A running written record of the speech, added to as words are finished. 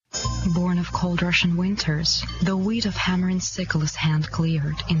Born of cold Russian winters, the wheat of hammer and sickle is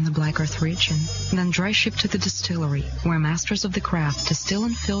hand-cleared in the Black Earth region, then dry shipped to the distillery, where masters of the craft distill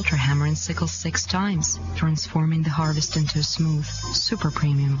and filter hammer and sickle 6 times, transforming the harvest into a smooth, super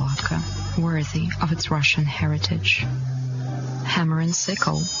premium vodka, worthy of its Russian heritage. Hammer and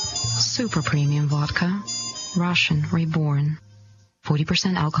sickle, super premium vodka, Russian reborn.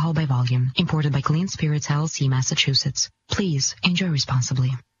 40% alcohol by volume, imported by Clean Spirits LLC, Massachusetts. Please enjoy responsibly.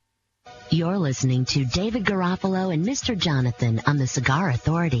 You're listening to David Garofalo and Mr. Jonathan on the Cigar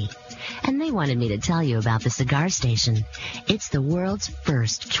Authority. And they wanted me to tell you about the Cigar Station. It's the world's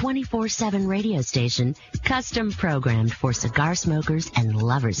first 24/7 radio station custom programmed for cigar smokers and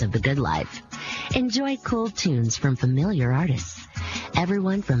lovers of the good life. Enjoy cool tunes from familiar artists.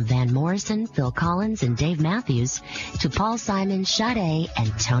 Everyone from Van Morrison, Phil Collins, and Dave Matthews to Paul Simon, Sade,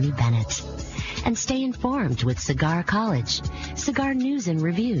 and Tony Bennett. And stay informed with Cigar College, cigar news and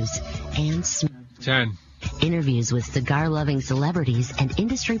reviews, and 10. Interviews with cigar-loving celebrities and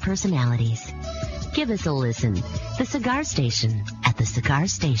industry personalities. Give us a listen. The Cigar Station at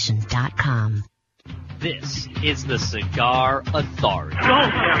thecigarstation.com. This is the Cigar Authority. Go,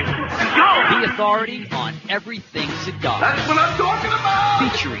 Harry. Go! The authority on everything cigar. That's what I'm talking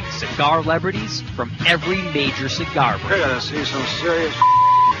about! Featuring cigar celebrities from every major cigar brand. I gotta see some serious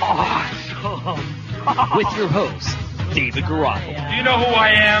awesome. With your host, David Garofalo. Do you know who I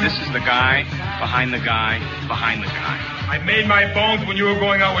am? This is the guy behind the guy behind the guy. I made my bones when you were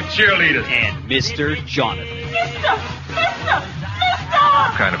going out with cheerleaders. And Mr. Jonathan. Mister!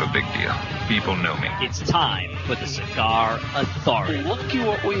 Kind of a big deal. People know me. It's time for the Cigar Authority. Look at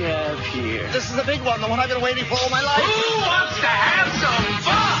what we have here. This is a big one, the one I've been waiting for all my life. Who wants to have some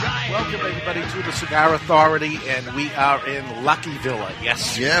fun? Welcome, everybody, to the Cigar Authority, and we are in Lucky Villa.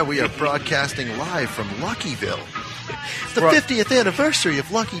 Yes. Yeah, we are broadcasting live from Luckyville. It's the 50th anniversary of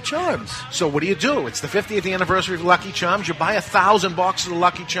Lucky Charms. So what do? It's the 50th anniversary of Lucky Charms. You buy 1,000 boxes of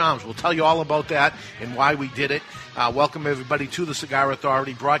Lucky Charms. We'll tell you all about that and why we did it. Welcome, everybody, to the Cigar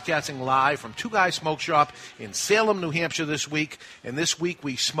Authority, broadcasting live from Two Guys Smoke Shop in Salem, New Hampshire this week. And this week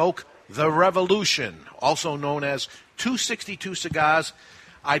we smoke the Revolution, also known as 262 Cigars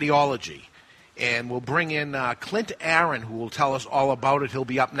Ideology. And we'll bring in Clint Aaron, who will tell us all about it. He'll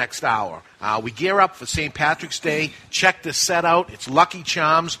be up next hour. We gear up for St. Patrick's Day. Check this set out. It's Lucky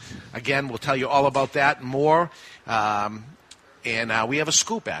Charms. Again, we'll tell you all about that and more. And we have a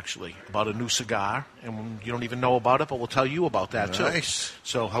scoop, actually, about a new cigar. And you don't even know about it, but we'll tell you about that, too. Nice.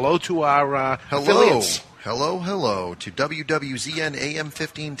 So hello to our affiliates. Hello to WWZN AM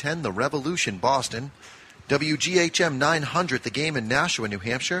 1510, The Revolution, Boston. WGHM 900, The Game in Nashua, New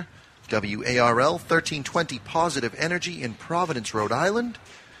Hampshire. WARL 1320, Positive Energy in Providence, Rhode Island.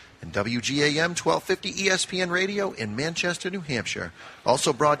 And WGAM 1250 ESPN Radio in Manchester, New Hampshire.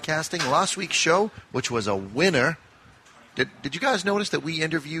 Also broadcasting last week's show, which was a winner. Did you guys notice that we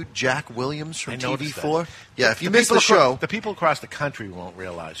interviewed Jack Williams from TV4? Yeah, if you missed the show. The people across the country won't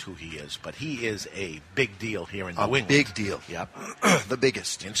realize who he is, but he is a big deal here in New England. A big deal. Yep. The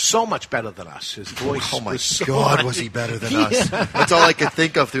biggest. And so much better than us. His voice was God, was he better than us. That's all I could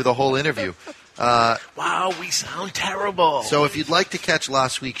think of through the whole interview. Wow, we sound terrible. So if you'd like to catch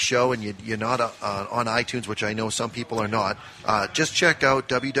last week's show and you're not on iTunes, which I know some people are not, just check out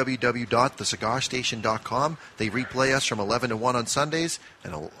www.thecigarstation.com. They replay us from 11 to 1 on Sundays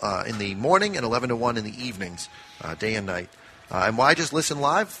and in the morning and 11 to 1 in the evenings, day and night. And why just listen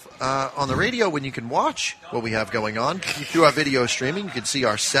live on the radio when you can watch what we have going on? Through our video streaming, you can see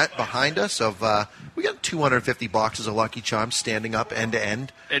our set behind us of, we got 250 boxes of Lucky Charms standing up end to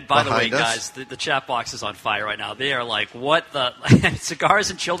end. And by the way, guys, the chat box is on fire right now. They are like, what the? Cigars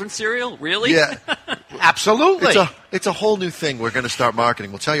and children's cereal? Really? Yeah. Absolutely. It's a whole new thing we're going to start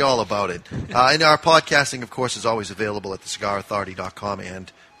marketing. We'll tell you all about it. And our podcasting, of course, is always available at thecigarauthority.com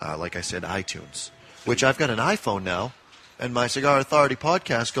and, like I said, iTunes, which I've got an iPhone now. And my Cigar Authority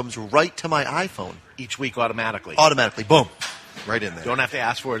podcast comes right to my iPhone. Each week automatically. Automatically. Boom. Right in there. Don't have to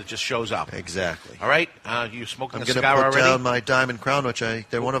ask for it. It just shows up. Exactly. All right. You smoking a cigar already? I'm going to put already? down my Diamond Crown, which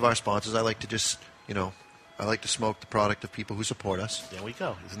they're one of our sponsors. I like to just, I like to smoke the product of people who support us. There we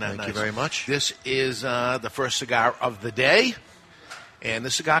go. Isn't that nice? Thank you very much. This is the first cigar of the day. And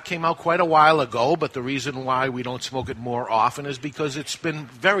this cigar came out quite a while ago, but the reason why we don't smoke it more often is because it's been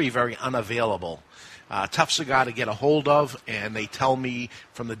very, very unavailable. Tough cigar to get a hold of, and they tell me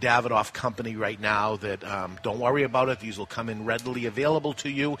from the Davidoff company right now that don't worry about it. These will come in readily available to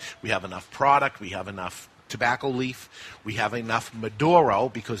you. We have enough product. We have enough tobacco leaf. We have enough Maduro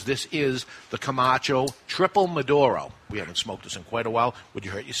because this is the Camacho Triple Maduro. We haven't smoked this in quite a while. Would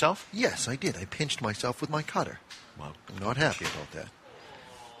you hurt yourself? Yes, I did. I pinched myself with my cutter. Well, I'm not happy about that.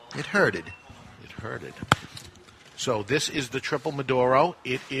 It hurted. It hurted. So this is the Triple Maduro.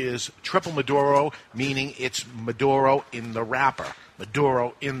 It is Triple Maduro, meaning it's Maduro in the wrapper,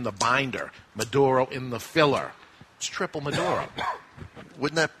 Maduro in the binder, Maduro in the filler. It's Triple Maduro.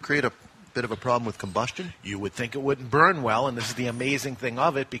 Wouldn't that create a bit of a problem with combustion? You would think it wouldn't burn well, and this is the amazing thing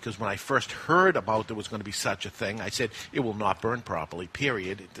of it, because when I first heard about there was going to be such a thing, I said, it will not burn properly,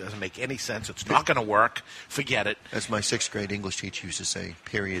 period. It doesn't make any sense. It's not going to work. Forget it. As my 6th grade English teacher used to say,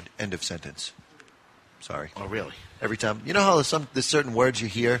 period, end of sentence. Sorry. Oh, really? Every time. You know how there's certain words you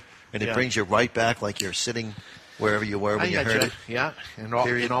hear, and it brings you right back like you're sitting wherever you were when you heard it? Yeah, and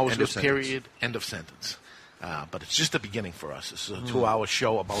always goes period, end of sentence. But it's just the beginning for us. This is a 2-hour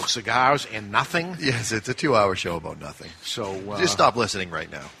show about cigars and nothing. Yes, it's a 2-hour show about nothing. So just stop listening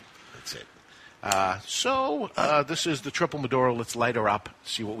right now. That's it. This is the Triple Maduro. Let's light her up,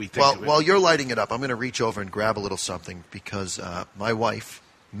 see what we think of it. While you're lighting it up, I'm going to reach over and grab a little something because my wife,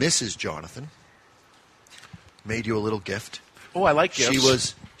 Mrs. Jonathan, made you a little gift. Oh, I like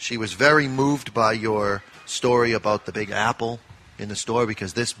gifts. She was very moved by your story about the Big Apple in the store,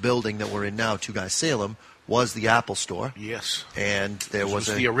 because this building that we're in now, Two Guys Salem, was the Apple store. Yes. And there was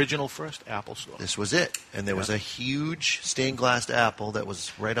the original first Apple store. This was it. And there was a huge stained glass apple that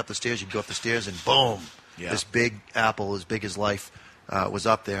was right up the stairs. You'd go up the stairs and boom, this big apple as big as life was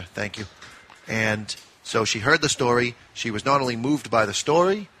up there. Thank you. And so she heard the story. She was not only moved by the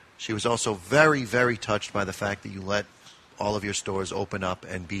story, she was also very, very touched by the fact that you let all of your stores open up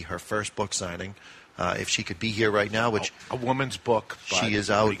and be her first book signing. If she could be here right now, which a woman's book, she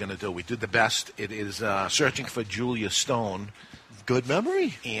is out. What are you going to do? We did the best. It is Searching for Julia Stone. Good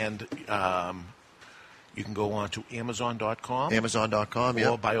memory. And you can go on to Amazon.com. Amazon.com,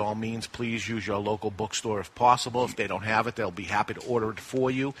 Or by all means, please use your local bookstore if possible. If they don't have it, they'll be happy to order it for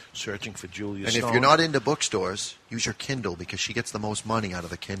you. Searching for Julia Stone. And if you're not into bookstores, use your Kindle, because she gets the most money out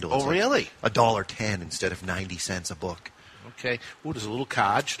of the Kindle. It's really? $1.10 instead of 90 cents a book. Okay. Oh, there's a little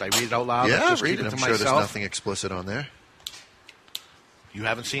card. Should I read it out loud? Yeah, just read it. I'm I'm sure sure there's nothing explicit on there. You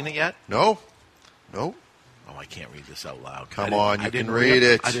haven't seen it yet? No. Oh, I can't read this out loud. Come on, you can read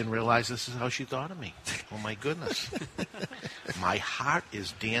it. I didn't realize this is how she thought of me. Oh, my goodness. My heart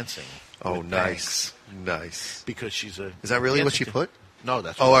is dancing. Oh, nice. Nice. Because she's a... Is that really what she put? No,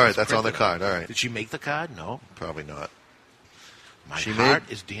 that's... all right, that's on the card. All right. Did she make the card? No. Probably not. My heart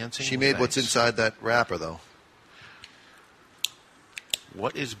is dancing. She made what's inside that wrapper, though.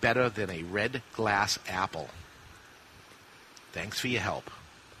 What is better than a red glass apple? Thanks for your help.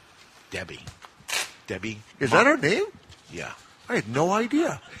 Debbie. Is that her name? Yeah. I had no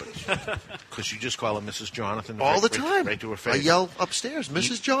idea. Because you just call her Mrs. Jonathan. All the time. Right to her face. I yell upstairs,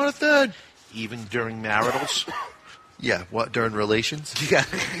 Mrs. Jonathan. Even during maritals? Yeah, what, during relations? Yeah.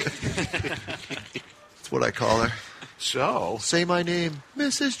 That's what I call her. So? Say my name,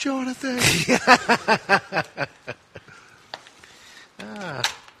 Mrs. Jonathan.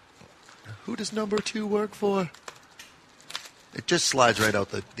 Who does number 2 work for? It just slides right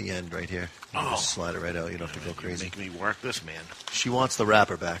out the end right here. You just slide it right out. You don't have to go crazy. Make me work this, man. She wants the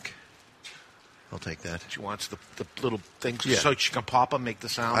wrapper back. I'll take that. She wants the little things so she can pop them, make the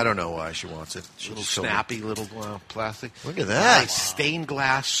sound. I don't know why she wants it. Little snappy little plastic. Look at that. Nice stained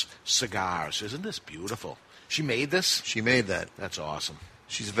glass cigars. Isn't this beautiful? She made this? She made that. That's awesome.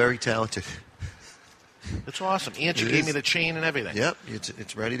 She's very talented. That's awesome. And she gave me the chain and everything. Yep,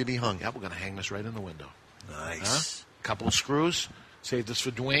 it's ready to be hung. Yep, we're going to hang this right in the window. Nice. Couple of screws. Save this for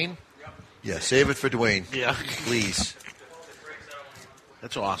Dwayne. Yeah, save it for Dwayne. Yeah. Please.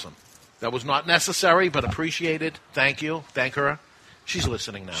 That's awesome. That was not necessary, but appreciated. Thank you. Thank her. She's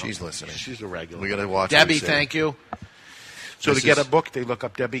listening now. She's listening. She's a regular. We got to watch Debbie, thank you. So to get a book, they look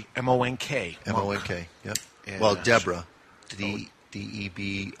up Debbie, M-O-N-K. M-O-N-K, yep. And, Deborah, D-E-B-O-R-A-H,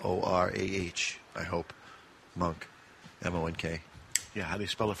 I hope. Monk, M-O-N-K. Yeah, how do you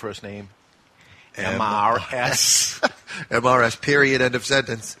spell her first name? M-R-S. M-R-S, period, end of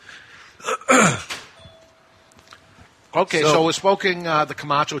sentence. Okay, so we're smoking the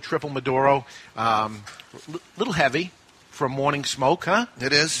Camacho Triple Maduro. Little heavy for a morning smoke, huh?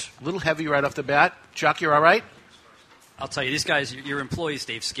 It is. A little heavy right off the bat. Chuck, you're all right? I'll tell you, these guys, your employees,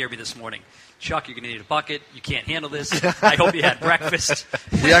 Dave, scared me this morning. Chuck, you're going to need a bucket. You can't handle this. I hope you had breakfast.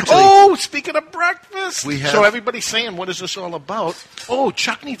 Speaking of breakfast. So everybody's saying, what is this all about? Oh,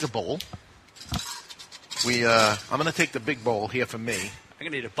 Chuck needs a bowl. I'm going to take the big bowl here for me. I'm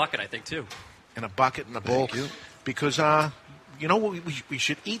going to need a bucket, I think, too. And a bucket and a bowl. Thank you. Because, we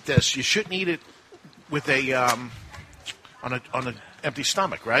should eat this. You shouldn't eat it with on an empty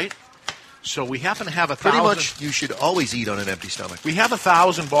stomach, right? So we happen to have 1,000. Pretty much, you should always eat on an empty stomach. We have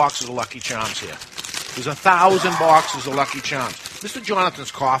 1,000 boxes of Lucky Charms here. There's 1,000 boxes of Lucky Charms. Mr.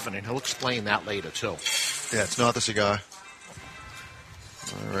 Jonathan's coughing, and he'll explain that later, too. Yeah, it's not the cigar.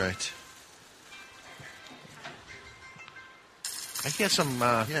 All right. I hear some...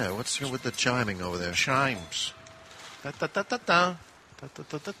 what's with the chiming over there? Chimes. Da-da-da-da-da.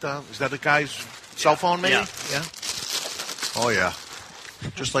 Da-da-da-da-da. Is that a guy's cell phone, maybe? Yeah. Oh, yeah.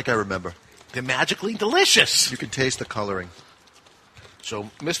 Just like I remember. They're magically delicious. You can taste the coloring. So,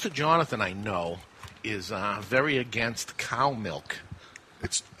 Mr. Jonathan, I know, is very against cow milk.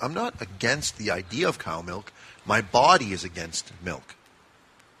 I'm not against the idea of cow milk. My body is against milk.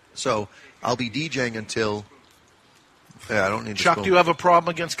 So, I'll be DJing until... Yeah, I don't need Chuck, do you have a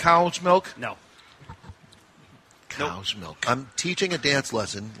problem against cow's milk? No. Cow's milk. I'm teaching a dance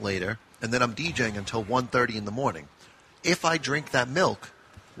lesson later, and then I'm DJing until 1:30 in the morning. If I drink that milk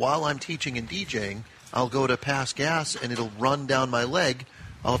while I'm teaching and DJing, I'll go to pass gas, and it'll run down my leg.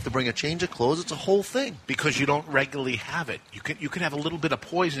 I'll have to bring a change of clothes. It's a whole thing. Because you don't regularly have it. You can have a little bit of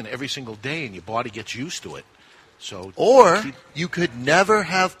poison every single day, and your body gets used to it. So, or you could never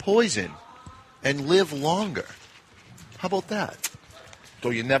have poison and live longer. How about that?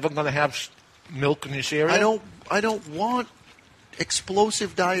 So you're never going to have milk in your cereal? I don't want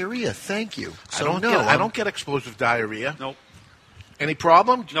explosive diarrhea. Thank you. So I don't get explosive diarrhea. Nope. Any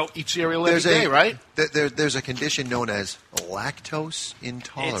problem? Nope. Eat cereal every day, right? There's a condition known as lactose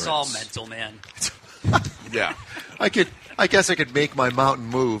intolerance. It's all mental, man. Yeah. I guess I could make my mountain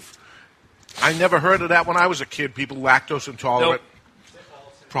move. I never heard of that when I was a kid. People lactose intolerant. Nope.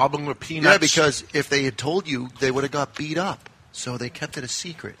 Problem with peanuts. Yeah, because if they had told you, they would have got beat up. So they kept it a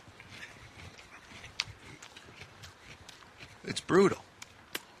secret. It's brutal.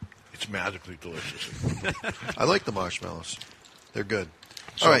 It's magically delicious. I like the marshmallows. They're good.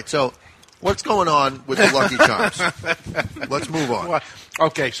 All right, so what's going on with the Lucky Charms? Let's move on. Well,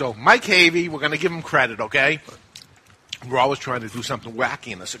 okay, so Mike Havey, we're going to give him credit, okay? We're always trying to do something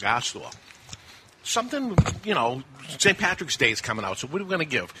wacky in the cigar store. Something, St. Patrick's Day is coming out, so what are we going to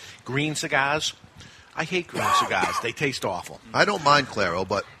give? Green cigars? I hate green cigars. They taste awful. I don't mind Claro,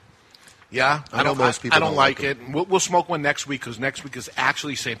 but... Yeah? I know most people don't like it. We'll smoke one next week, because next week is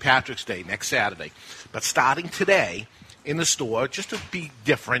actually St. Patrick's Day, next Saturday. But starting today, in the store, just to be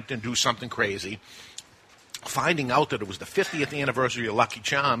different and do something crazy, finding out that it was the 50th anniversary of Lucky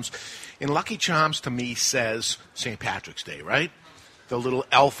Charms, and Lucky Charms, to me, says St. Patrick's Day, right? The little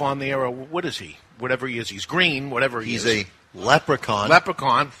elf on there, or what is he? Whatever he is, he's green. Whatever he is, he's a leprechaun.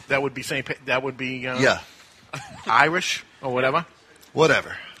 Leprechaun. That would be Irish or whatever.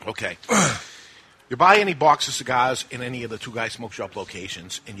 Whatever. Okay. You buy any box of cigars in any of the Two Guys Smoke Shop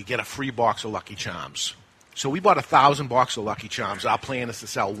locations, and you get a free box of Lucky Charms. So we bought 1,000 boxes of Lucky Charms. Our plan is to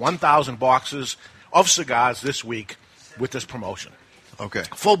sell 1,000 boxes of cigars this week with this promotion. Okay.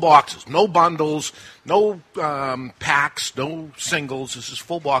 Full boxes, no bundles, no packs, no singles. This is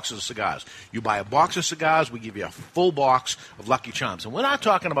full boxes of cigars. You buy a box of cigars, we give you a full box of Lucky Charms. And we're not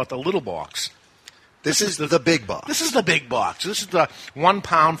talking about the little box. This is the big box. This is the big box. This is the 1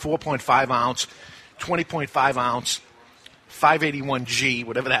 pound, 4.5 ounce, 20.5 ounce, 581G,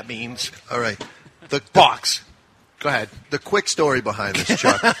 whatever that means. All right. The box. Go ahead. The quick story behind this,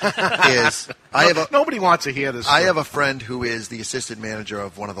 Chuck, is nobody wants to hear this. I have a friend who is the assistant manager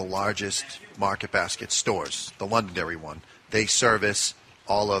of one of the largest Market Basket stores, the Londonderry one. They service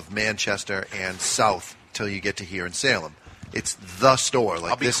all of Manchester and south till you get to here in Salem. It's the store.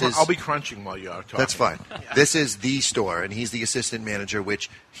 I'll be crunching while you're talking. That's fine. Yeah. This is the store, and he's the assistant manager,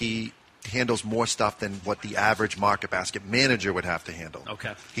 which he handles more stuff than what the average Market Basket manager would have to handle.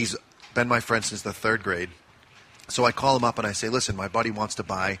 Okay. He's been my friend since the third grade. So I call him up and I say, listen, my buddy wants to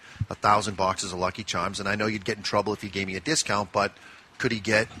buy 1,000 boxes of Lucky Charms, and I know you'd get in trouble if you gave me a discount, but could he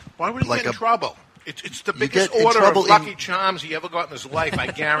get... Why would he get in trouble? It's the biggest order of Lucky Charms he ever got in his life, I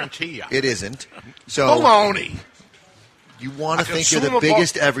guarantee you. It isn't. So baloney. You want to think you're the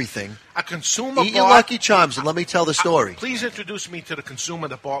biggest everything. A consumer Eat your Lucky Charms and let me tell the story. Please introduce me to the consumer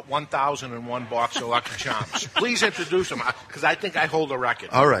that bought 1,001 box of Lucky Charms. Please introduce him, because I think I hold a record.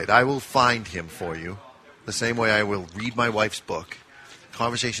 All right, I will find him for you. The same way I will read my wife's book.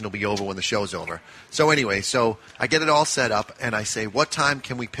 Conversation will be over when the show's over. So anyway, I get it all set up, and I say, what time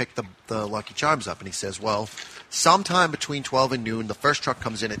can we pick the Lucky Charms up? And he says, well, sometime between 12 and noon. The first truck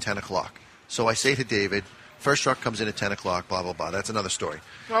comes in at 10 o'clock. So I say to David, first truck comes in at 10 o'clock, blah, blah, blah. That's another story.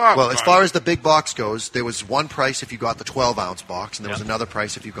 As far as the big box goes, there was one price if you got the 12-ounce box, and there was another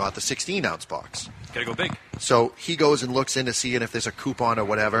price if you got the 16-ounce box. Got to go big. So he goes and looks in to see if there's a coupon or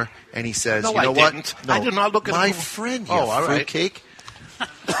whatever, and he says, no, you know what? Didn't. No, I did not look at my friend, you fruitcake.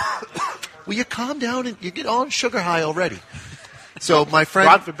 Will you calm down? And you get on sugar high already. So my friend...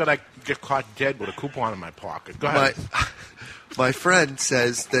 God forbid I get caught dead with a coupon in my pocket. Go ahead. my friend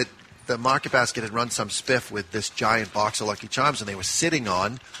says that the Market Basket had run some spiff with this giant box of Lucky Charms, and they were sitting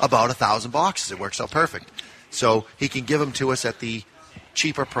on about 1,000 boxes. It works out perfect. So he can give them to us at the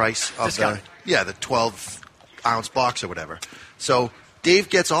cheaper price of the 12-ounce box or whatever. So Dave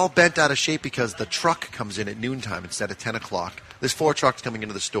gets all bent out of shape because the truck comes in at noontime instead of 10 o'clock. There's 4 trucks coming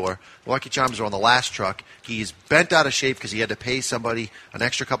into the store. The Lucky Charms are on the last truck. He's bent out of shape because he had to pay somebody an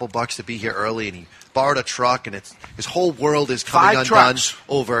extra couple bucks to be here early, and he borrowed a truck, and his whole world is coming undone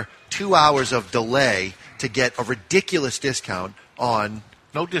over 2 hours of delay to get a ridiculous discount on...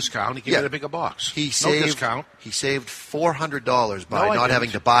 No discount. He can get a bigger box. No discount. He saved $400 by not having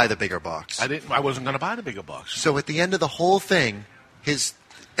to buy the bigger box. I wasn't going to buy the bigger box. So at the end of the whole thing, his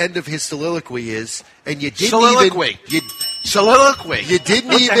end of his soliloquy is, and you didn't soliloquy. Soliloquy. You didn't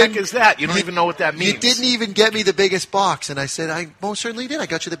what even. What the heck is that? You don't even know what that means. You didn't even get me the biggest box, and I said, I most certainly did. I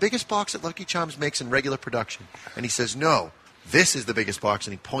got you the biggest box that Lucky Charms makes in regular production. And he says, no, this is the biggest box,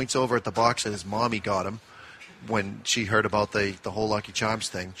 and he points over at the box that his mommy got him when she heard about the whole Lucky Charms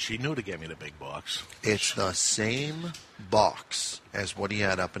thing. She knew to get me the big box. It's the same box as what he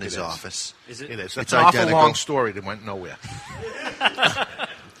had up in his office. Is it? It is. It's an awful long story that went nowhere.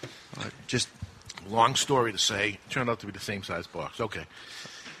 Just long story to say. Turned out to be the same size box. Okay.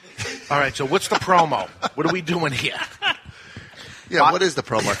 All right, so what's the promo? What are we doing here? Yeah, what is the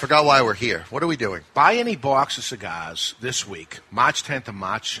promo? I forgot why we're here. What are we doing? Buy any box of cigars this week, March 10th and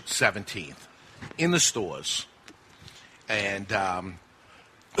March 17th, in the stores, and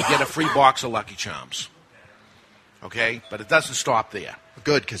you get a free box of Lucky Charms. Okay? But it doesn't stop there.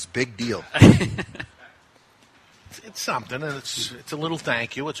 Good, because big deal. It's something, and it's a little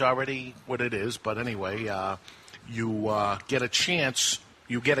thank you. It's already what it is, but anyway, you get a chance.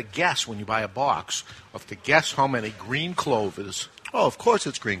 You get a guess when you buy a box of to guess how many green clovers. Oh, of course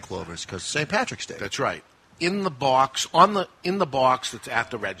it's green clovers because St. Patrick's Day. That's right. In the box, in the box that's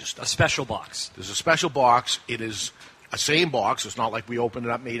at the register. A special box. There's a special box. It is a same box. It's not like we opened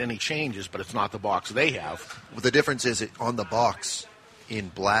it up, made any changes, but it's not the box they have. Well, the difference is on the box in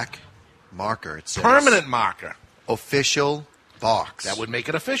black marker. It says permanent marker. Official box. That would make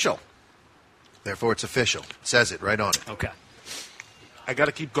it official. Therefore, it's official. It says it right on it. Okay. I got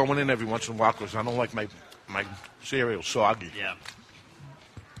to keep going in every once in a while because I don't like my cereal soggy. Yeah.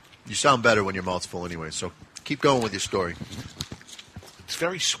 You sound better when your mouth's full anyway, so keep going with your story. It's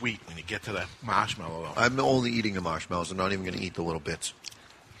very sweet when you get to the marshmallow. I'm only eating the marshmallows. I'm not even going to eat the little bits.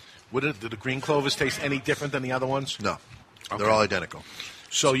 Do the green clovers taste any different than the other ones? No. Okay. They're all identical.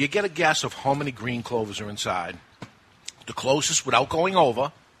 So you get a guess of how many green clovers are inside. The closest, without going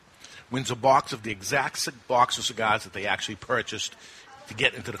over, wins a box of the exact box of cigars that they actually purchased to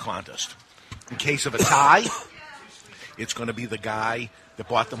get into the contest. In case of a tie, it's going to be the guy that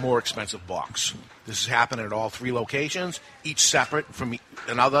bought the more expensive box. This is happening at all 3 locations, each separate from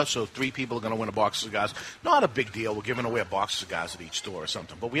another, so 3 people are going to win a box of cigars. Not a big deal. We're giving away a box of cigars at each store or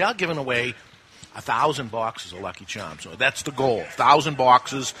something. But we are giving away 1,000 boxes of Lucky Charms. So that's the goal, 1,000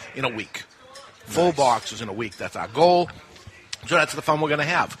 boxes in a week. Full boxes in a week. That's our goal. So that's the fun we're going to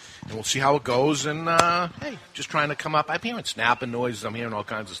have. And we'll see how it goes. And, hey, just trying to come up. I'm hearing snapping noises. I'm hearing all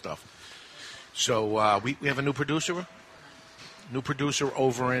kinds of stuff. So we have a new producer. New producer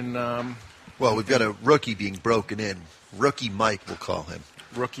over in... well, we've got a rookie being broken in. Rookie Mike, we'll call him.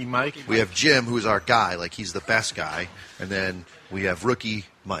 Rookie Mike? We have Jim, who's our guy. Like, he's the best guy. And then we have Rookie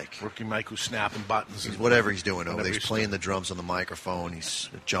Mike. Rookie Mike, who's snapping buttons. Whatever he's doing over there. He's playing the drums on the microphone. He's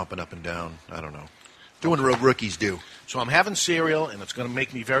jumping up and down. I don't know. Doing what rookies do. So I'm having cereal, and it's going to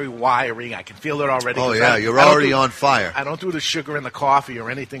make me very wiry. I can feel it already. Oh, yeah, you're already on fire. I don't do the sugar in the coffee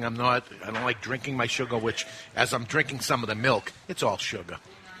or anything. I don't like drinking my sugar, which, as I'm drinking some of the milk, it's all sugar.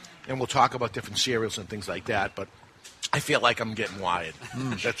 And we'll talk about different cereals and things like that, but I feel like I'm getting wired.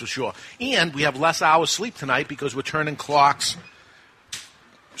 That's for sure. And we have less hours sleep tonight because we're turning clocks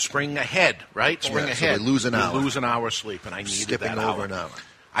spring ahead, right? Spring ahead. So we lose an hour. We lose an hour of sleep, and I needed Skipping that hour. over an hour.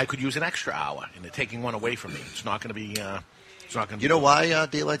 I could use an extra hour, and they're taking one away from me. It's not going to be. It's not going to. You know why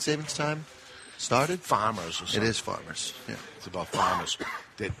daylight savings time started? Farmers. Or something. It is farmers. Yeah, it's about farmers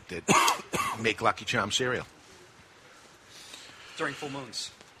that make Lucky Charm cereal during full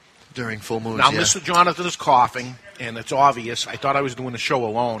moons. During full moons. Now, yeah. Mr. Jonathan is coughing, and it's obvious. I thought I was doing the show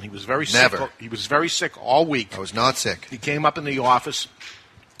alone. He was very sick. He was very sick all week. I was not sick. He came up in the office.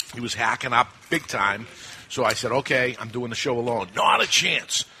 He was hacking up big time. So I said, okay, I'm doing the show alone. Not a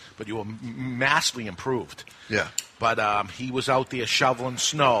chance. But you were massively improved. Yeah. But he was out there shoveling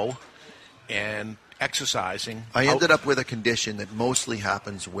snow and exercising. I ended up with a condition that mostly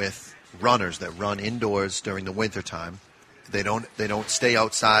happens with runners that run indoors during the wintertime. They don't stay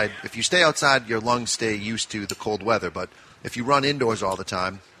outside. If you stay outside, your lungs stay used to the cold weather. But if you run indoors all the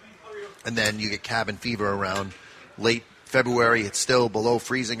time, and then you get cabin fever around late February, it's still below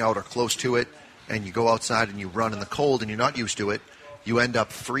freezing out or close to it, and you go outside and you run in the cold and you're not used to it, you end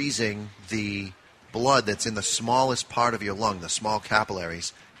up freezing the blood that's in the smallest part of your lung, the small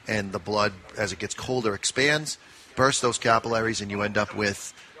capillaries, and the blood, as it gets colder, expands, bursts those capillaries, and you end up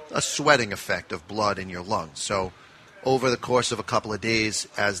with a sweating effect of blood in your lungs. So over the course of a couple of days,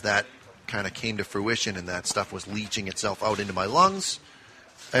 as that kind of came to fruition and that stuff was leaching itself out into my lungs,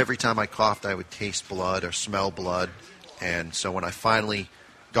 every time I coughed, I would taste blood or smell blood. And so when I finally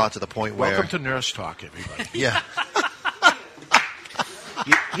got to the point where... Welcome to Nurse Talk, everybody. Yeah.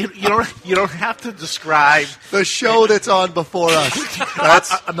 You don't have to describe the show that's on before us.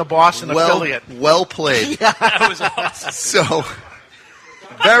 That's on the Boston affiliate. Well played. Yeah. That was awesome. So,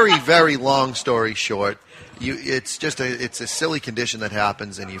 very, very long story short, it's a silly condition that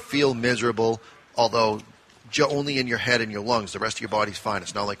happens, and you feel miserable. Although only in your head and your lungs, the rest of your body's fine.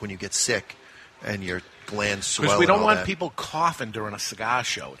 It's not like when you get sick and your glands swell. Because we don't want that. people coughing during a cigar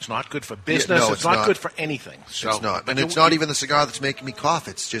show. It's not good for business. It's not good for anything. So, it's not. And it's not even the cigar that's making me cough.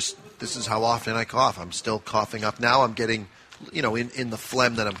 It's just, this is how often I cough. I'm still coughing up. Now I'm getting, in the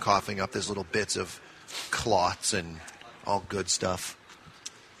phlegm that I'm coughing up, there's little bits of clots and all good stuff.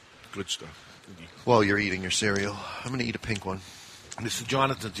 Good stuff. Well, you're eating your cereal. I'm going to eat a pink one. Mr.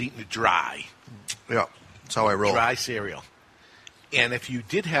 Jonathan's eating it dry. Yeah, that's how I roll. Dry cereal. And if you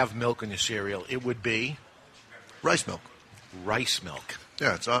did have milk in your cereal, it would be? Rice milk. Rice milk.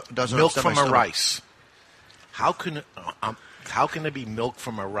 Yeah, it doesn't milk upset from my a stomach. rice. How can it be milk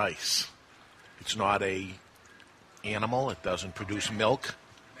from a rice? It's not a animal. It doesn't produce milk.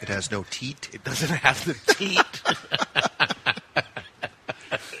 It has no teat. It doesn't have the teat.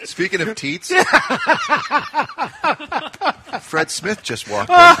 Speaking of teats, Fred Smith just walked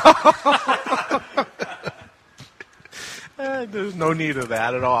in. There's no need of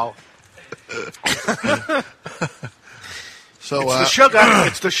that at all. So it's the sugar.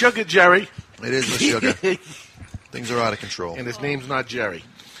 It's the sugar, Jerry. It is the sugar. Things are out of control. And his name's not Jerry.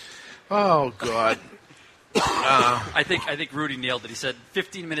 Oh, God. I think Rudy nailed it. He said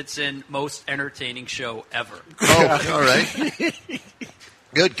 15 minutes in, most entertaining show ever. Oh, all right.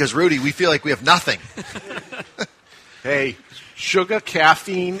 Good, because Rudy, we feel like we have nothing. Hey, sugar,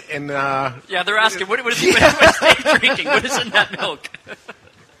 caffeine, and... yeah, they're asking, what is Dave drinking? What is in that milk?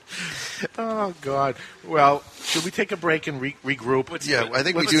 Oh, God. Well, should we take a break and regroup? I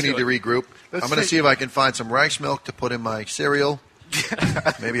think we do need to regroup. I'm going to see if I can find some rice milk to put in my cereal.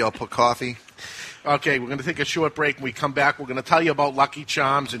 Maybe I'll put coffee. Okay, we're going to take a short break. When we come back, we're going to tell you about Lucky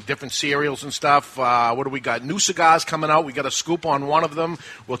Charms and different cereals and stuff. What do we got? New cigars coming out. We got a scoop on one of them.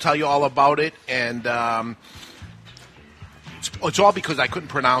 We'll tell you all about it. And it's all because I couldn't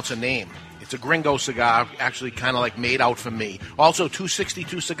pronounce a name. It's a gringo cigar, actually kind of like made out for me. Also,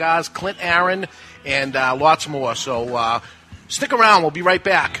 262 cigars, Clint Aaron, and lots more. So stick around. We'll be right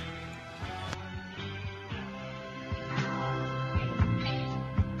back.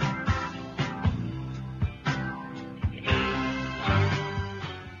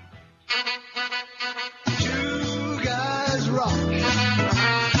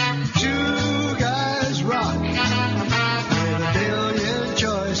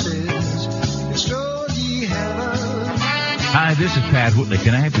 Hi, this is Pat Whitley.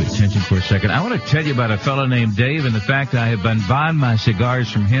 Can I have your attention for a second? I want to tell you about a fellow named Dave and the fact I have been buying my cigars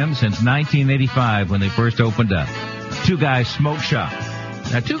from him since 1985 when they first opened up. Two Guys Smoke Shop.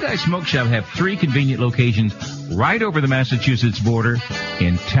 Now, Two Guys Smoke Shop have 3 convenient locations right over the Massachusetts border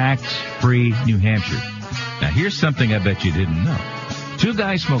in tax-free New Hampshire. Now, here's something I bet you didn't know. Two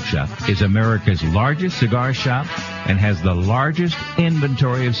Guys Smoke Shop is America's largest cigar shop and has the largest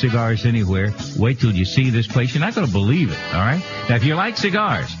inventory of cigars anywhere. Wait till you see this place. You're not going to believe it, all right? Now, if you like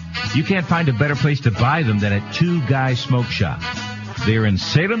cigars, you can't find a better place to buy them than at Two Guys Smoke Shop. They're in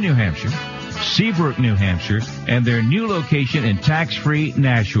Salem, New Hampshire, Seabrook, New Hampshire, and their new location in tax-free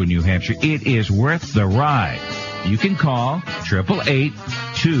Nashua, New Hampshire. It is worth the ride. You can call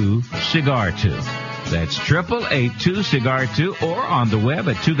 888-2-CIGAR-2. That's 888-2-CIGAR-2 or on the web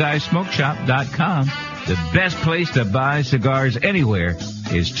at twoguysmokeshop.com. The best place to buy cigars anywhere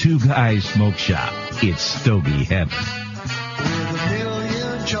is Two Guys Smoke Shop. It's Stogie Heaven. With a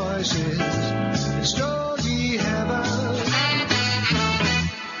million choices, it's Stogie Heaven.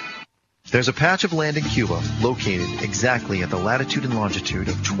 There's a patch of land in Cuba located exactly at the latitude and longitude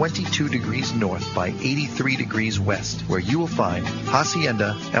of 22 degrees north by 83 degrees west, where you will find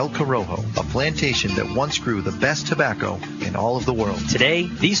Hacienda El Corojo, a plantation that once grew the best tobacco in all of the world. Today,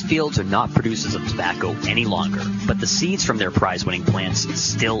 these fields are not producers of tobacco any longer, but the seeds from their prize-winning plants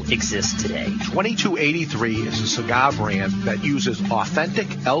still exist today. 2283 is a cigar brand that uses authentic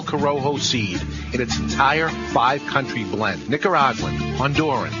El Corojo seed in its entire 5-country blend. Nicaraguan,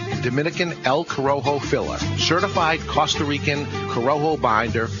 Honduran, Dominican El Corojo filler, certified Costa Rican Corojo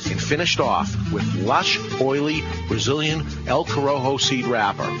binder, and finished off with lush, oily Brazilian El Corojo seed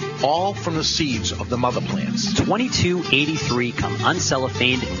wrapper, all from the seeds of the mother plants. 2283 come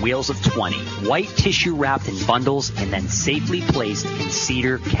uncellophaned in wheels of 20, white tissue wrapped in bundles and then safely placed in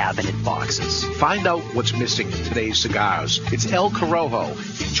cedar cabinet boxes. Find out what's missing in today's cigars. It's El Corojo,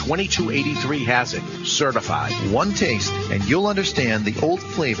 and 2283 has it, certified. One taste, and you'll understand the old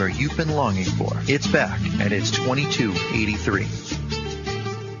flavor you've been longing for. It's back, and it's 2283.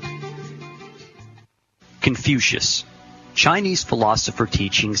 Confucius. Chinese philosopher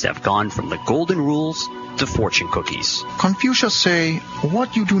teachings have gone from the golden rules to fortune cookies. Confucius say,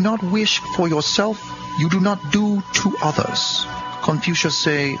 what you do not wish for yourself, you do not do to others. Confucius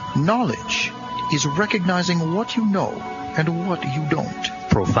say, knowledge is recognizing what you know and what you don't.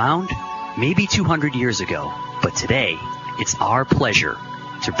 Profound? Maybe 200 years ago, but today, it's our pleasure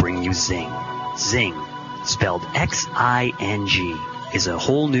to bring you Zing. Zing, spelled X-I-N-G, is a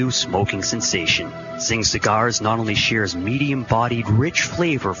whole new smoking sensation. Zing Cigars not only shares medium-bodied, rich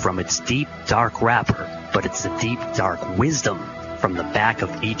flavor from its deep, dark wrapper, but it's the deep, dark wisdom from the back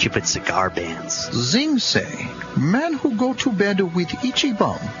of each of its cigar bands. Zing say, man who go to bed with itchy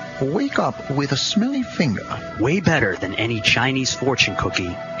bum, wake up with a smelly finger. Way better than any Chinese fortune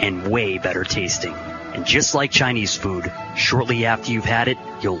cookie, and way better tasting. And just like Chinese food, shortly after you've had it,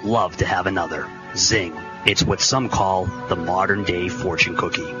 you'll love to have another. Zing. It's what some call the modern-day fortune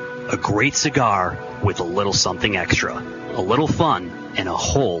cookie. A great cigar with a little something extra, a little fun, and a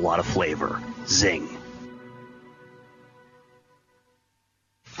whole lot of flavor. Zing.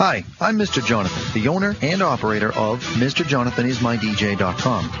 Hi, I'm Mr. Jonathan, the owner and operator of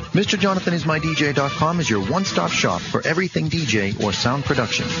MrJonathanIsMyDJ.com. MrJonathanIsMyDJ.com is your one-stop shop for everything DJ or sound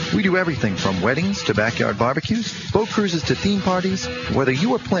production. We do everything from weddings to backyard barbecues, boat cruises to theme parties. Whether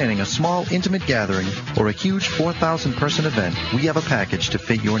you are planning a small, intimate gathering or a huge 4,000-person event, we have a package to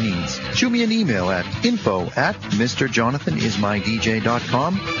fit your needs. Shoot me an email at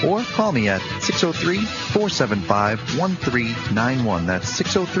info@MrJonathanIsMyDJ.com or call me at 603-475-1391. That's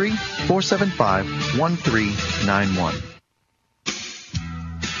 603-475-1391.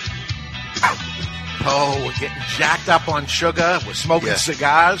 Oh, we're getting jacked up on sugar. We're smoking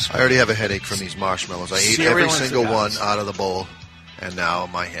cigars. I already have a headache from these marshmallows. I ate every single one out of the bowl, and now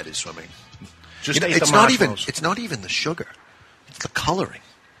my head is swimming. It's not even the sugar. It's the coloring.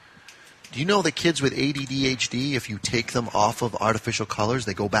 Do you know that kids with ADD, if you take them off of artificial colors,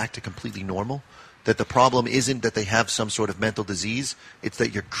 they go back to completely normal? That the problem isn't that they have some sort of mental disease. It's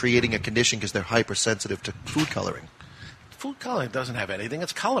that you're creating a condition because they're hypersensitive to food coloring. Food coloring doesn't have anything.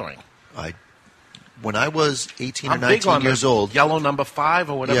 It's coloring. When I was 18 or 19 years old, yellow number 5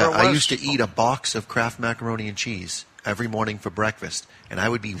 or whatever it was. I used to eat a box of Kraft macaroni and cheese every morning for breakfast, and I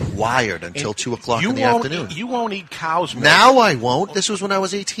would be wired until 2 o'clock in the afternoon. You won't eat cow's milk. Now I won't. This was when I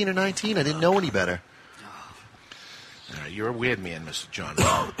was 18 or 19. I didn't know any better. You're a weird man, Mr. John.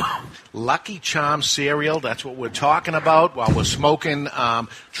 Lucky Charms cereal, that's what we're talking about while we're smoking.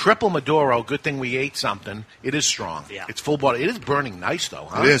 Triple Maduro, good thing we ate something. It is strong. Yeah. It's full body. It is burning nice, though,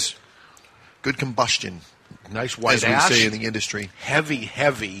 huh? It is. Good combustion. Nice white ash. As we say in the industry. Heavy.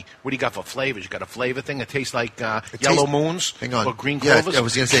 What do you got for flavors? You got a flavor thing that tastes like yellow moons? Hang on. Or green clovers? Yeah, I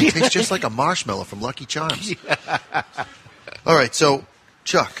was going to say, it tastes just like a marshmallow from Lucky Charms. Yeah. All right, so,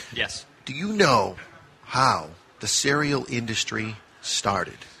 Chuck. Yes. Do you know how the cereal industry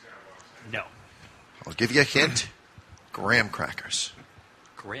started? No. I'll give you a hint. Graham crackers.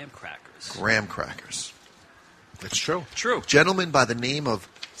 Graham crackers. Graham crackers. It's true. True. A gentleman by the name of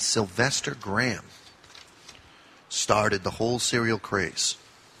Sylvester Graham started the whole cereal craze.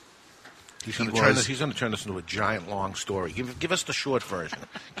 He's going to turn this into a giant, long story. Give us the short version.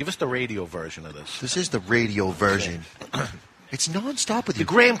 Give us the radio version of this. This is the radio version. It's nonstop with you. The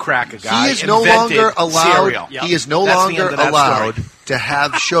graham cracker guy. He is no longer allowed. Cereal. Yep. He is no longer allowed to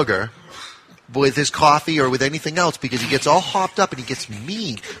have sugar with his coffee or with anything else because he gets all hopped up and he gets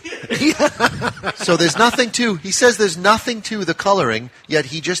mean. So there's nothing to. He says there's nothing to the coloring. Yet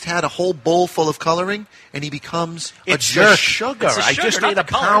he just had a whole bowl full of coloring and he becomes a jerk. Sugar. I just ate a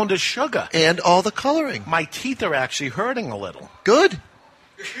pound of sugar and all the coloring. My teeth are actually hurting a little. Good.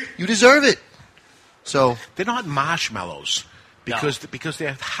 You deserve it. So they're not marshmallows because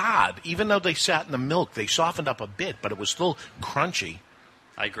they're hard. Even though they sat in the milk, they softened up a bit, but it was still crunchy.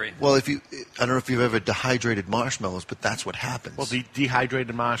 I agree. Well, I don't know if you've ever dehydrated marshmallows, but that's what happens. Well,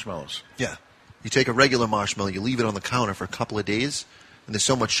 dehydrated marshmallows. Yeah. You take a regular marshmallow, you leave it on the counter for a couple of days, and there's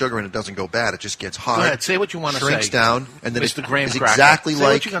so much sugar in it, it doesn't go bad. It just gets hard. Go ahead, say what you want to say. Shrinks down, and then Mr. it Graham is Cracker. exactly say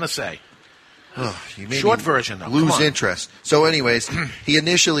like... what you're going to say. You made Short me version, though. Lose Come on. interest. So, anyways, he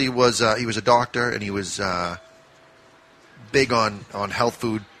initially was he was a doctor, and he was big on health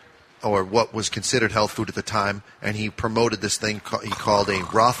food, or what was considered health food at the time, and he promoted this thing he called a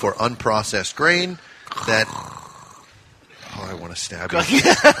rough or unprocessed grain that... Oh, I want to stab you.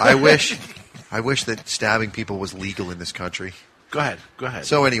 I wish that stabbing people was legal in this country. Go ahead.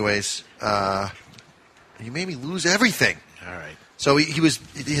 So, anyways, you made me lose everything. All right. So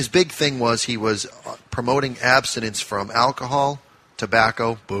his big thing was he was promoting abstinence from alcohol,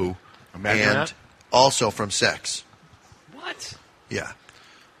 tobacco, boo, Imagine and that. also from sex. What? Yeah.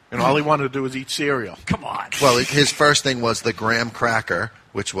 And all he wanted to do was eat cereal. Come on. Well, his first thing was the graham cracker,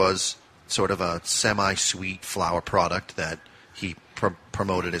 which was sort of a semi-sweet flour product that he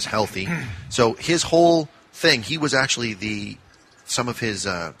promoted as healthy. So his whole thing, he was actually some of his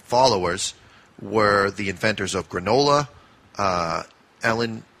followers were the inventors of granola.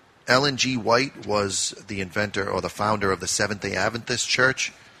 Ellen G. White was the inventor or the founder of the Seventh-day Adventist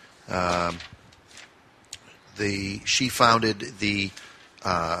Church. She founded the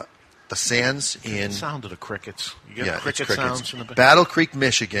Sands in... The sound of the crickets. You get cricket it's sounds in the back. Battle Creek,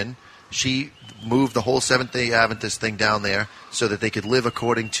 Michigan. She moved the whole Seventh-day Adventist thing down there so that they could live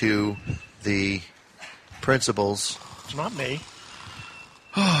according to the principles. It's not me.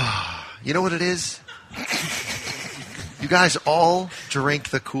 You know what it is? You guys all drink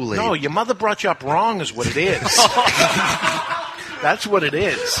the Kool-Aid. No, your mother brought you up wrong is what it is. That's what it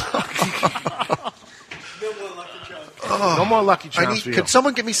is. No more Lucky Charms for you. Could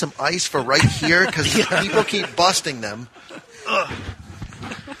someone give me some ice for right here? Because people keep busting them.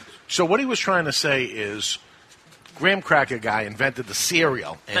 So what he was trying to say is Graham Cracker guy invented the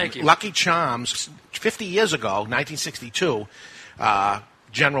cereal. And Thank you. Lucky Charms, 50 years ago, 1962,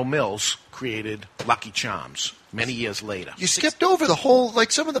 General Mills created Lucky Charms many years later. You skipped over the whole,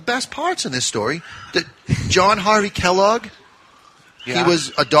 some of the best parts in this story. John Harvey Kellogg, Yeah. he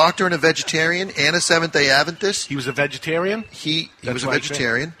was a doctor and a vegetarian and a Seventh-day Adventist. He was a vegetarian? He was a why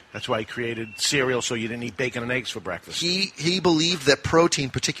vegetarian. That's why he created cereal so you didn't eat bacon and eggs for breakfast. He believed that protein,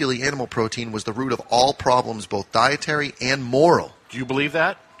 particularly animal protein, was the root of all problems, both dietary and moral. Do you believe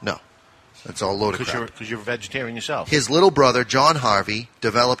that? No. That's all loaded crap. Because you're a vegetarian yourself. His little brother, John Harvey,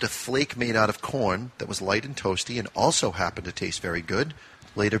 developed a flake made out of corn that was light and toasty and also happened to taste very good,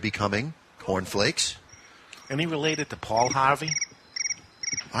 later becoming corn flakes. Any related to Paul Harvey?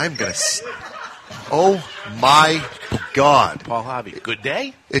 I'm going to... Oh, my God. Paul Harvey. Good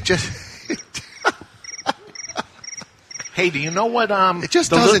day? It just... Hey, do you know what... it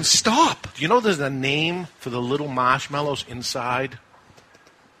just doesn't stop. Do you know there's a name for the little marshmallows inside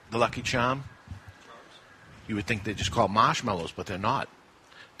the Lucky Charm? You would think they're just called marshmallows, but they're not.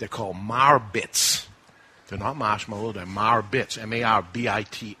 They're called Marbits. They're not marshmallow, they're Marbits.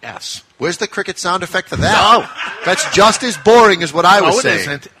 M-A-R-B-I-T-S. Where's the cricket sound effect for that? No. That's just as boring as what I was saying.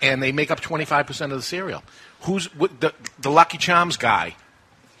 No, it isn't, and they make up 25% of the cereal. Who's the Lucky Charms guy?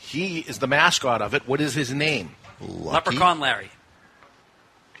 He is the mascot of it. What is his name? Leprechaun Larry.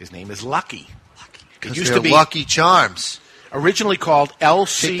 His name is Lucky. It used to be Lucky Charms. Originally called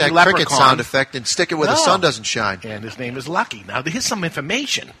LC Take that Leprechaun. cricket sound effect and stick it where the sun doesn't shine. And his name is Lucky. Now, here's some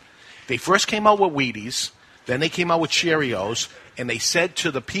information. They first came out with Wheaties, then they came out with Cheerios, and they said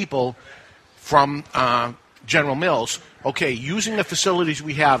to the people from General Mills, okay, using the facilities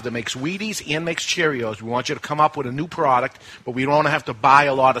we have that makes Wheaties and makes Cheerios, we want you to come up with a new product, but we don't have to buy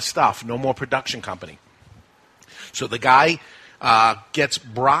a lot of stuff. No more production company. So the guy gets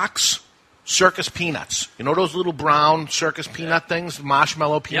Brock's circus peanuts. You know those little brown circus peanut things,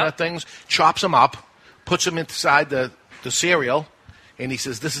 marshmallow peanut things? Chops them up, puts them inside the cereal, and he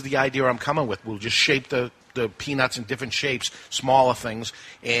says, this is the idea I'm coming with. We'll just shape the peanuts in different shapes, smaller things.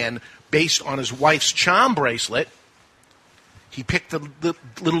 And based on his wife's charm bracelet, he picked the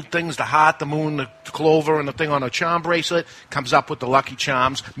little things, the heart, the moon, the clover, and the thing on a charm bracelet, comes up with the Lucky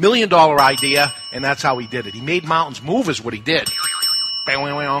Charms. $1 million idea, and that's how he did it. He made mountains move is what he did.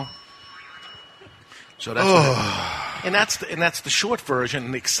 So that's that's the short version,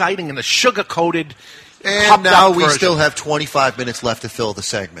 and the exciting and the sugar-coated. And now we still have 25 minutes left to fill the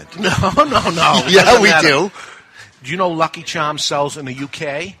segment. No. Yeah, we do. Do you know Lucky Charms sells in the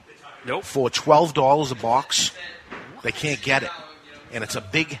UK? Nope. For $12 a box. They can't get it. and it's a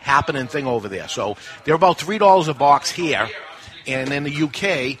big happening thing over there. So they're about $3 a box here, and in the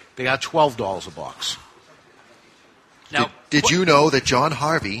UK, they got $12 a box. Now, did you know that John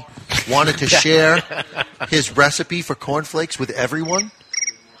Harvey wanted to share his recipe for cornflakes with everyone?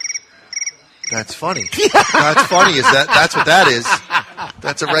 That's funny. That's funny. That's what that is?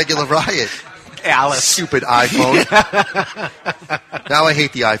 That's a regular riot. Alice. Stupid iPhone. Now I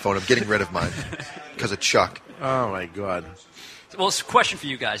hate the iPhone. I'm getting rid of mine because of Chuck. Oh, my God. Well, it's a question for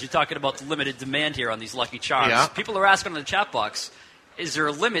you guys. You're talking about the limited demand here on these Lucky Charms. Yeah. People are asking in the chat box, is there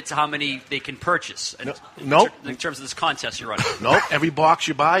a limit to how many they can purchase? Nope. In terms of this contest you're running. Nope. Every box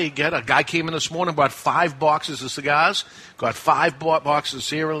you buy, you get. A guy came in this morning, bought 5 boxes of cigars, got 5 boxes of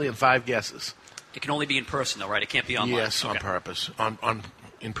cereal, and 5 guesses. It can only be in person, though, right? It can't be online. Yes, on purpose.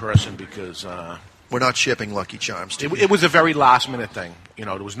 In person, because we're not shipping Lucky Charms. It was a very last-minute thing. You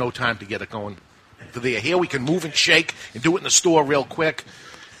know, there was no time to get it going there. Here we can move and shake and do it in the store real quick.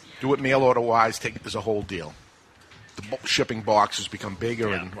 Do it mail order-wise. There's a whole deal. The shipping boxes become bigger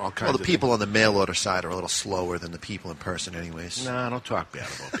and all kinds of Well, the people on the mail order side are a little slower than the people in person anyways. Nah, don't talk bad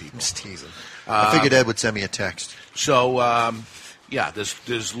about people. I'm just teasing. I figured Ed would send me a text. So,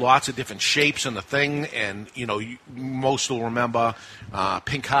 there's lots of different shapes in the thing, and, most will remember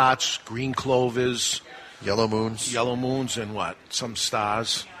pink hearts, green clovers. Yellow moons, and what? Some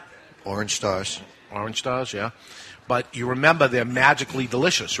stars. Orange stars, yeah. But you remember they're magically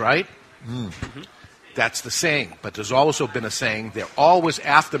delicious, right? Mm-hmm. That's the saying. But there's also been a saying, they're always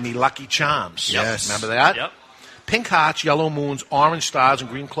after me Lucky Charms. Yes. Remember that? Yep. Pink hearts, yellow moons, orange stars, and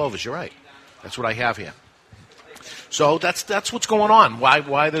green clovers. You're right. That's what I have here. So that's what's going on.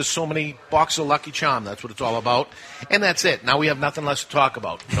 Why there's so many boxes of Lucky Charm. That's what it's all about. And that's it. Now we have nothing less to talk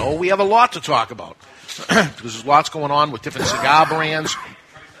about. No, we have a lot to talk about. Because there's lots going on with different cigar brands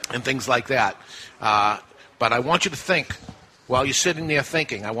and things like that. But I want you to think, while you're sitting there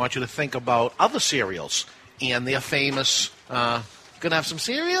thinking, I want you to think about other cereals and their famous... Gonna have some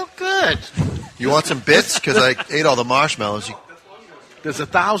cereal? Good. You want some bits? Because I ate all the marshmallows. There's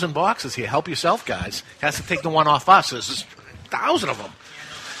 1,000 boxes here. Help yourself, guys. Has to take the one off us. There's 1,000 of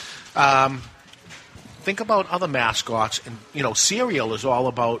them. Think about other mascots. And, cereal is all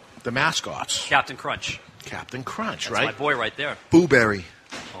about the mascots. Captain Crunch. That's right? That's my boy right there. Boo Berry.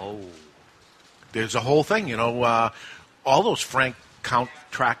 Oh. There's a whole thing, all those Count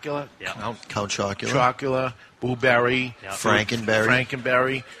Chocula. Count Chocula. Boo Berry. Yep.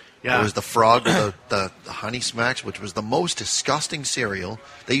 Frankenberry. Yeah. There was the frog with the Honey Smacks, which was the most disgusting cereal.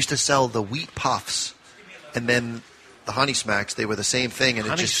 They used to sell the wheat puffs, and then the Honey Smacks, they were the same thing, and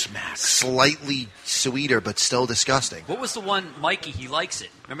Honey it just Smacks. Slightly sweeter, but still disgusting. What was the one, Mikey, he likes it?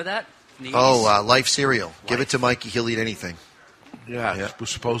 Remember that? Life cereal. Give it to Mikey, he'll eat anything. Yeah, it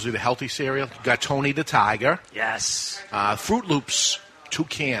was supposedly the healthy cereal. You got Tony the Tiger. Yes. Fruit Loops.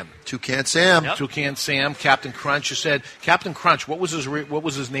 Toucan Sam. Yep. Toucan Sam. Captain Crunch. You said Captain Crunch. What was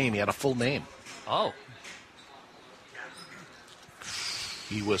his name? He had a full name. Oh.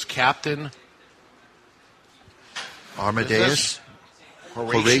 He was Captain Armadeus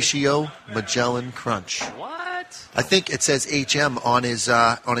Horatio Magellan Crunch. What? I think it says HM on his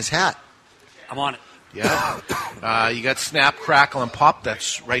hat. I'm on it. Yeah. You got Snap, Crackle, and Pop.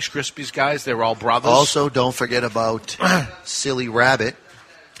 That's Rice Krispies, guys. They're all brothers. Also, don't forget about Silly Rabbit.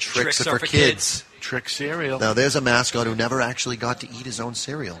 Tricks are for kids. Trick cereal. Now, there's a mascot who never actually got to eat his own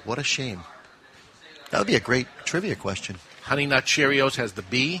cereal. What a shame. That would be a great trivia question. Honey Nut Cheerios has the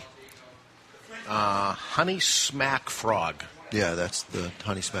B. Honey Smack Frog. Yeah, that's the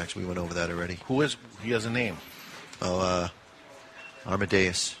Honey Smacks. We went over that already. He has a name.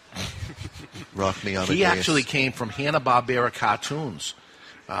 Armadeus. Rock me, Amadeus. He actually came from Hanna-Barbera cartoons.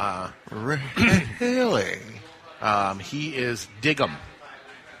 Really? He is Diggum.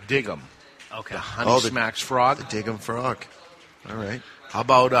 Okay. The Honey Smacks Frog. The Diggum Frog. All right. How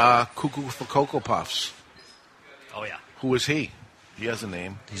about Cuckoo for Cocoa Puffs? Oh, yeah. Who is he? He has a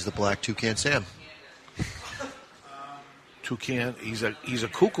name. He's the Black Toucan Sam. Toucan. He's a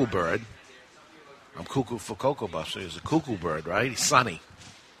cuckoo bird. I'm Cuckoo for Cocoa Puffs. So he's a cuckoo bird, right? He's Sonny.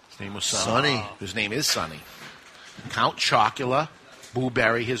 His name was Sonny. His name is Sonny. Count Chocula, Boo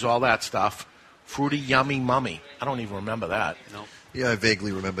Berry, here's all that stuff. Fruity Yummy Mummy. I don't even remember that. No. Yeah, I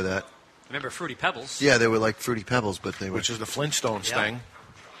vaguely remember that. Remember Fruity Pebbles? Yeah, they were like Fruity Pebbles, but they were... Which is the Flintstones thing.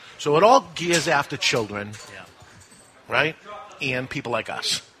 So it all gears after children, right? And people like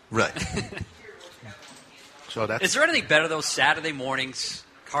us. Right. So that's... Is there anything better, though? Saturday mornings,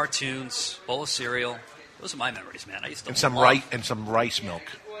 cartoons, bowl of cereal. Those are my memories, man. I used to and some rice milk.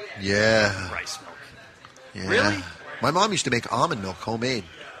 Yeah. Rice milk. Yeah. Really? My mom used to make almond milk homemade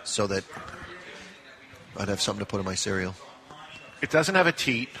so that I'd have something to put in my cereal. It doesn't have a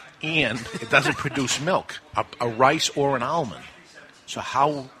teat, and it doesn't produce milk, a rice or an almond. So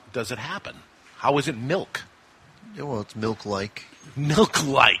how does it happen? How is it milk? Yeah, well, it's milk-like.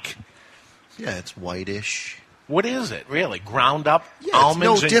 Milk-like? Yeah, it's whitish. What is it, really? Ground up It's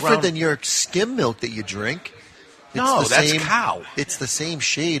almonds? no different than your skim milk that you drink. No, that's cow. It's the same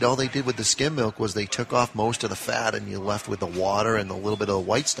shade. All they did with the skim milk was they took off most of the fat and you left with the water and a little bit of the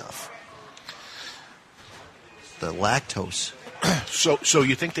white stuff. The lactose. So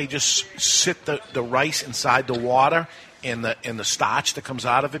you think they just sit the rice inside the water and the starch that comes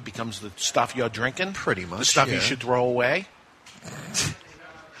out of it becomes the stuff you're drinking? Pretty much, the stuff you should throw away?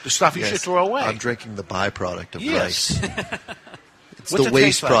 The stuff you should throw away. I'm drinking the byproduct of rice. It's the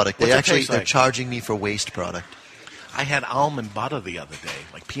waste product. They're charging me for waste product. I had almond butter the other day,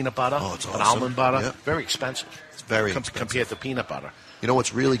 like peanut butter. Oh, it's but awesome. Almond butter, Yep. very expensive. It's very expensive. Compared to peanut butter. You know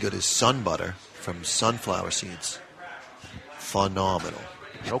what's really good is sun butter from sunflower seeds. Phenomenal.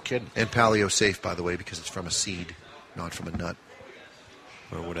 No kidding. And paleo safe, by the way, because it's from a seed, not from a nut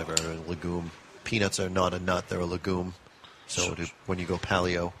or whatever, a legume. Peanuts are not a nut; they're a legume. So when you go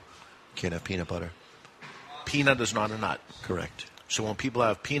paleo, you can't have peanut butter. Peanut is not a nut. Correct. So when people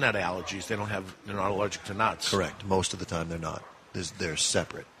have peanut allergies, they're not allergic to nuts. Correct. Most of the time, they're not. They're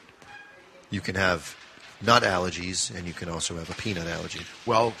separate. You can have nut allergies, and you can also have a peanut allergy.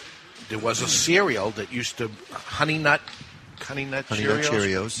 Well, there was a cereal that used to Honey Nut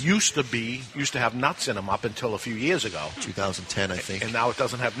Cheerios used to have nuts in them up until a few years ago. 2010, I think. And now it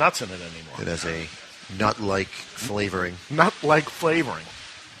doesn't have nuts in it anymore. It has a nut-like flavoring. Nut-like flavoring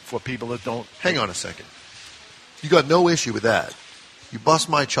for people that don't. Hang on a second. You got no issue with that. You bust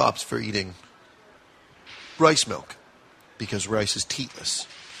my chops for eating rice milk because rice is teatless.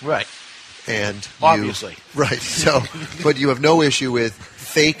 Right. And obviously. Right. So, but you have no issue with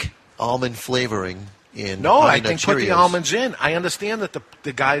fake almond flavoring in No, Honey I Nut think Cheerios. put the almonds in. I understand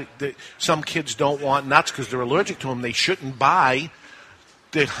that some kids don't want nuts because they're allergic to them. They shouldn't buy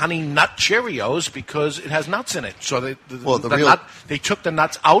the Honey Nut Cheerios because it has nuts in it. So they took the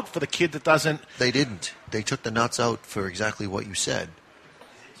nuts out for the kid that doesn't. They didn't. They took the nuts out for exactly what you said.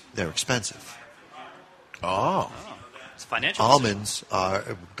 They're expensive. Oh. It's financial. Almonds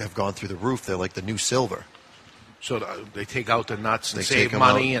have gone through the roof. They're like the new silver. So they take out the nuts and They save take 'em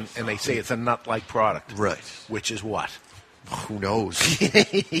money, out. and they say it's a nut-like product. Right. Which is what? Who knows?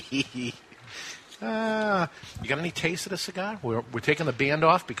 You got any taste of the cigar? We're taking the band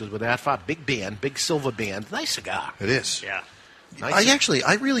off because we're that far. Big band, big silver band. Nice cigar. It is. Yeah. Nice.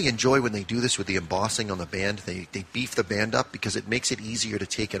 I really enjoy when they do this with the embossing on the band. They beef the band up because it makes it easier to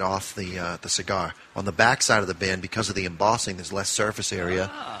take it off the cigar. On the back side of the band, because of the embossing, there's less surface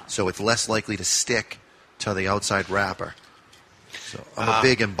area, so it's less likely to stick to the outside wrapper. So I'm a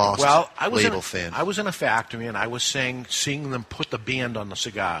big embossed label fan. I was in a factory, and I was seeing them put the band on the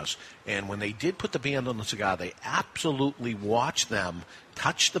cigars. And when they did put the band on the cigar, they absolutely watched them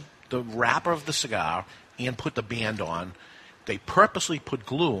touch the wrapper of the cigar and put the band on. They purposely put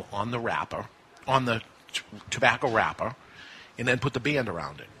glue on the wrapper, on the tobacco wrapper, and then put the band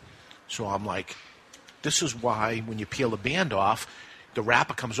around it. So I'm like, this is why when you peel the band off, the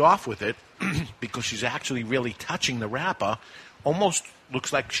wrapper comes off with it because she's actually really touching the wrapper. Almost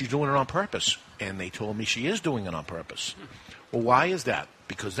looks like she's doing it on purpose. And they told me she is doing it on purpose. Well, why is that?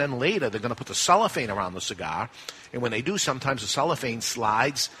 Because then later they're going to put the cellophane around the cigar. And when they do, sometimes the cellophane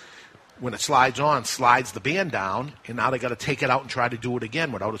slides. When it slides on, slides the band down. And now they got to take it out and try to do it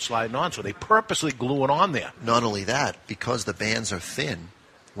again without it sliding on. So they purposely glue it on there. Not only that, because the bands are thin,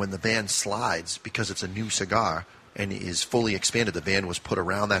 when the band slides, because it's a new cigar and is fully expanded, the band was put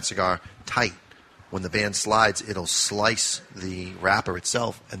around that cigar tight. When the band slides, it'll slice the wrapper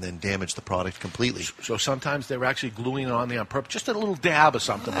itself and then damage the product completely. So sometimes they're actually gluing it on there on purpose, just a little dab or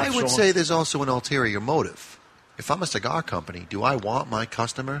something. I would say there's also an ulterior motive. If I'm a cigar company, do I want my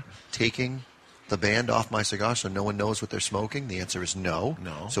customer taking the band off my cigar so no one knows what they're smoking? The answer is no.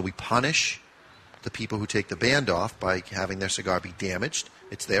 No. So we punish the people who take the band off by having their cigar be damaged.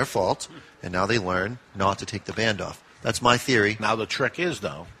 It's their fault, and now they learn not to take the band off. That's my theory. Now the trick is,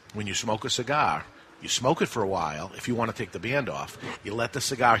 though, when you smoke a cigar, you smoke it for a while. If you want to take the band off, you let the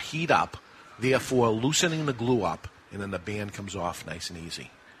cigar heat up, therefore loosening the glue up, and then the band comes off nice and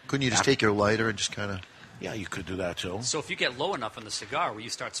easy. Couldn't you just take your lighter and just kind of... Yeah, you could do that, too. So if you get low enough on the cigar, will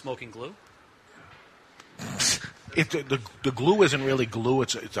you start smoking glue? The glue isn't really glue.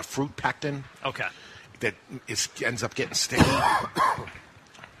 It's a fruit pectin. Okay. That ends up getting sticky.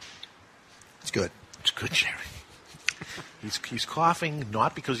 It's good. It's good, Jerry. He's coughing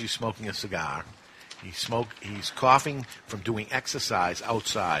not because he's smoking a cigar. He's coughing from doing exercise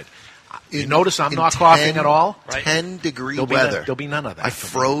outside. You notice I'm not coughing at all? 10-degree There'll weather. There'll be none of that. I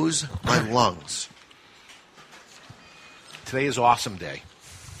froze my lungs. Today is Awesome Day.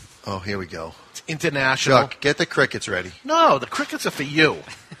 Oh, here we go. It's international. Chuck, get the crickets ready. No, the crickets are for you,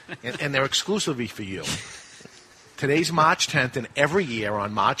 and they're exclusively for you. Today's March 10th, and every year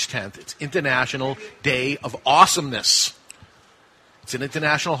on March 10th, it's International Day of Awesomeness. It's an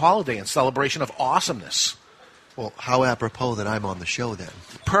international holiday in celebration of awesomeness. Well, how apropos that I'm on the show then.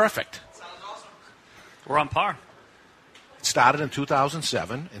 Perfect. We're on par. It started in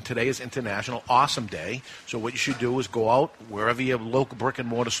 2007, and today is International Awesome Day. So what you should do is go out wherever your local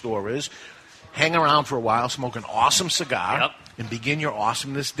brick-and-mortar store is, hang around for a while, smoke an awesome cigar, and begin your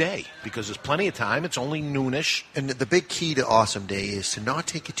awesomeness day. Because there's plenty of time. It's only noonish. And the big key to Awesome Day is to not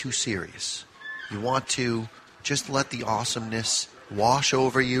take it too serious. You want to just let the awesomeness wash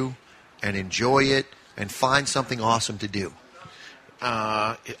over you and enjoy it and find something awesome to do.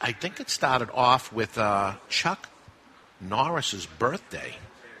 I think it started off with Chuck Norris's birthday.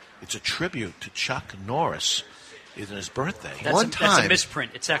 It's a tribute to Chuck Norris. It's his birthday. That's a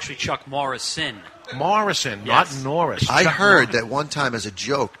misprint. It's actually Chuck Morrison. Morrison, Yes. not Norris. I Chuck heard Norris. that one time as a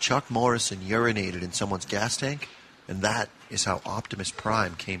joke, Chuck Morrison urinated in someone's gas tank, and that is how Optimus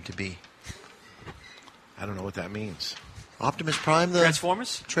Prime came to be. I don't know what that means. Optimus Prime, the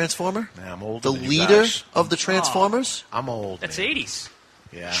Transformer? Man, I'm older The than you leader guys. of the Transformers? I'm old. That's man. 80s.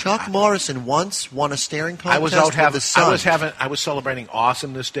 Yeah. Chuck Morrison once won a staring contest I was out with the sun. I was celebrating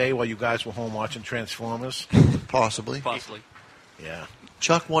Awesomeness Day while you guys were home watching Transformers. Possibly. Yeah.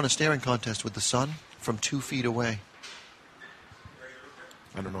 Chuck won a staring contest with the sun from 2 feet away.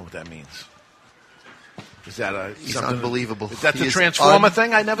 I don't know what that means. Is that He's something- unbelievable. Is that He the is Transformer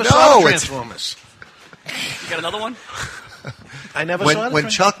thing? I never No, saw the it's- Transformers. You got another one? I never saw the When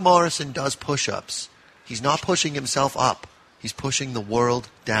Chuck Morrison does push-ups, he's not pushing himself up. He's pushing the world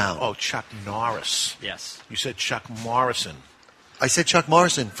down. Oh, Chuck Norris. Yes. You said Chuck Morrison. I said Chuck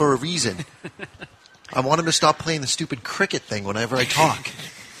Morrison for a reason. I want him to stop playing the stupid cricket thing whenever I talk.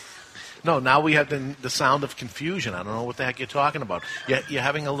 No, now we have the sound of confusion. I don't know what the heck you're talking about. You're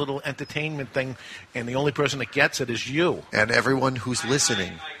having a little entertainment thing, and the only person that gets it is you. And everyone who's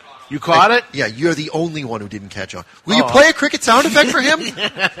listening. You caught it? Yeah, you're the only one who didn't catch on. Will you play a cricket sound effect for him?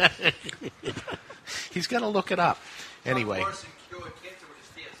 He's going to look it up. Anyway.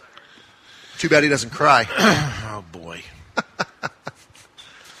 Too bad he doesn't cry. Oh, boy.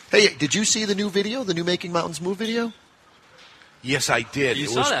 Hey, did you see the new video, the new Making Mountains Move video? Yes, I did. You it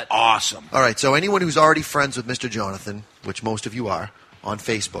saw was that. awesome. All right, so anyone who's already friends with Mr. Jonathan, which most of you are, on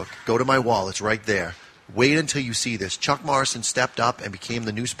Facebook, go to my wall. It's right there. Wait until you see this. Chuck Morrison stepped up and became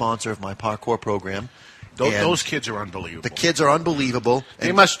the new sponsor of my parkour program. Those kids are unbelievable. The kids are unbelievable. They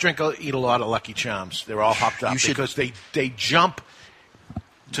And must eat a lot of Lucky Charms. They're all hopped up because they jump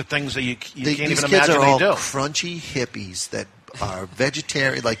to things that you can't these even kids imagine are all they do. crunchy hippies that are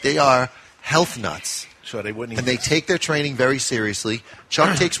vegetarian. Like, they are health nuts. So they wouldn't. And they take their training very seriously.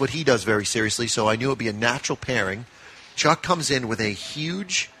 Chuck takes what he does very seriously, so I knew it would be a natural pairing. Chuck comes in with a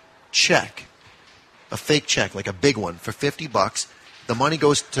huge check, a fake check, like a big one, for $50. The money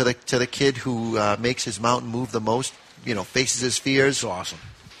goes to the kid who makes his mountain move the most, faces his fears. It's awesome.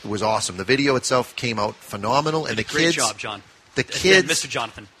 It was awesome. The video itself came out phenomenal, and the Great kids, job, John. the And kids, Mr.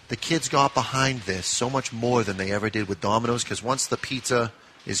 Jonathan. the kids got behind this so much more than they ever did with Domino's, because once the pizza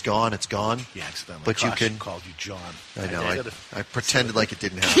is gone, it's gone. Yeah, accidentally. But you can called you John. I know. I pretended like it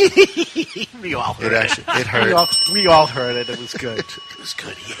didn't happen. We all heard it. It hurt. We all heard it. It was good. It was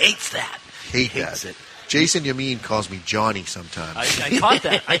good. He hates that. Hate hates that. it. Jason Yameen calls me Johnny sometimes. I caught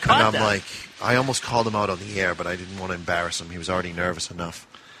that. I caught and I'm that. like, I almost called him out on the air, but I didn't want to embarrass him. He was already nervous enough.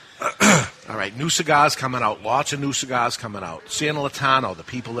 All right, new cigars coming out. Lots of new cigars coming out. San Latano, the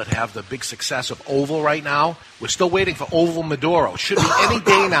people that have the big success of Oval right now, we're still waiting for Oval Maduro. Should be any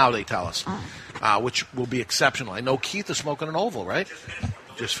day now, they tell us, which will be exceptional. I know Keith is smoking an Oval, right?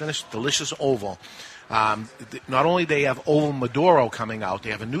 Just finished delicious Oval. Not only they have Oval Maduro coming out,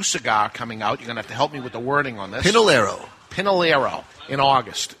 they have a new cigar coming out. You're going to have to help me with the wording on this. Pinolero in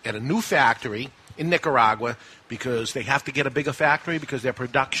August at a new factory in Nicaragua, because they have to get a bigger factory because their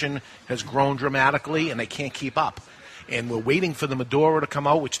production has grown dramatically and they can't keep up. And we're waiting for the Maduro to come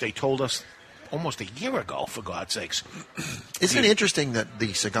out, which they told us almost a year ago, for God's sakes. Isn't it interesting that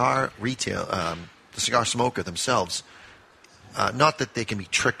the cigar retail, the cigar smoker themselves, not that they can be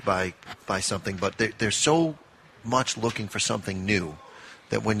tricked by something, but they're so much looking for something new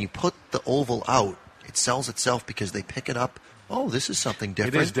that when you put the Oval out, it sells itself because they pick it up. Oh, this is something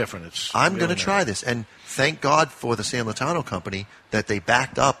different. It is different. I'm going to try this. And thank God for the San Latano company that they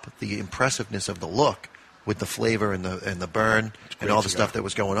backed up the impressiveness of the look with the flavor and the burn and all the stuff that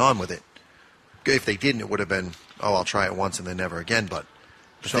was going on with it. If they didn't, it would have been, I'll try it once and then never again, but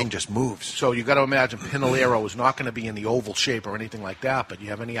the thing just moves. So you got to imagine Pinolero is not going to be in the oval shape or anything like that, but you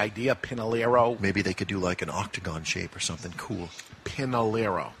have any idea Pinolero? Maybe they could do like an octagon shape or something cool.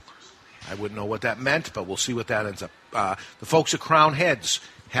 Pinolero. I wouldn't know what that meant, but we'll see what that ends up. The folks at Crown Heads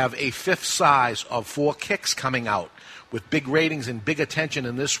have a 5th size of 4 kicks coming out with big ratings and big attention.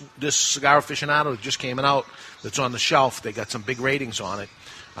 And this Cigar Aficionado that just came out that's on the shelf, they got some big ratings on it.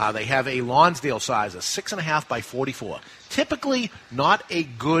 They have a Lonsdale size, a 6.5 by 44. Typically not a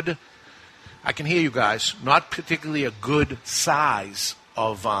good, I can hear you guys, not particularly a good size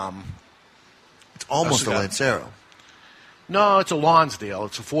of it's almost a Lancero. No, it's a Lonsdale.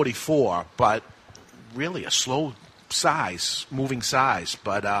 It's a 44, but really a slow size, moving size.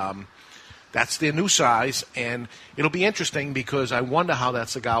 But that's their new size, and it'll be interesting because I wonder how that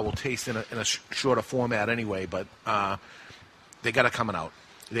cigar will taste in a shorter format anyway, but they got it coming out.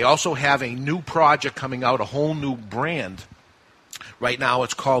 They also have a new project coming out, a whole new brand. Right now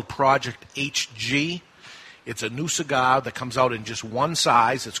it's called Project HG. It's a new cigar that comes out in just one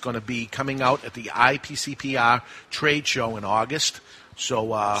size. It's going to be coming out at the IPCPR trade show in August.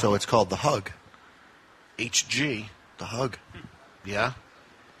 So it's called the Hug. HG. The Hug. Yeah.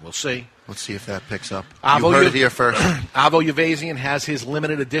 We'll see. Let's see if that picks up. You heard it here first. Avo Uvasian has his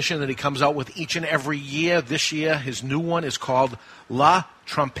limited edition that he comes out with each and every year. This year, his new one is called La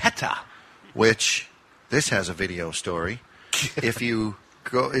Trompeta. Which, this has a video story. If you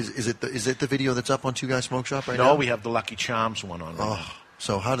go, is it the video that's up on Two Guys Smoke Shop right now? No, we have the Lucky Charms one on.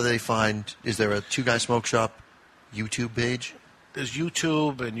 So how do they find, is there a Two Guys Smoke Shop YouTube page? There's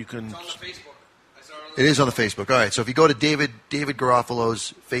YouTube, and you can... It's on the Facebook. It is on the Facebook. All right, so if you go to David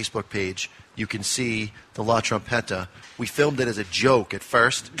Garofalo's Facebook page, you can see the La Trompeta. We filmed it as a joke at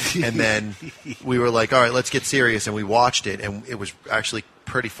first, and then we were like, all right, let's get serious, and we watched it, and it was actually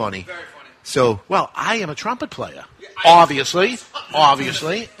pretty funny. Very funny. So, well, I am a trumpet player, obviously,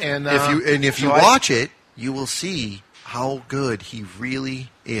 and if you watch it, you will see how good he really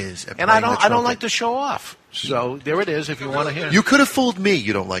is at playing the trumpet. I don't like to show off. So there it is. If you want to hear, you could have fooled me.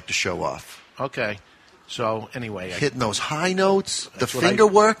 You don't like to show off. Okay. So anyway, hitting those high notes, the finger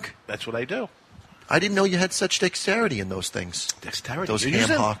work. That's what I do. I didn't know you had such dexterity in those things. Dexterity. Those ham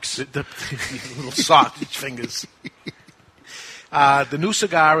hocks. The little sausage fingers. The new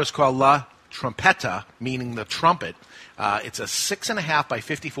cigar is called La Trompeta, meaning the trumpet. It's a 6.5 by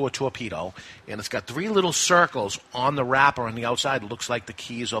 54 torpedo, and it's got 3 little circles on the wrapper on the outside. It looks like the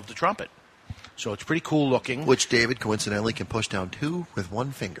keys of the trumpet. So it's pretty cool looking. Which David, coincidentally, can push down 2 with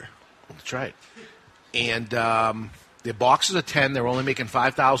 1 finger. That's right. And their boxes are 10. They're only making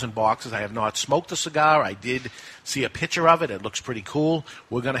 5,000 boxes. I have not smoked the cigar. I did see a picture of it. It looks pretty cool.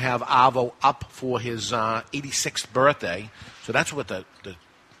 We're going to have Avo up for his 86th birthday. So that's what the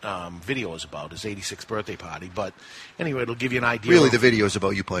video is about, his 86th birthday party. But anyway, it'll give you an idea. Really, the video is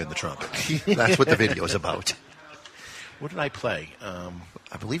about you playing the trumpet. That's what the video is about. What did I play?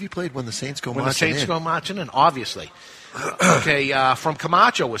 I believe you played When the Saints Go Marching In. When the Saints Go Marching In, obviously. Okay, from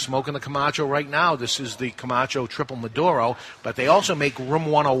Camacho. We're smoking the Camacho right now. This is the Camacho Triple Maduro, but they also make Room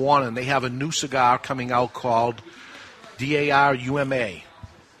 101, and they have a new cigar coming out called DARUMA.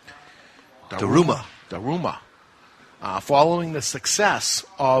 Daruma. Following the success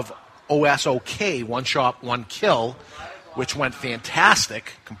of OSOK, One Shot, One Kill, which went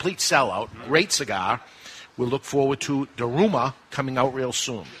fantastic, complete sellout, great cigar, we'll look forward to Daruma coming out real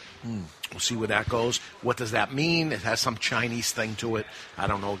soon. We'll see where that goes. What does that mean? It has some Chinese thing to it. I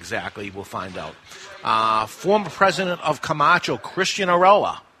don't know exactly. We'll find out. Former president of Camacho, Christian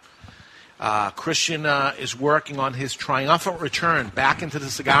Aroa. Christian is working on his triumphant return back into the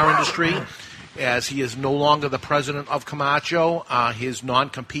cigar industry, as he is no longer the president of Camacho. His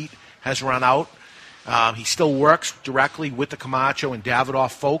non-compete has run out. He still works directly with the Camacho and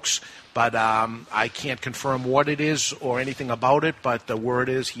Davidoff folks, but I can't confirm what it is or anything about it, but the word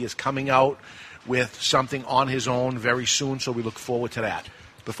is he is coming out with something on his own very soon, so we look forward to that.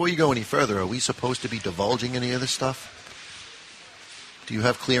 Before you go any further, are we supposed to be divulging any of this stuff? Do you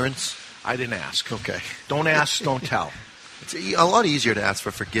have clearance? I didn't ask. Okay. Don't ask, don't tell. It's a lot easier to ask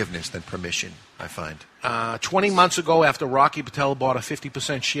for forgiveness than permission, I find. 20 months ago, after Rocky Patel bought a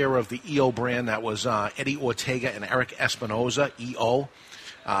 50% share of the EO brand, that was Eddie Ortega and Eric Espinoza, EO.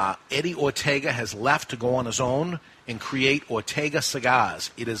 Eddie Ortega has left to go on his own and create Ortega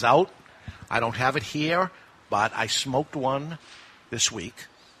Cigars. It is out. I don't have it here, but I smoked one this week.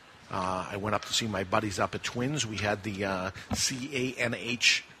 I went up to see my buddies up at Twins. We had the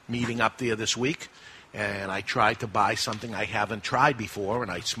CANH meeting up there this week. and I tried to buy something I haven't tried before,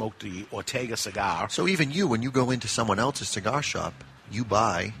 and I smoked the Ortega cigar. So even you, when you go into someone else's cigar shop, you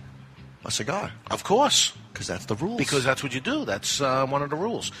buy a cigar. Of course. Because that's the rules. Because that's what you do. That's one of the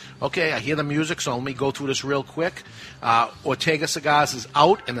rules. Okay, I hear the music, so let me go through this real quick. Ortega Cigars is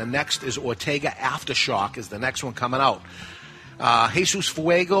out, and the next is Ortega Aftershock is the next one coming out. Jesus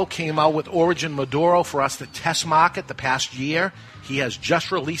Fuego came out with Origin Maduro for us to test market the past year. He has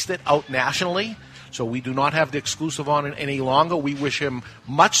just released it out nationally, so we do not have the exclusive on it any longer. We wish him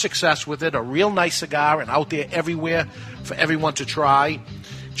much success with it. A real nice cigar and out there everywhere for everyone to try.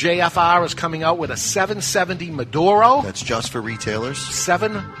 JFR is coming out with a 770 Maduro. That's just for retailers.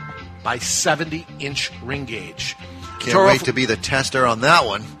 7 by 70-inch ring gauge. Can't wait to be the tester on that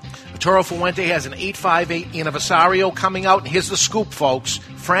one. Toro Fuente has an 858 Aniversario coming out. And here's the scoop, folks.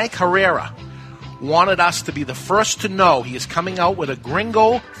 Frank Herrera wanted us to be the first to know he is coming out with a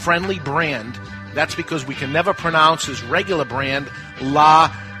gringo-friendly brand. That's because we can never pronounce his regular brand, La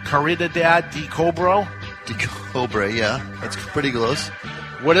Caridad de Cobro. De Cobra, yeah. That's pretty close.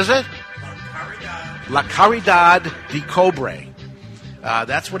 What is it? La Caridad de Cobre.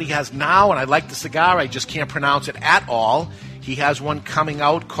 That's what he has now, and I like the cigar. I just can't pronounce it at all. He has one coming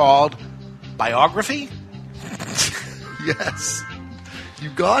out called Biography. Yes. You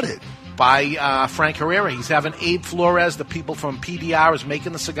got it. By Frank Herrera. He's having Abe Flores, the people from PDR, is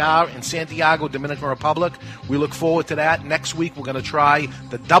making the cigar in Santiago, Dominican Republic. We look forward to that. Next week, we're going to try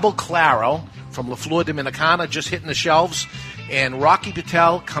the Double Claro from La Flor Dominicana, just hitting the shelves. And Rocky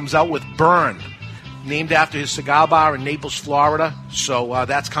Patel comes out with Burn, named after his cigar bar in Naples, Florida. So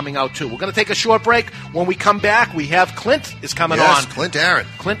that's coming out, too. We're going to take a short break. When we come back, we have Clint is coming on. Yes, Clint Aaron.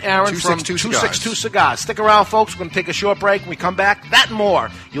 Clint Aaron from 262 Cigars. Stick around, folks. We're going to take a short break. When we come back, that and more.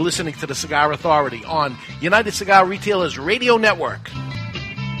 You're listening to the Cigar Authority on United Cigar Retailers Radio Network.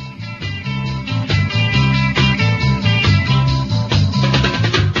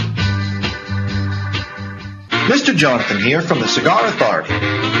 Mr. Jonathan here from the Cigar Authority.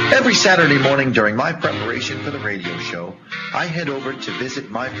 Every Saturday morning during my preparation for the radio show, I head over to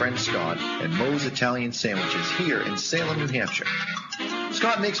visit my friend Scott at Moe's Italian Sandwiches here in Salem, New Hampshire.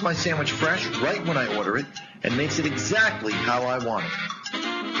 Scott makes my sandwich fresh right when I order it and makes it exactly how I want it.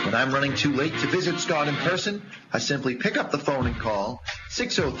 When I'm running too late to visit Scott in person, I simply pick up the phone and call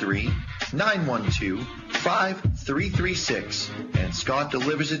 603-912-5336, and Scott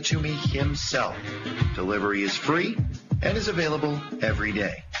delivers it to me himself. Delivery is free and is available every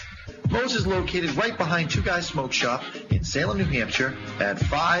day. Moe's is located right behind Two Guys Smoke Shop in Salem, New Hampshire at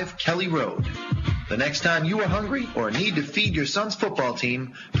 5 Kelly Road. The next time you are hungry or need to feed your son's football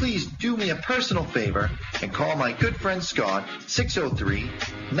team, please do me a personal favor and call my good friend Scott,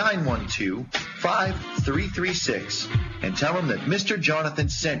 603-912-5336, and tell him that Mr. Jonathan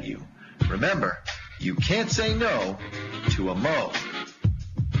sent you. Remember, you can't say no to a Moe.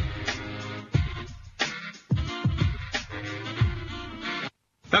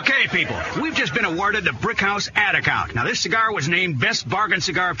 Okay, people, we've just been awarded the Brickhouse ad account. Now, this cigar was named Best Bargain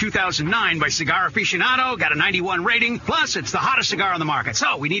Cigar of 2009 by Cigar Aficionado, got a 91 rating, plus it's the hottest cigar on the market.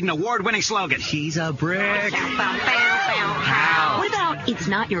 So, we need an award-winning slogan. She's a brick. How? What about it's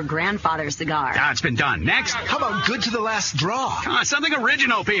not your grandfather's cigar? Ah, it's been done. Next. How about good to the last draw? Come on, something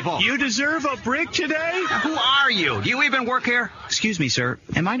original, people. You deserve a brick today? Now, who are you? Do you even work here? Excuse me, sir.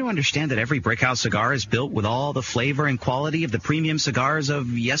 Am I to understand that every Brickhouse cigar is built with all the flavor and quality of the premium cigars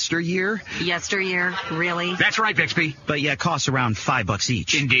of yesteryear? Yesteryear? Really? That's right, Bixby. But yeah, costs around $5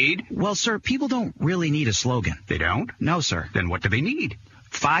 each. Indeed? Well, sir, people don't really need a slogan. They don't? No, sir. Then what do they need?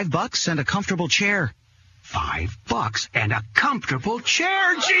 $5 and a comfortable chair. $5 and a comfortable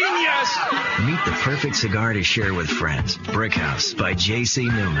chair. Genius! Meet the perfect cigar to share with friends. Brickhouse by J.C.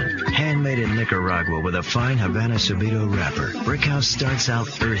 Newman. Handmade in Nicaragua with a fine Havana Subido wrapper. Brickhouse starts out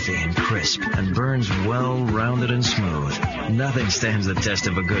earthy and crisp and burns well-rounded and smooth. Nothing stands the test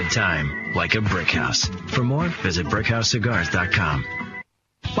of a good time like a Brickhouse. For more, visit BrickHouseCigars.com.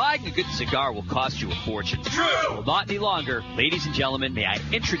 Buying a good cigar will cost you a fortune. True! Well, not any longer. Ladies and gentlemen, may I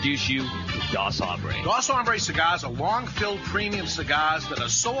introduce you to Dos Hombre. Dos Hombre cigars are long-filled premium cigars that are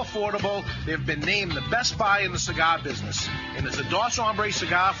so affordable, they've been named the best buy in the cigar business. And it's a Dos Hombre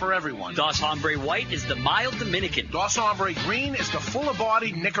cigar for everyone. Dos Hombre White is the mild Dominican. Dos Hombre Green is the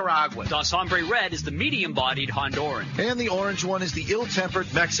fuller-bodied Nicaraguan. Dos Hombre Red is the medium-bodied Honduran. And the orange one is the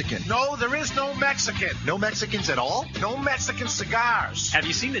ill-tempered Mexican. No, there is no Mexican. No Mexicans at all? No Mexican cigars. Have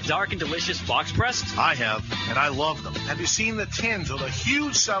you seen the dark and delicious box pressed? I have, and I love them. Have you seen the tins or the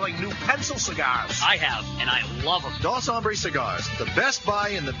huge selling new pencil cigars? I have, and I love them. Dos Hombre Cigars, the best buy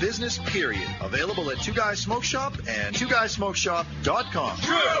in the business, period. Available at Two Guys Smoke Shop and TwoGuysSmokeShop.com.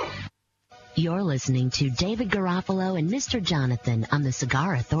 True! You're listening to David Garofalo and Mr. Jonathan on the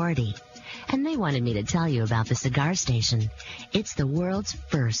Cigar Authority. And they wanted me to tell you about the Cigar Station. It's the world's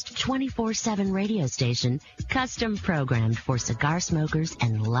first 24/7 radio station custom programmed for cigar smokers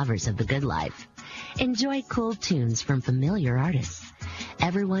and lovers of the good life. Enjoy cool tunes from familiar artists.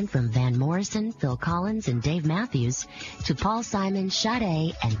 Everyone from Van Morrison, Phil Collins, and Dave Matthews to Paul Simon,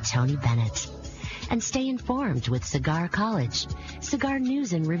 Sade, and Tony Bennett. And stay informed with Cigar College, cigar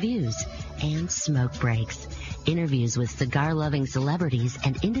news and reviews, and smoke breaks, interviews with cigar-loving celebrities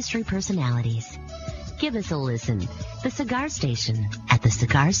and industry personalities. Give us a listen. The Cigar Station at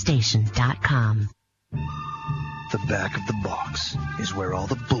thecigarstation.com. The back of the box is where all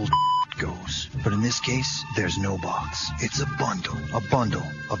the bull goes. But in this case, there's no box. It's a bundle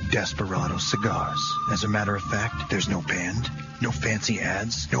of Desperado cigars. As a matter of fact, there's no band, no fancy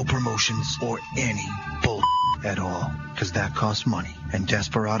ads, no promotions, or any bull at all, because that costs money. And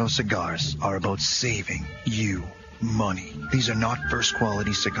Desperado cigars are about saving you money. These are not first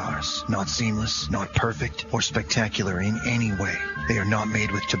quality cigars, not seamless, not perfect, or spectacular in any way. They are not made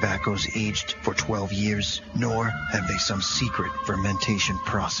with tobaccos aged for 12 years, nor have they some secret fermentation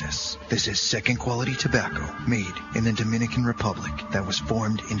process. This is second quality tobacco made in the Dominican Republic that was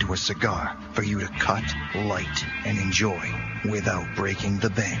formed into a cigar for you to cut, light, and enjoy without breaking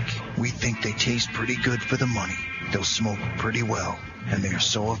the bank. We think they taste pretty good for the money. They'll smoke pretty well, and they are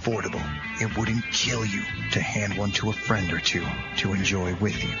so affordable, it wouldn't kill you to hand one to a friend or two to enjoy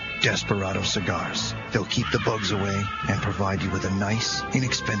with you. Desperado cigars. They'll keep the bugs away and provide you with a nice,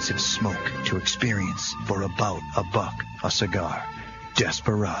 inexpensive smoke to experience for about $1 a cigar.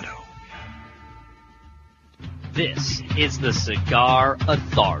 Desperado. This is the Cigar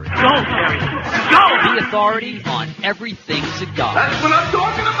Authority. Go, Terry. Go! The authority on everything cigar. That's what I'm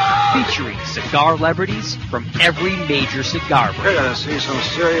talking about! Featuring cigar celebrities from every major cigar brand. You're gonna see some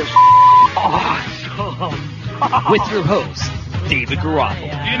serious Awesome! With your host, David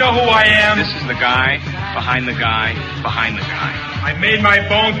Garofalo. Do you know who I am? This is the guy behind the guy behind the guy. I made my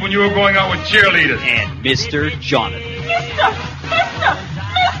bones when you were going out with cheerleaders. And Mr. Jonathan. Mister!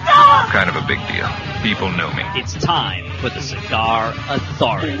 Kind of a big deal. People know me. It's time for the Cigar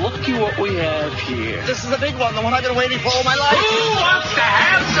Authority. Looky what we have here. This is a big one, the one I've been waiting for all my life. Who wants to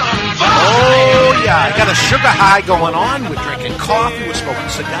have some fun? Oh, yeah. I got a sugar high going on. We're drinking coffee. We're smoking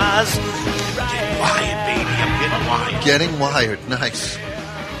cigars. Getting wired, baby. I'm getting wired. Getting wired. Nice.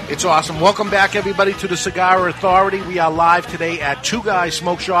 It's awesome. Welcome back, everybody, to the Cigar Authority. We are live today at Two Guys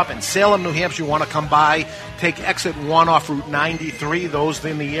Smoke Shop in Salem, New Hampshire. You want to come by, take exit 1 off Route 93. Those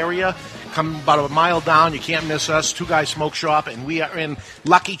in the area, come about a mile down. You can't miss us. Two Guys Smoke Shop, and we are in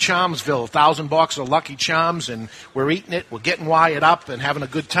Lucky Charmsville. 1,000 boxes of Lucky Charms, and we're eating it. We're getting wired up and having a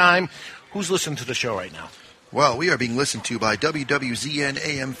good time. Who's listening to the show right now? Well, we are being listened to by WWZN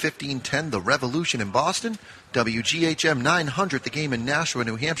AM 1510, The Revolution in Boston, WGHM 900, The Game in Nashua,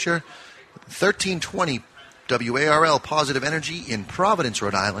 New Hampshire, 1320 WARL Positive Energy in Providence,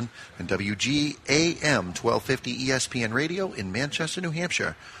 Rhode Island, and WGAM 1250 ESPN Radio in Manchester, New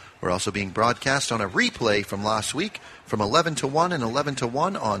Hampshire. We're also being broadcast on a replay from last week from 11 to 1 and 11 to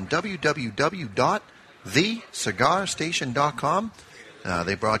 1 on www.thecigarstation.com.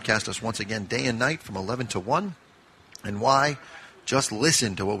 They broadcast us once again day and night from 11 to 1. And why? Just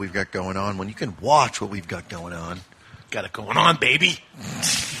listen to what we've got going on when you can watch what we've got going on. Got it going on, baby.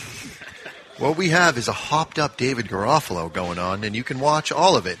 What we have is a hopped-up David Garofalo going on, and you can watch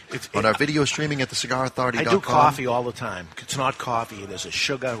all of it on our video streaming at thecigarauthority.com. I do coffee all the time. It's not coffee. There's a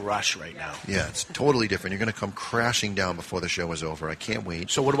sugar rush right now. Yeah, it's totally different. You're going to come crashing down before the show is over. I can't wait.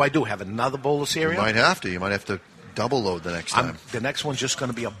 So what do I do? Have another bowl of cereal? You might have to. You might have to double load the next time. The next one's just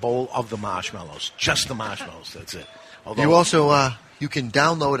going to be a bowl of the marshmallows. Just the marshmallows. That's it. Although, you also you can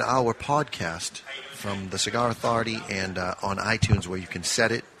download our podcast from the Cigar Authority and on iTunes, where you can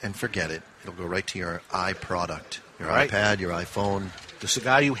set it and forget it. It'll go right to your iProduct, your iPad, your iPhone, the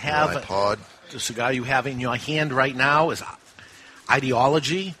cigar you have, your iPod. The cigar you have in your hand right now is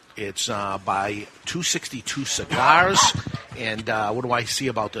Ideology. It's by 262 Cigars. And what do I see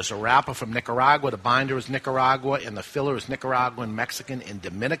about this? A wrapper from Nicaragua. The binder is Nicaragua, and the filler is Nicaraguan, Mexican, and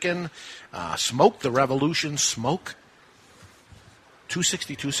Dominican. Smoke the Revolution. Smoke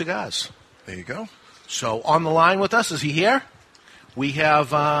 262 Cigars. There you go. So on the line with us, is he here? We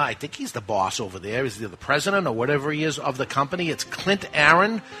have, I think he's the boss over there. Is he the president or whatever he is of the company? It's Clint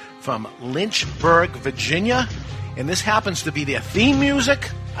Aaron from Lynchburg, Virginia. And this happens to be their theme music,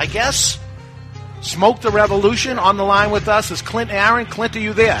 I guess. Smoke the Revolution. On the line with us is Clint Aaron. Clint, are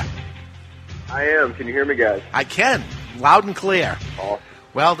you there? I am. Can you hear me, guys? I can. Loud and clear. Awesome.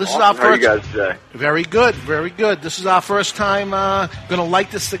 Well, this Awesome. is our How are first. you guys today? Very good, very good. This is our first time going to light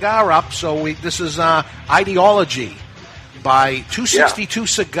this cigar up. So this is Ideology by 262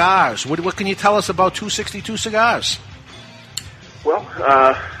 Cigars. What can you tell us about 262 Cigars? Well,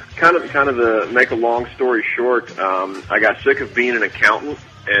 kind of to make a long story short, I got sick of being an accountant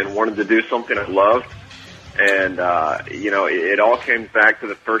and wanted to do something I loved. And, it all came back to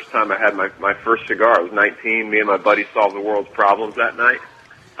the first time I had my first cigar. I was 19. Me and my buddy solved the world's problems that night.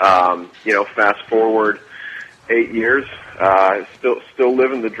 Fast forward 8 years, still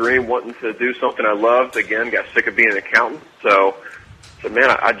living the dream, wanting to do something I loved. Again, got sick of being an accountant. So man,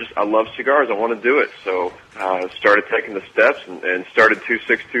 I love cigars. I want to do it. So, started taking the steps and started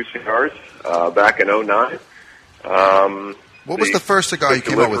 262 Cigars, back in 2009. What was the first cigar you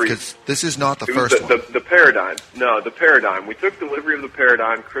came up with? Because this is not the first one. The Paradigm. No, the Paradigm. We took delivery of the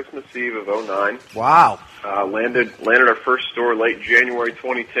Paradigm Christmas Eve of 2009. Wow. Landed our first store late January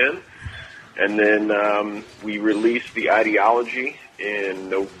 2010. And then we released the Ideology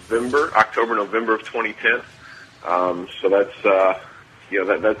in October, November of 2010. So that's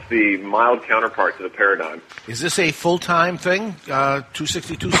the mild counterpart to the Paradigm. Is this a full-time thing,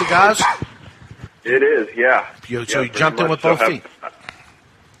 262 Cigars? It is, yeah. So you jumped in with both feet.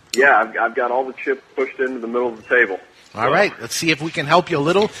 Yeah, I've got all the chips pushed into the middle of the table. All right, let's see if we can help you a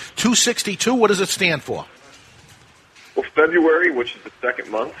little. 262, what does it stand for? Well, February, which is the second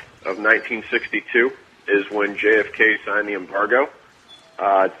month of 1962, is when JFK signed the embargo.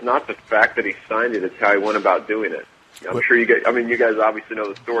 It's not the fact that he signed it, it's how he went about doing it. I'm sure you guys obviously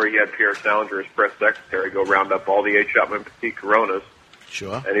know the story. He had Pierre Salinger, his press secretary, go round up all the 8 Shopman Petite Coronas.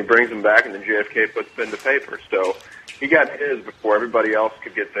 Sure. And he brings them back, and then JFK puts pen to paper. So he got his before everybody else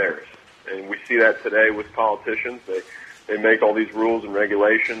could get theirs. And we see that today with politicians. They make all these rules and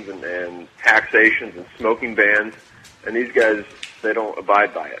regulations and taxations and smoking bans, and these guys, they don't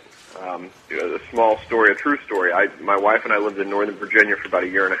abide by it. A small story, a true story. My wife and I lived in Northern Virginia for about a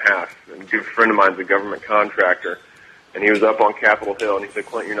year and a half, and a good friend of mine's a government contractor, and he was up on Capitol Hill, and he said,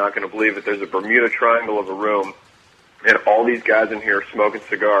 "Clint, you're not going to believe it. There's a Bermuda Triangle of a room, and all these guys in here are smoking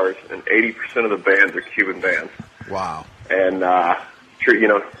cigars, and 80% of the bands are Cuban bands." Wow. And I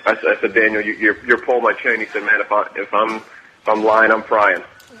said, "Daniel, you're pulling my chain." He said, "Man, if I'm lying, I'm prying."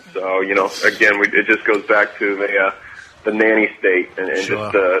 So again, it just goes back to the nanny state and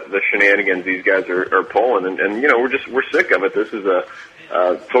Sure. just the shenanigans these guys are pulling, and we're sick of it. This is a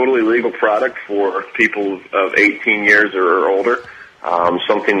totally legal product for people of 18 years or older.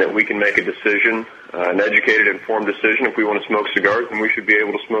 Something that we can make a decision, an educated, informed decision. If we want to smoke cigars, then we should be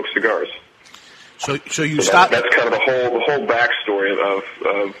able to smoke cigars. So that's kind of the whole backstory of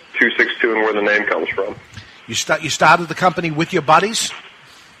 262 and where the name comes from. You started the company with your buddies?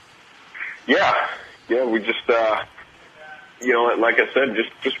 Yeah. We just like I said,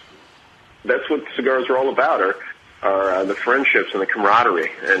 just that's what cigars are all about, are the friendships and the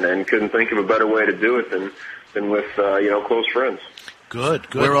camaraderie, and couldn't think of a better way to do it than with close friends.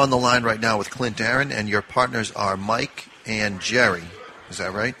 Good. We're on the line right now with Clint Aaron, and your partners are Mike and Jerry. Is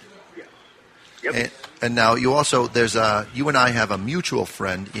that right? Yeah. Yep. And now you also you and I have a mutual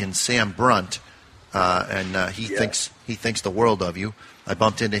friend in Sam Brunt, and he thinks the world of you. I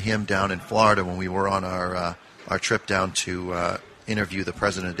bumped into him down in Florida when we were on our trip down to interview the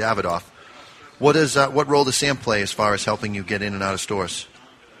president of Davidoff. What role does Sam play as far as helping you get in and out of stores?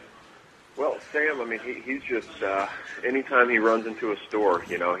 Well, Sam, he's just anytime he runs into a store,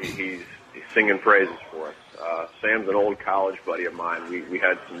 he's singing praises for us. Sam's an old college buddy of mine. We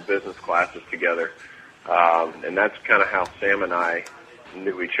had some business classes together, and that's kind of how Sam and I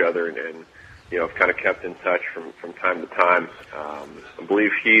knew each other, and have kind of kept in touch from time to time. I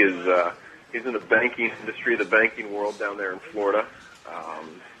believe he's in the banking industry, the banking world down there in Florida,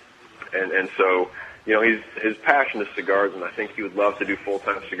 and so. His passion is cigars, and I think he would love to do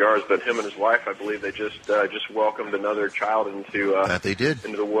full-time cigars. But him and his wife, I believe, they just welcomed another child into that they did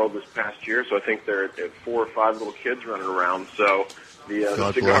into the world this past year. So I think they're at 4 or 5 little kids running around. So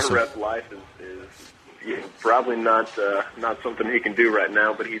the cigar rep life is probably not something he can do right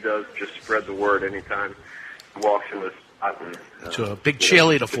now, but he does just spread the word anytime he walks in the spot. And, so a big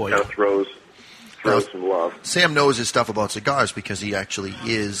cheerleader for you. Kind of throws some love. Sam knows his stuff about cigars because he actually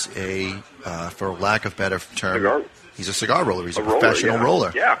is for lack of better term, he's a cigar roller. He's a professional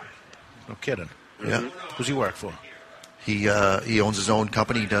roller. Yeah. No kidding. Yeah. Who's he work for? He owns his own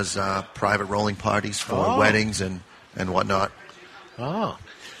company. He does private rolling parties for weddings and whatnot. Oh.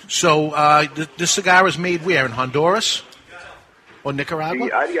 So this cigar is made where? In Honduras? Or Nicaragua?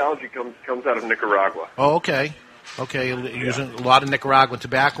 The Ideology comes out of Nicaragua. Oh, okay. Okay, using a lot of Nicaraguan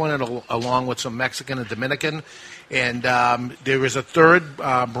tobacco in it, along with some Mexican and Dominican. And there is a third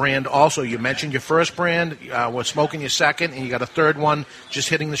brand also. You mentioned your first brand. We're smoking your second, and you got a third one just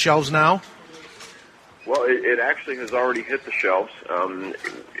hitting the shelves now? Well, it actually has already hit the shelves.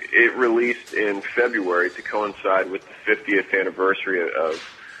 It released in February to coincide with the 50th anniversary of,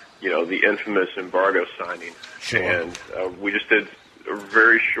 the infamous embargo signing. Sure. And we just did a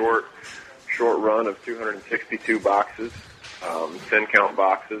very short run of 262 boxes, 10-count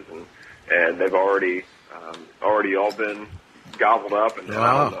boxes, and they've already all been gobbled up. And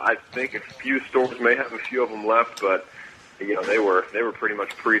wow. I think a few stores may have a few of them left, but they were pretty much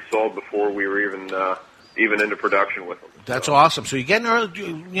pre-sold before we were even into production with them. That's awesome. So you're getting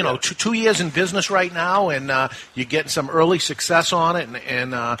early, 2 years in business right now, and you're getting some early success on it,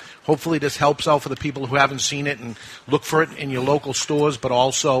 and hopefully this helps out for the people who haven't seen it and look for it in your local stores. But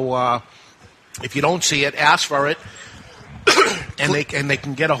also, if you don't see it, ask for it, and they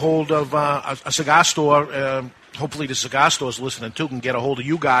can get a hold of a cigar store. Hopefully, the cigar stores listening too can get a hold of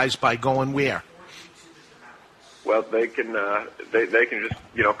you guys by going where. Well, they can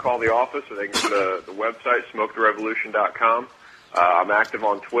just call the office, or they can go to the website smoketherevolution.com. I'm active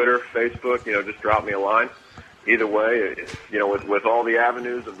on Twitter, Facebook. Just drop me a line. Either way, with all the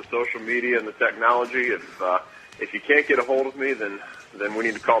avenues of the social media and the technology, if you can't get a hold of me, then we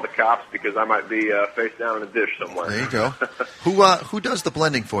need to call the cops, because I might be face down in a dish somewhere. There you go. Who does the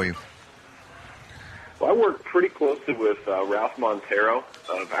blending for you? Well, I work pretty closely with Ralph Montero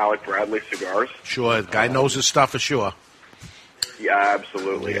of Alec Bradley Cigars. Sure, the guy knows his stuff for sure. Yeah,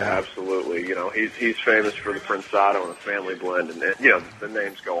 absolutely, absolutely. He's famous for the Prensado and the Family Blend, and the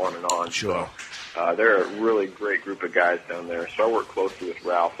names go on and on. Sure. So, they're a really great group of guys down there. So I work closely with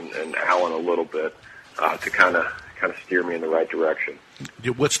Ralph and Alan a little bit to kind of steer me in the right direction.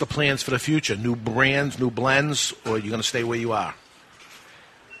 What's the plans for the future? New brands, new blends, or are you going to stay where you are?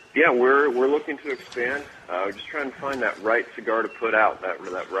 Yeah, we're looking to expand. We're just trying to find that right cigar to put out,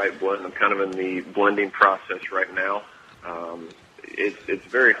 that right blend. I'm kind of in the blending process right now. It's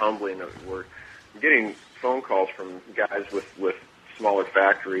very humbling. We're getting phone calls from guys with smaller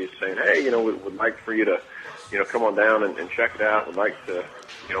factories saying, hey, we'd like for you to, come on down and check it out. We'd like to,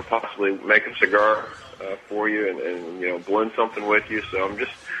 possibly make a cigar for you and blend something with you. So I'm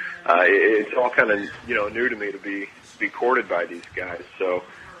just, it's all kind of, new to me to be courted by these guys. So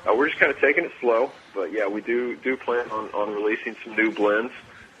we're just kind of taking it slow. But, yeah, we do plan on releasing some new blends.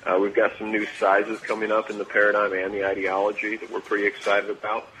 We've got some new sizes coming up in the Paradigm and the Ideology that we're pretty excited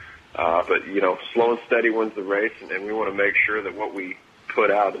about. But, slow and steady wins the race, and we want to make sure that what we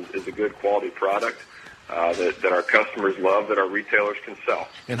put out is a good quality product that our customers love, that our retailers can sell.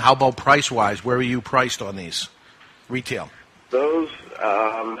 And how about price-wise? Where are you priced on these? Retail? Those,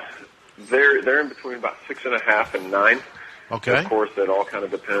 they're in between about 6.5 and 9. Okay. Of course, that all kind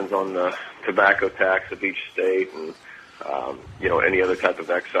of depends on the tobacco tax of each state and, any other type of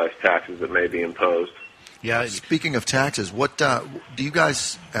excise taxes that may be imposed. Yeah. Speaking of taxes, what do you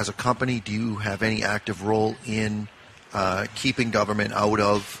guys, as a company, do you have any active role in keeping government out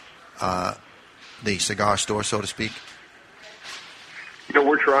of the cigar store, so to speak?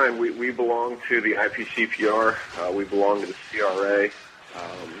 We're trying. We belong to the IPCPR. We belong to the CRA.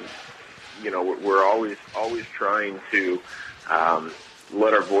 We're always trying to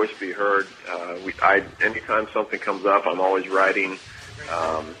let our voice be heard. Anytime something comes up, I'm always writing,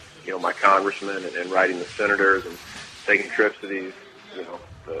 my congressmen and writing the senators and taking trips to these,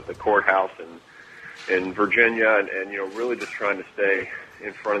 the courthouse in Virginia and really just trying to stay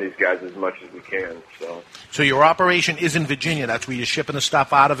in front of these guys as much as we can. So your operation is in Virginia. That's where you're shipping the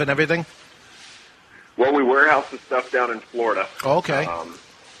stuff out of and everything? Well, we warehouse the stuff down in Florida. Oh, okay.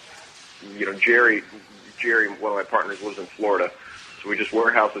 Jerry, one of my partners, lives in Florida, so we just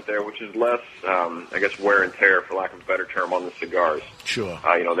warehouse it there, which is less, wear and tear, for lack of a better term, on the cigars. Sure.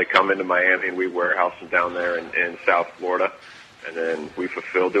 They come into Miami and we warehouse them down there in South Florida, and then we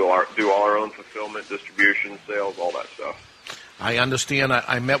do all our own fulfillment, distribution, sales, all that stuff. I understand.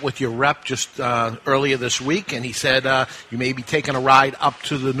 I met with your rep just earlier this week, and he said you may be taking a ride up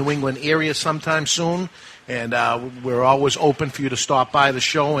to the New England area sometime soon, and we're always open for you to stop by the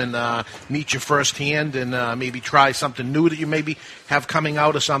show and meet you firsthand and maybe try something new that you maybe have coming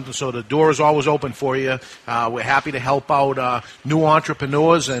out or something. So the door is always open for you. We're happy to help out new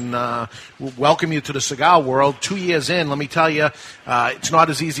entrepreneurs and welcome you to the cigar world. 2 years in, let me tell you, it's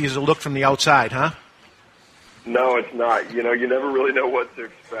not as easy as it looked from the outside, huh? No, it's not. You never really know what to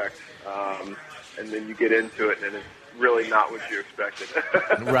expect. And then you get into it, and it's really not what you expected.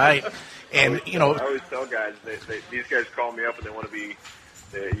 Right. And, I always tell guys, these guys call me up and they want to be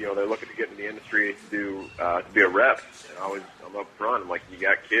they're looking to get in the industry to be a rep. And I'm up front. I'm like, you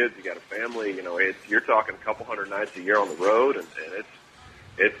got kids, you got a family. You're talking a couple hundred nights a year on the road, and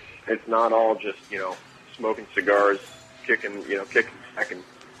it's not all just smoking cigars, kicking back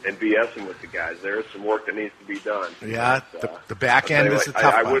and BSing with the guys. There is some work that needs to be done. Yeah, the back end is the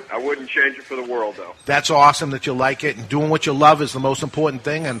tough part. I wouldn't change it for the world, though. That's awesome that you like it, and doing what you love is the most important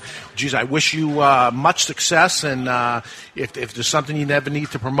thing. And, geez, I wish you much success. And if there's something you never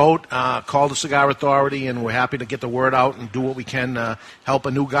need to promote, call the Cigar Authority, and we're happy to get the word out and do what we can help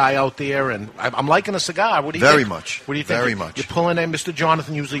a new guy out there. And I'm liking the cigar. What do you think? Very much. What do you think? Very much. You're pulling in. Mr.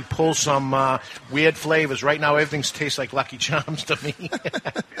 Jonathan usually pulls some weird flavors. Right now, everything tastes like Lucky Charms to me.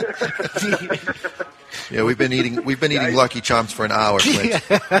 Yeah, we've been eating Lucky Charms for an hour, Clint.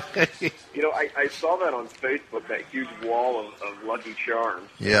 I saw that on Facebook, that huge wall of Lucky Charms.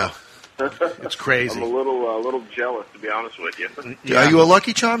 Yeah. It's crazy. I'm a little jealous, to be honest with you. Yeah. Are you a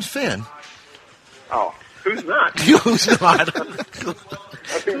Lucky Charms fan? Oh, who's not? Who's not? I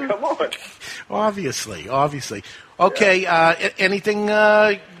mean, come on. Obviously. Okay, anything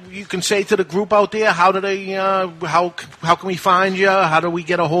you can say to the group out there? How do they? How can we find you? How do we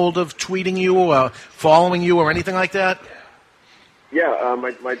get a hold of tweeting you or following you or anything like that? Yeah,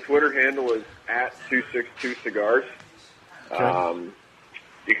 my Twitter handle is @262cigars. Okay.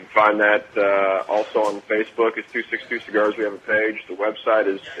 You can find that also on Facebook. It's 262 Cigars. We have a page. The website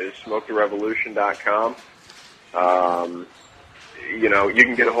is smoketherevolution.com. You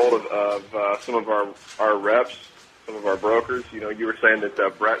can get a hold of some of our reps, some of our brokers. You were saying that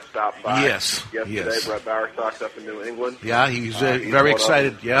Brett stopped by yesterday. Yes. Brett Bowersock's up in New England. Yeah, he's very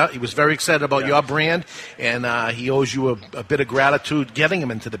excited. Yeah, he was very excited about your brand, and he owes you a bit of gratitude getting him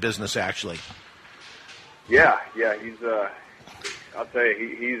into the business, actually. Yeah, he's. I'll tell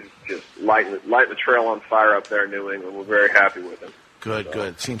you, he's just lighting the trail on fire up there in New England. We're very happy with him.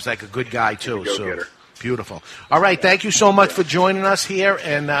 Good. Seems like a good guy too. Go-getter. Beautiful. All right, thank you so much for joining us here.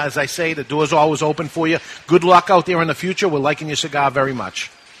 And as I say, the door's always open for you. Good luck out there in the future. We're liking your cigar very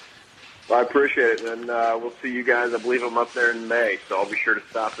much. Well, I appreciate it, and we'll see you guys. I believe I'm up there in May, so I'll be sure to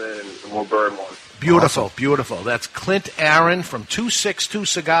stop in and we'll burn one. Beautiful. That's Clint Aaron from 262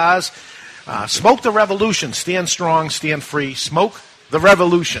 Cigars. Smoke the Revolution. Stand strong, stand free. Smoke the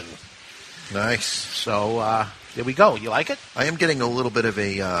Revolution. Nice. So there we go. You like it? I am getting a little bit of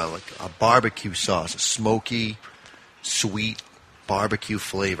a barbecue sauce, a smoky, sweet barbecue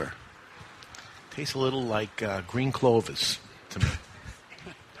flavor. Tastes a little like green clovers to me.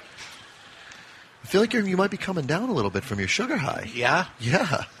 I feel like you might be coming down a little bit from your sugar high. Yeah?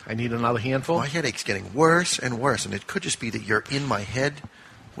 Yeah. I need another handful? My headache's getting worse and worse, and it could just be that you're in my head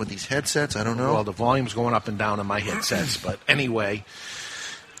with these headsets. I don't know. Well, the volume's going up and down in my headsets, but anyway.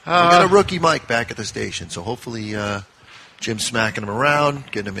 We got a rookie Mike back at the station, so hopefully Jim's smacking him around,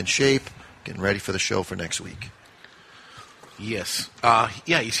 getting him in shape, getting ready for the show for next week. Yes.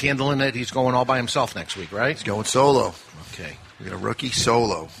 He's handling it. He's going all by himself next week, right? He's going solo. Okay. We got a rookie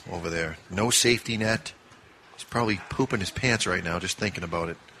solo over there. No safety net. He's probably pooping his pants right now just thinking about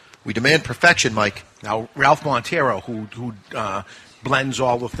it. We demand perfection, Mike. Now, Ralph Montero, who blends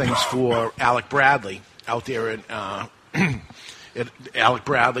all the things for Alec Bradley out there at Alec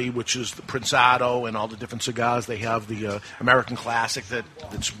Bradley, which is the Prensado and all the different cigars. They have the American Classic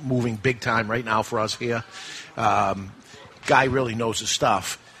that's moving big time right now for us here. Guy really knows his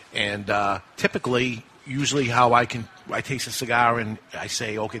stuff. And usually how I taste a cigar and I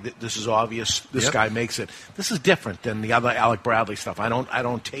say, okay, this is obvious. This guy makes it. This is different than the other Alec Bradley stuff. I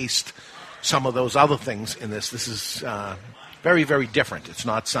don't taste some of those other things in this. This is very, very different. It's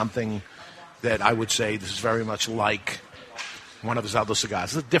not something that I would say this is very much like one of his other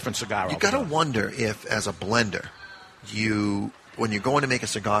cigars. It's a different cigar. You got to wonder if, as a blender, when you're going to make a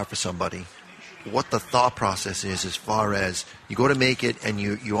cigar for somebody, what the thought process is as far as you go to make it and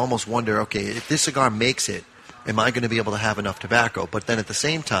you almost wonder, okay, if this cigar makes it, am I going to be able to have enough tobacco? But then at the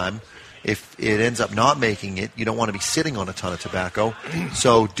same time, if it ends up not making it, you don't want to be sitting on a ton of tobacco.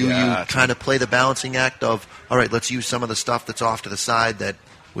 So you kind of play the balancing act of, all right, let's use some of the stuff that's off to the side that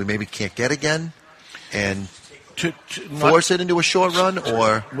we maybe can't get again and force it into a short run?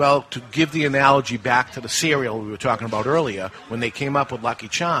 Or well, to give the analogy back to the cereal we were talking about earlier, when they came up with Lucky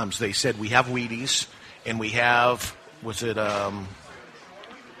Charms, they said we have Wheaties and we have, was it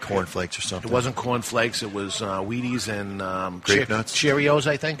cornflakes or something? It wasn't cornflakes. It was Wheaties and grape nuts, Cheerios,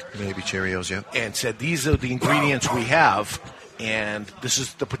 I think. Maybe Cheerios, yeah. And said these are the ingredients we have, and this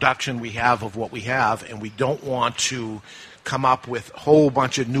is the production we have of what we have, and we don't want to come up with a whole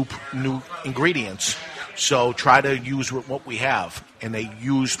bunch of new ingredients. So try to use what we have. And they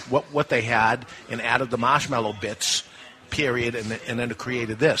used what they had and added the marshmallow bits period, and then it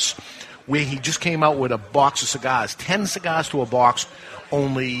created this, where he just came out with a box of cigars, 10 cigars to a box,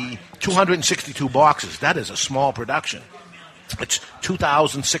 only 262 boxes. That is a small production. It's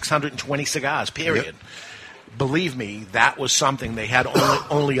 2,620 cigars, period. Yep. Believe me, that was something they had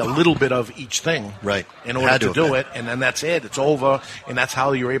only a little bit of each thing in order to do it, and then that's it. It's over, and that's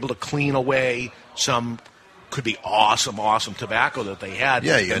how you're able to clean away some could be awesome tobacco that they had.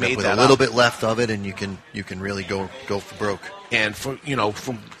 Yeah, you end up with a little bit left of it, and you can really go for broke. And from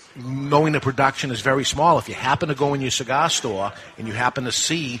knowing the production is very small, if you happen to go in your cigar store and you happen to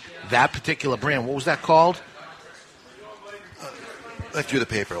see that particular brand, what was that called? I threw the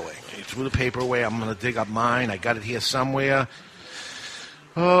paper away. You threw the paper away. I'm going to dig up mine. I got it here somewhere.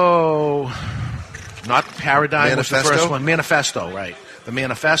 Oh, not Paradigm was the first one. Manifesto, right. The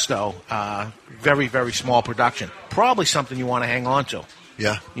Manifesto, very, very small production. Probably something you want to hang on to.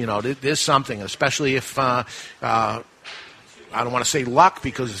 Yeah. There's something, especially if, I don't want to say luck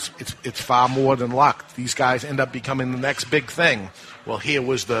because it's far more than luck. These guys end up becoming the next big thing. Well, here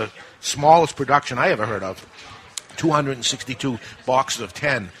was the smallest production I ever heard of. 262 boxes of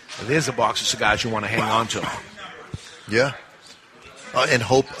 10. There's a box of cigars you want to hang on to. Yeah. And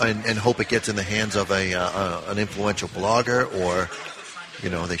hope it gets in the hands of an influential blogger, or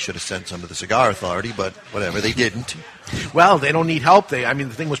they should have sent some to the Cigar Authority, but whatever, they didn't. Well, they don't need help. The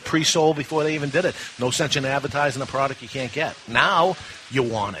thing was pre-sold before they even did it. No sense in advertising a product you can't get. Now you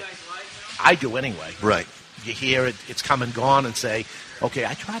want it. I do anyway. Right. You hear it, it's come and gone, and say, okay,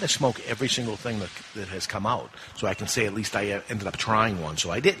 I try to smoke every single thing that has come out, so I can say at least I ended up trying one.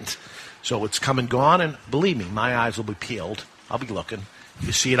 So I didn't. So it's come and gone, and believe me, my eyes will be peeled. I'll be looking.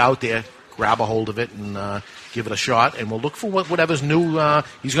 You see it out there, grab a hold of it and give it a shot, and we'll look for whatever's new.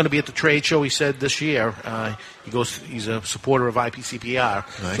 He's going to be at the trade show, he said, this year. He's a supporter of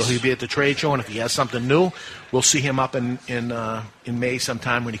IPCPR, nice. So he'll be at the trade show, and if he has something new, we'll see him up in May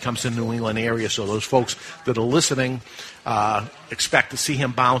sometime when he comes to the New England area. So those folks that are listening expect to see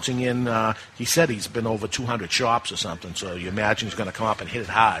him bouncing in. He said he's been over 200 shops or something, so you imagine he's going to come up and hit it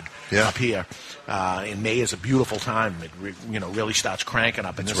hard up here. And May is a beautiful time. It really starts cranking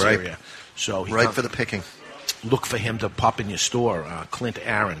up in this area. So for the picking. Look for him to pop in your store, Clint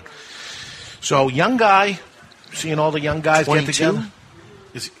Aaron. So young guy, seeing all the young guys 22? get together.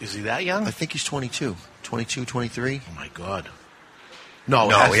 Is he that young? I think he's 22, 23. Oh, my God. No,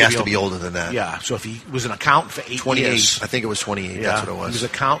 he has to be older than that. Yeah, so if he was an accountant for 8 28, years. I think it was 28, Yeah, that's what it was. He was an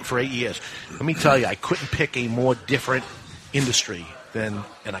accountant for 8 years. Let me tell you, I couldn't pick a more different industry than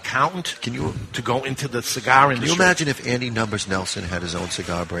an accountant to go into the cigar industry. Can you imagine if Andy Numbers Nelson had his own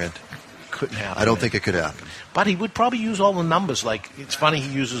cigar brand? Couldn't happen. I don't think it could happen. But he would probably use all the numbers. Like, it's funny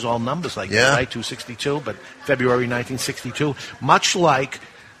he uses all numbers like that, right? 262, but February 1962. Much like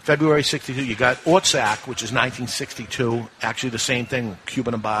February 62, you got Ortsac, which is 1962. Actually, the same thing,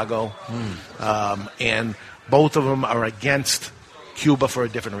 Cuban embargo. And both of them are against Cuba for a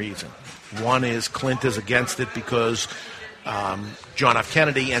different reason. One is Clint is against it because John F.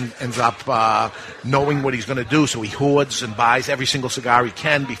 Kennedy ends up knowing what he's going to do, so he hoards and buys every single cigar he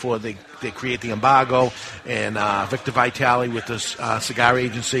can before they create the embargo. And Victor Vitale with the cigar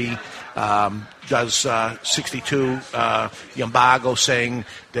agency does 62 the embargo, saying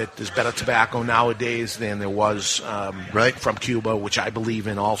that there's better tobacco nowadays than there was from Cuba, which I believe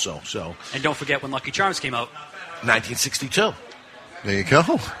in also. So, and don't forget when Lucky Charms came out. 1962. There you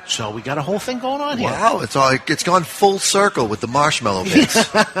go. So we got a whole thing going on here. Wow, it's gone full circle with the marshmallow bits.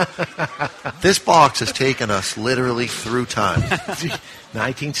 This box has taken us literally through time.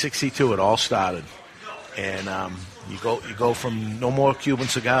 1962, it all started, and you go from no more Cuban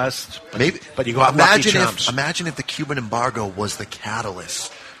cigars, but you go out Lucky Charms. Imagine if the Cuban embargo was the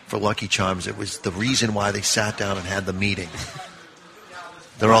catalyst for Lucky Charms. It was the reason why they sat down and had the meeting.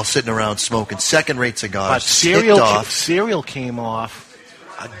 They're all sitting around smoking second-rate cigars. But cereal came off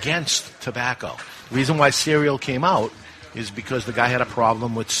against tobacco. The reason why cereal came out is because the guy had a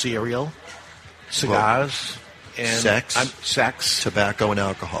problem with cereal, cigars, and sex, tobacco, and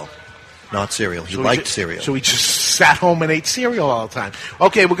alcohol. Not cereal. He liked cereal. So he just sat home and ate cereal all the time.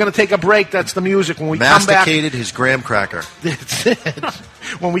 Okay, we're going to take a break. That's the music. When we masticated his graham cracker. That's it.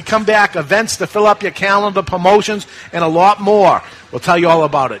 When we come back, events to fill up your calendar, promotions, and a lot more. We'll tell you all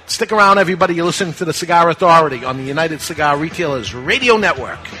about it. Stick around, everybody. You're listening to the Cigar Authority on the United Cigar Retailers Radio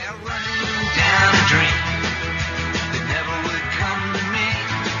Network.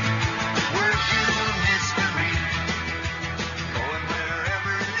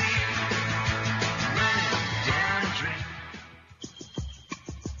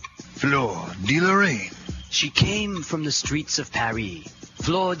 Fleur de Lorraine. She came from the streets of Paris,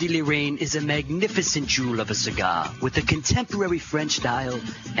 Fleur de Lorraine is a magnificent jewel of a cigar with a contemporary French style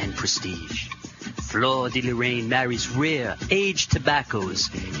and prestige. Fleur de Lorraine marries rare, aged tobaccos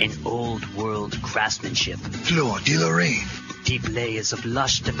and old-world craftsmanship. Fleur de Lorraine. Deep layers of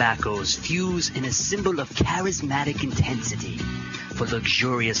lush tobaccos fuse in a symbol of charismatic intensity for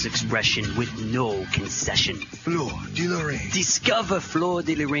luxurious expression with no concession. Fleur de Lorraine. Discover Fleur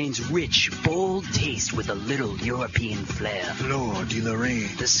de Lorraine's rich, bold taste with a little European flair. Fleur de Lorraine.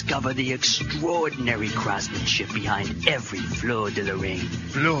 Discover the extraordinary craftsmanship behind every Fleur de Lorraine.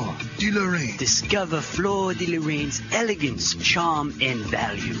 Fleur de Lorraine. Discover Fleur de Lorraine's elegance, charm, and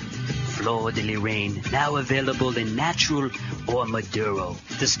value. Fleur de Lorraine, now available in natural or Maduro.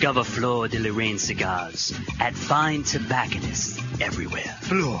 Discover Fleur de Lorraine cigars at fine tobacconists everywhere.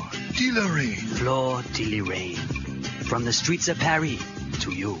 Fleur de Lorraine. Fleur de Lorraine. From the streets of Paris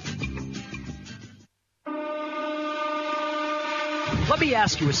to you. Let me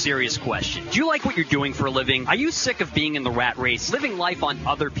ask you a serious question. Do you like what you're doing for a living? Are you sick of being in the rat race, living life on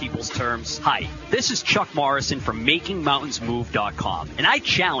other people's terms? Hi, this is Chuck Morrison from MakingMountainsMove.com, and I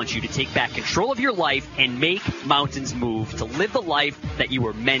challenge you to take back control of your life and make mountains move to live the life that you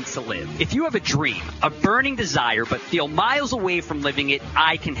were meant to live. If you have a dream, a burning desire, but feel miles away from living it,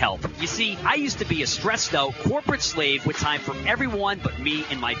 I can help. You see, I used to be a stressed out corporate slave with time for everyone but me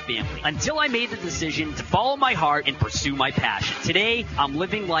and my family, until I made the decision to follow my heart and pursue my passion. Today, I'm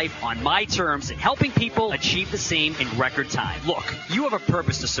living life on my terms and helping people achieve the same in record time. Look, you have a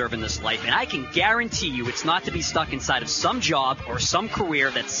purpose to serve in this life, and I can guarantee you it's not to be stuck inside of some job or some career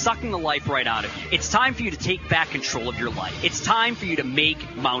that's sucking the life right out of you. It's time for you to take back control of your life. It's time for you to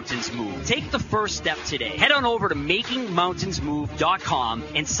make mountains move. Take the first step today. Head on over to MakingMountainsMove.com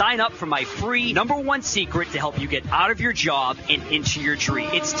and sign up for my free #1 secret to help you get out of your job and into your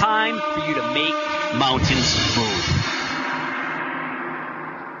dream. It's time for you to make mountains move.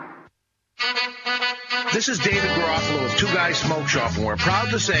 This is David Garofalo of Two Guys Smoke Shop, and we're proud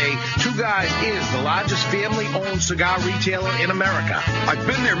to say Two Guys is the largest family-owned cigar retailer in America. I've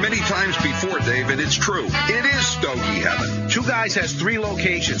been there many times before, David. It's true. It is Stogie heaven. Two Guys has 3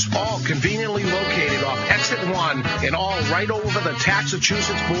 locations, all conveniently located off Exit 1 and all right over the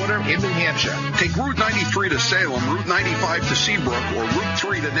Massachusetts border in New Hampshire. Take Route 93 to Salem, Route 95 to Seabrook, or Route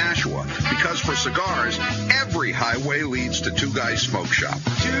 3 to Nashua, because for cigars, every highway leads to Two Guys Smoke Shop.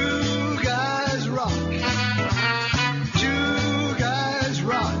 Two Guys Rock. Two Guys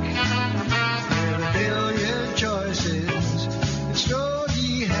Rock. With a billion choices. It's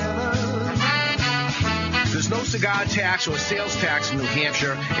Stogie heaven. There's no cigar tax or sales tax in New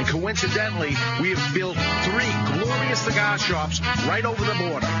Hampshire, and coincidentally, we have built 3 glorious cigar shops right over the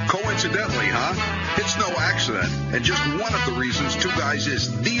border. Coincidentally, huh? It's no accident, and just one of the reasons Two Guys is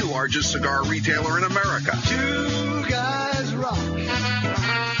the largest cigar retailer in America. Two Guys Rock.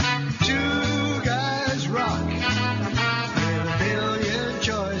 Two Guys Rock. With a billion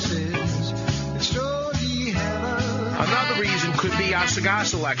choices. It's Stogie heaven. Another reason could be our cigar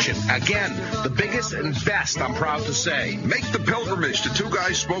selection. Again, the biggest and best, I'm proud to say. Make the pilgrimage to Two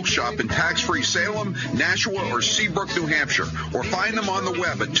Guys Smoke Shop in tax-free Salem, Nashua, or Seabrook, New Hampshire, or find them on the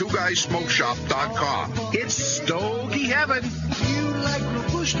web at twoguysmokeshop.com. It's Stogie heaven. You like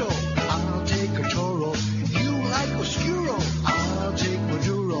Robusto, I'll take a Toro. You like Oscuro, I'll take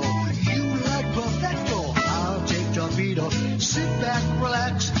Maduro. You like Perfecto, I'll take Torpedo. Sit back,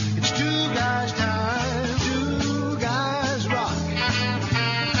 relax, it's Two Guys time. Two Guys rock.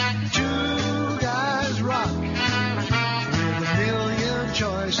 Two Guys rock. With a million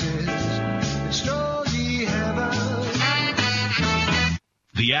choices, it's Stogie heaven.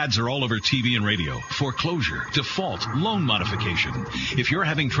 The ads are all over TV and radio. Foreclosure, default, loan modification. If you're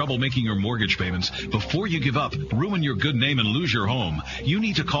having trouble making your mortgage payments, before you give up, ruin your good name and lose your home, you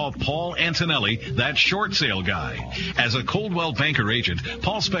need to call Paul Antonelli, that short sale guy. As a Coldwell Banker agent,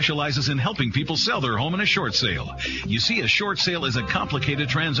 Paul specializes in helping people sell their home in a short sale. You see, a short sale is a complicated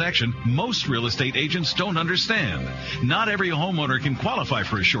transaction most real estate agents don't understand. Not every homeowner can qualify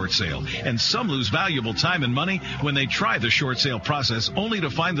for a short sale, and some lose valuable time and money when they try the short sale process only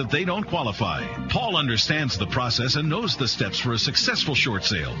to find that they don't qualify. Paul understands the process and knows the steps for a successful short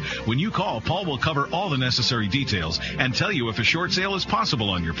sale. When you call, Paul will cover all the necessary details and tell you if a short sale is possible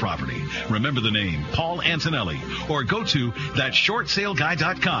on your property. Remember the name, Paul Antonelli, or go to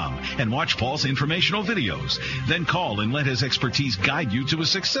thatshortsaleguy.com and watch Paul's informational videos. Then call and let his expertise guide you to a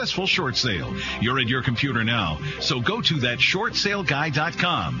successful short sale. You're at your computer now, so go to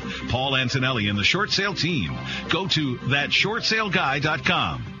thatshortsaleguy.com. Paul Antonelli and the short sale team. Go to thatshortsaleguy.com.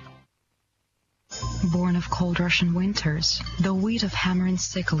 Born of cold Russian winters, the wheat of hammer and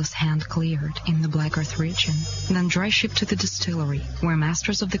sickle is hand-cleared in the Black Earth region, then dry shipped to the distillery, where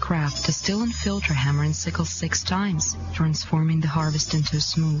masters of the craft distill and filter hammer and sickle 6 times, transforming the harvest into a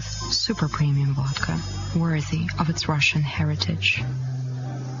smooth, super premium vodka, worthy of its Russian heritage.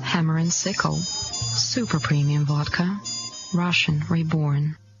 Hammer and sickle, super premium vodka, Russian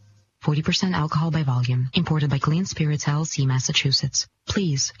reborn. 40% alcohol by volume, imported by Clean Spirits LLC, Massachusetts.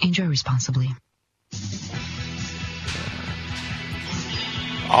 Please enjoy responsibly.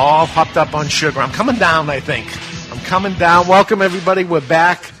 All hopped up on sugar. I'm coming down, I think. I'm coming down. Welcome, everybody. We're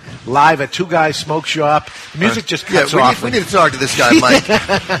back live at Two Guys Smoke Shop. The music just cuts off. We need to talk to this guy, Mike.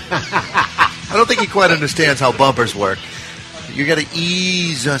 I don't think he quite understands how bumpers work. You got to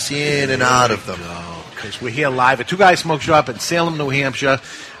ease us in and out of them. Because we're here live at Two Guys Smoke Shop in Salem, New Hampshire.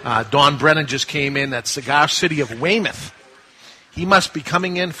 Don Brennan just came in. That's Cigar City of Weymouth. He must be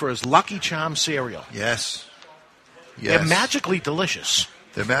coming in for his Lucky Charm cereal. Yes. They're magically delicious.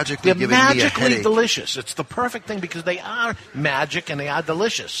 They're magically giving me a headache. Delicious. It's the perfect thing because they are magic and they are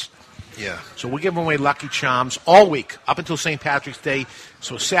delicious. Yeah. So we're giving away Lucky Charms all week up until St. Patrick's Day.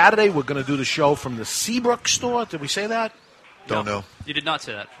 So Saturday we're going to do the show from the Seabrook store. Did we say that? Don't know. You did not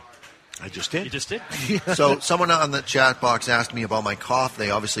say that. I just did. You just did? So someone on the chat box asked me about my cough. They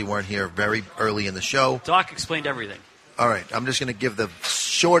obviously weren't here very early in the show. Doc explained everything. All right. I'm just going to give the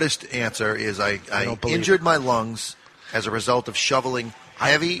shortest answer is I injured my lungs as a result of shoveling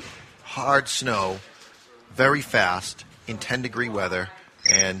heavy, hard snow very fast in 10-degree weather.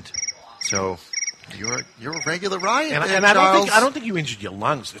 And so you're a regular riot. And I don't think you injured your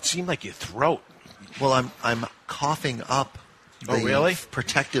lungs. It seemed like your throat. Well, I'm coughing up the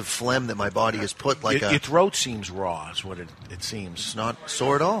protective phlegm that my body has put your throat seems raw is what it seems. It's not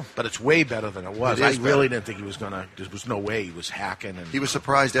sore at all. But it's way better than it was. I really didn't think he was going to. There was no way he was hacking. And he was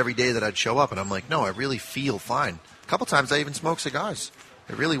surprised every day that I'd show up, and I'm like, no, I really feel fine. A couple times I even smoked cigars.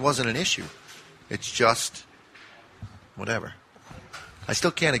 It really wasn't an issue. It's just whatever. I still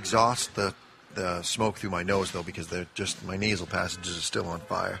can't exhaust the smoke through my nose, though, because my nasal passages are still on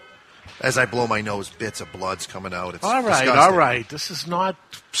fire. As I blow my nose, bits of blood's coming out. It's disgusting. All right. This is not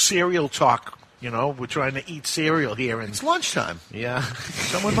cereal talk. We're trying to eat cereal here. It's lunchtime. Yeah.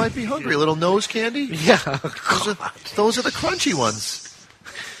 Someone might be hungry. A little nose candy? Yeah. Those are the crunchy ones.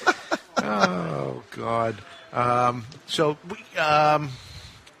 Oh, God.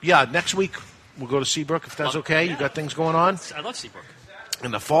 Next week we'll go to Seabrook, if that's okay. Yeah. You got things going on? I love Seabrook.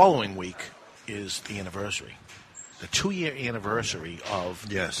 And the following week is the anniversary. The 2-year anniversary of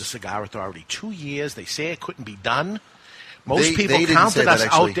the Cigar Authority. 2 years. They say it couldn't be done. Most people counted us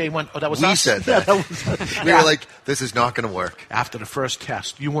out day one. Oh, that was us? We said that. We were like, this is not going to work. After the first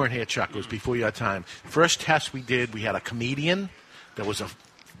test. You weren't here, Chuck. It was before your time. First test we did, we had a comedian. There was a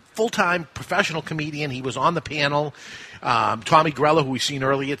full-time professional comedian. He was on the panel. Tommy Grella, who we've seen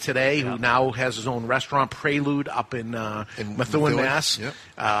earlier today, who now has his own restaurant, Prelude, up in Methuen, Mass. Yep.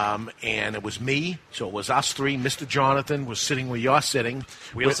 And it was me. So it was us three. Mr. Jonathan was sitting where you're sitting.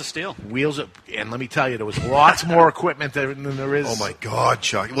 Wheels of steel. And let me tell you, there was lots more equipment than there is. Oh, my God,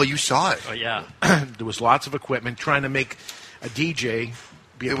 Chuck. Well, you saw it. Oh, yeah. There was lots of equipment trying to make a DJ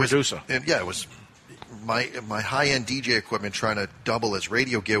be a producer. It was my high-end DJ equipment trying to double as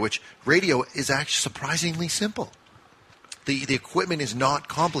radio gear, which radio is actually surprisingly simple. The equipment is not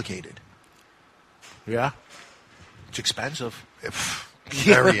complicated. Yeah. It's expensive.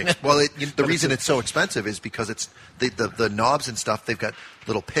 Well, the reason it's so expensive is because it's the knobs and stuff, they've got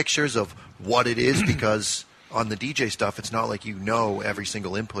little pictures of what it is because on the DJ stuff, it's not like every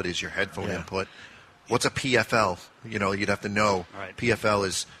single input is your headphone input. What's a PFL? You'd have to know. Right.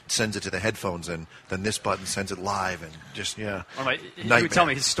 PFL sends it to the headphones, and then this button sends it live, and just All right. He would tell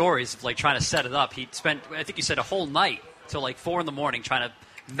me his stories of trying to set it up. He spent, I think you said, a whole night till 4 in the morning trying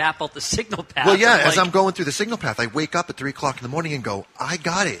to map out the signal path. Well, yeah. As I'm going through the signal path, I wake up at 3 o'clock in the morning and go, I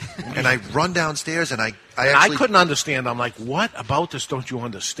got it, and I run downstairs, and I couldn't understand. I'm like, what about this? Don't you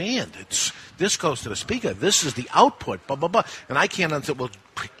understand? This goes to the speaker. This is the output. Blah blah blah. And I can't understand. Well,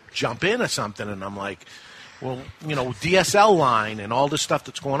 jump in or something, and I'm like, well, DSL line and all this stuff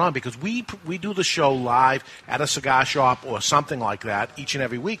that's going on because we do the show live at a cigar shop or something like that each and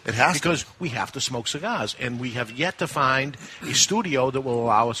every week. It has because we have to smoke cigars, and we have yet to find a studio that will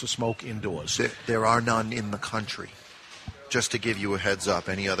allow us to smoke indoors. There are none in the country. Just to give you a heads up,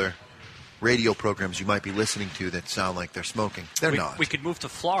 any other radio programs you might be listening to that sound like they're smoking, they're not. We could move to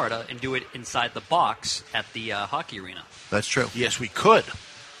Florida and do it inside the box at the hockey arena. That's true. Yes, we could.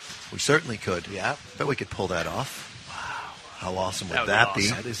 We certainly could. Yeah. Bet we could pull that off. Wow. How awesome would that be?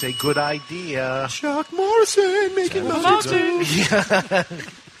 That is a good idea. Chuck Morrison making mountains. Yeah.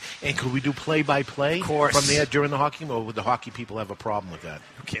 And could we do play-by-play from there during the hockey game, or would the hockey people have a problem with that?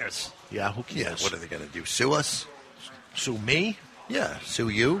 Who cares? Yeah, who cares? Yeah, what are they going to do? Sue us? Sue me? Yeah, sue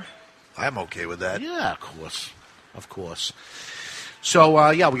you. I'm okay with that. Yeah, of course.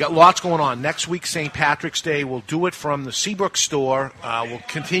 So, we got lots going on. Next week, St. Patrick's Day, we'll do it from the Seabrook store. We'll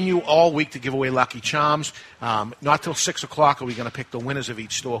continue all week to give away Lucky Charms. Not till 6 o'clock are we going to pick the winners of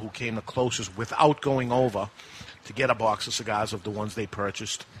each store who came the closest without going over to get a box of cigars of the ones they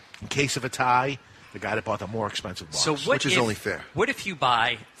purchased. In case of a tie, the guy that bought the more expensive box, so which is only fair. What if you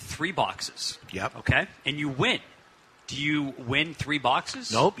buy 3 boxes? Yep. Okay, and you win? Do you win 3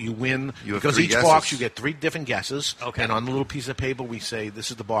 boxes? Nope, you win because 3 each guesses. box you get 3 different guesses. Okay. And on the little piece of paper we say this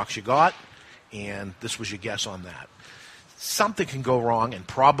is the box you got, and this was your guess on that. Something can go wrong, and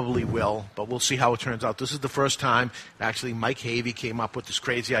probably will, but we'll see how it turns out. This is the first time, actually, Mike Havey came up with this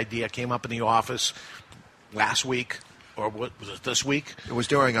crazy idea, came up in the office last week, or what was it, this week? It was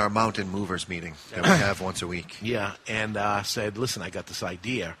during our Mountain Movers meeting that we have once a week. Yeah, and said, listen, I got this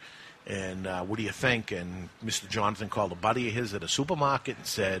idea, and what do you think? And Mr. Jonathan called a buddy of his at a supermarket and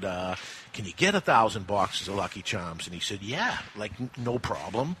said, can you get 1,000 boxes of Lucky Charms? And he said, yeah, like no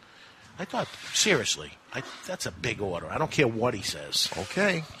problem. I thought, seriously, that's a big order. I don't care what he says.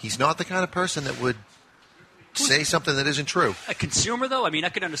 Okay. He's not the kind of person that would say something that isn't true. A consumer, though? I mean, I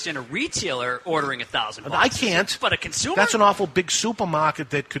could understand a retailer ordering 1,000 boxes. I can't. But a consumer? That's an awful big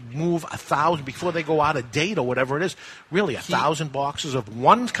supermarket that could move 1,000 before they go out of date or whatever it is. Really, 1,000 boxes of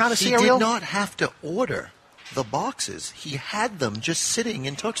one kind of cereal? He did not have to order the boxes. He had them just sitting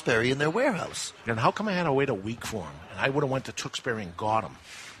in Tewksbury in their warehouse. And how come I had to wait a week for them? And I would have went to Tewksbury and got them.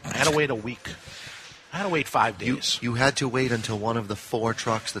 I had to wait a week. I had to wait 5 days. You had to wait until one of the 4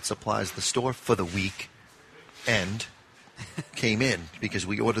 trucks that supplies the store for the week end came in, because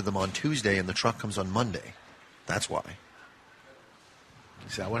we ordered them on Tuesday and the truck comes on Monday. That's why.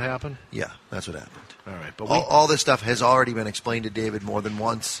 Is that what happened? Yeah, that's what happened. All right, but all this stuff has already been explained to David more than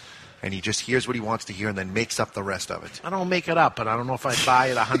once, and he just hears what he wants to hear and then makes up the rest of it. I don't make it up, but I don't know if I buy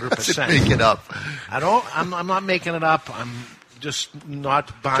it 100%. Make it up. I'm not making it up. I'm just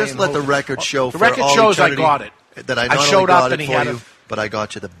not buying. Just let the record show. The for record all shows eternity I got it. That I not showed only up got and it he for had you, a, but I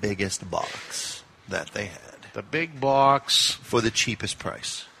got you the biggest box that they had. The big box for the cheapest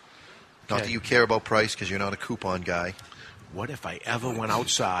price. Not Okay. that you care about price because you're not a coupon guy. What if I ever went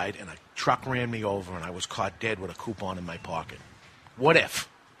outside and a truck ran me over and I was caught dead with a coupon in my pocket? What if?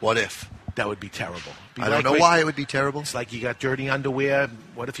 What if? That would be terrible. I don't know why it would be terrible. It's like you got dirty underwear.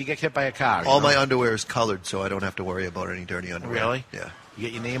 What if you get hit by a car? All my underwear is colored, so I don't have to worry about any dirty underwear. Really? Yeah. You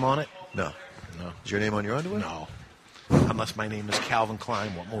get your name on it? No. No. Is your name on your underwear? No. Unless my name is Calvin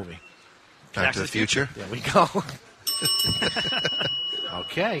Klein. What movie? Back to the Future? There we go.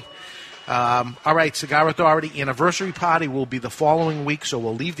 Okay. All right, Cigar Authority anniversary party will be the following week, so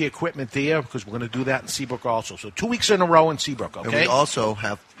we'll leave the equipment there because we're going to do that in Seabrook also. So 2 weeks in a row in Seabrook, okay? And we also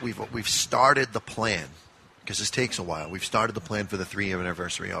have we've started the plan, because this takes a while. We've started the plan for the 3-year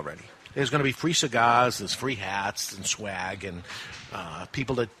anniversary already. There's going to be free cigars, there's free hats and swag, and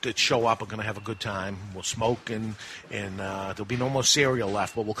people that show up are going to have a good time. We'll smoke, and there'll be no more cereal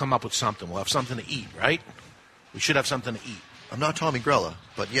left, but we'll come up with something. We'll have something to eat, right? We should have something to eat. I'm not Tommy Grella,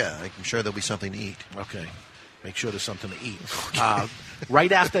 but yeah, I'm sure there'll be something to eat. Okay. Make sure there's something to eat.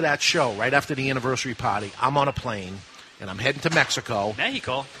 Right after that show, right after the anniversary party, I'm on a plane, and I'm heading to Mexico.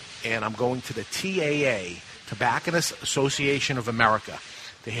 Mexico. And I'm going to the TAA, Tobacconist Association of America.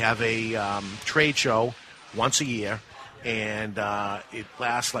 They have a trade show once a year, and it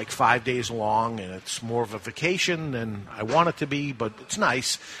lasts like 5 days long, and it's more of a vacation than I want it to be, but it's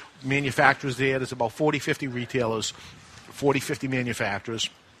nice. Manufacturers there, there's about 40, 50 retailers, 40, 50 manufacturers.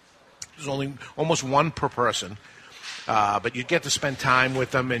 There's only almost one per person. But you get to spend time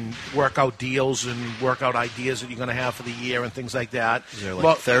with them and work out deals and work out ideas that you're going to have for the year and things like that. Is there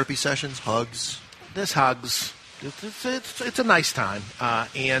like therapy sessions, hugs? There's hugs. It's a nice time.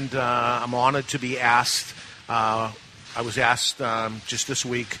 And I'm honored to be asked. I was asked just this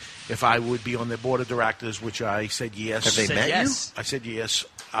week if I would be on the board of directors, which I said yes. Have they met you? I said yes.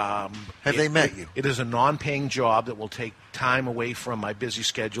 Have they met you? It is a non-paying job that will take time away from my busy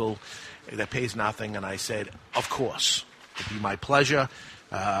schedule that pays nothing, and I said, of course. It'd be my pleasure.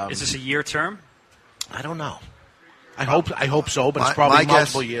 Is this a year term? I don't know. I hope so, but it's probably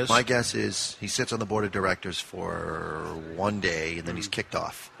multiple years. My guess is he sits on the board of directors for one day, and then he's kicked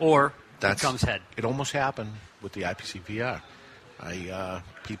off. Or becomes head. It almost happened with the IPCPR.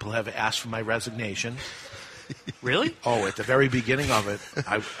 People have asked for my resignation. Really? Oh, at the very beginning of it,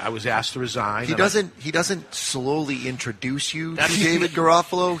 I was asked to resign. He doesn't slowly introduce you to David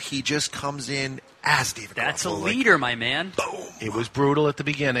Garofalo. He just comes in as David That's Garofalo. a leader, my man. It was brutal at the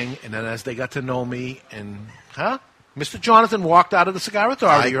beginning, and then as they got to know me, and Mr. Jonathan walked out of the Cigar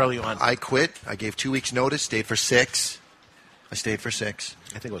Authority early on. I quit. I gave 2 weeks' notice, stayed for 6. I stayed for 6.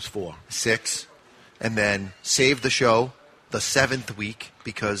 I think it was 4. 6. And then saved the show the 7th week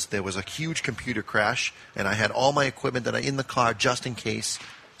because there was a huge computer crash, and I had all my equipment that I in the car just in case.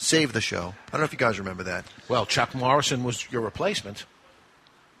 Saved the show. I don't know if you guys remember that. Well, Chuck Morrison was your replacement.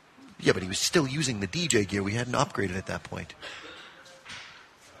 Yeah, but he was still using the DJ gear. We hadn't upgraded at that point.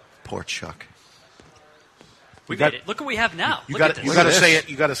 Poor Chuck. We made it. Look what we have now. You got to say it.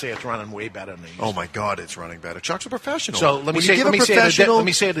 You got to say it's running way better than it used to. Oh my God, it's running better. Chuck's a professional. So let me say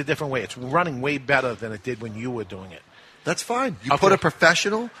it a different way. It's running way better than it did when you were doing it. That's fine. You put a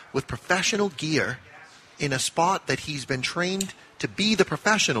professional with professional gear in a spot that he's been trained to be the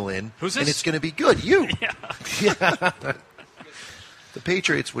professional in. Who's this? And it's going to be good. You. Yeah. The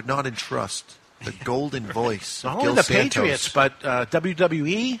Patriots would not entrust the golden voice Not of only Gil the Santos. Patriots, but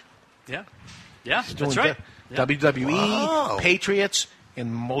WWE. Yeah, that's right. Yeah. WWE, Patriots,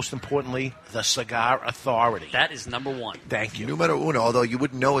 and most importantly, the Cigar Authority. That is number one. Thank you. Numero uno, although you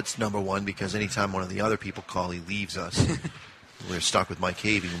wouldn't know it's number one because anytime one of the other people call, he leaves us. We're stuck with Mike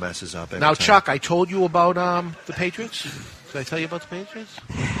Havey, who messes up every Now, time. Chuck, I told you about the Patriots. Did I tell you about the Patriots?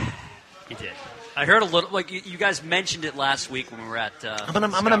 You did. I heard a little. Like you guys mentioned it last week when we were at. I'm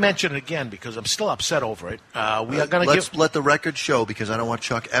going to mention it again because I'm still upset over it. We are going to let the record show because I don't want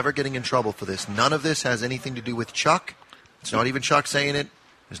Chuck ever getting in trouble for this. None of this has anything to do with Chuck. It's not even Chuck saying it.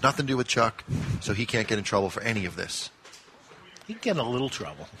 There's nothing to do with Chuck, so he can't get in trouble for any of this. He can get in a little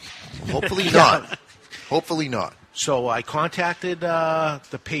trouble. Hopefully not. Hopefully not. So I contacted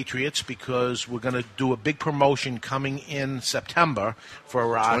the Patriots because we're going to do a big promotion coming in September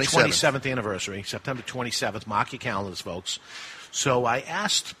for our 27th anniversary, September 27th. Mark your calendars, folks. So I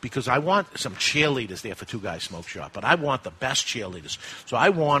asked, because I want some cheerleaders there for Two Guys Smoke Shop, but I want the best cheerleaders. So I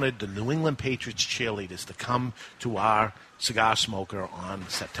wanted the New England Patriots cheerleaders to come to our cigar smoker on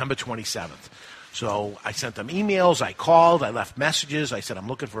September 27th. So I sent them emails, I called, I left messages. I said, I'm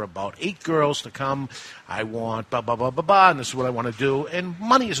looking for about 8 girls to come. I want blah, blah, blah, blah, blah, and this is what I want to do. And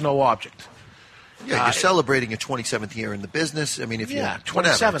money is no object. Yeah, you're celebrating your 27th year in the business. I mean, if you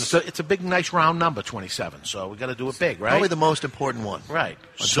 27. It's a big, nice round number, 27. So we got to do it big, right? Probably the most important one. Right.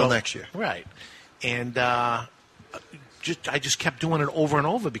 Until next year. Right. And I just kept doing it over and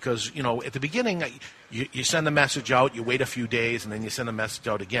over because, at the beginning, you send the message out, you wait a few days, and then you send the message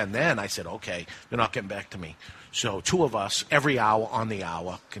out again. Then I said, okay, they're not getting back to me. So 2 of us, every hour on the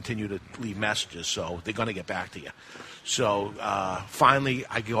hour, continue to leave messages, so they're going to get back to you. So finally,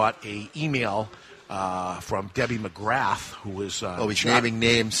 I got an email from Debbie McGrath, who is... he's naming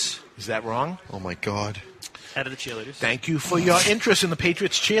names. Is that wrong? Oh, my God. Head of the cheerleaders. Thank you for your interest in the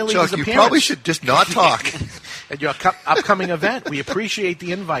Patriots cheerleaders Chuck, appearance. you probably should just not talk. At your upcoming event, we appreciate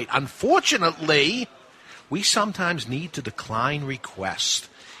the invite. Unfortunately, we sometimes need to decline requests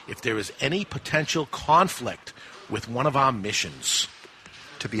if there is any potential conflict with one of our missions.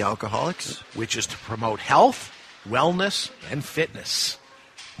 To be alcoholics? Which is to promote health, wellness, and fitness.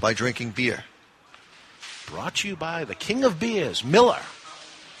 By drinking beer. Brought to you by the King of Beers, Miller.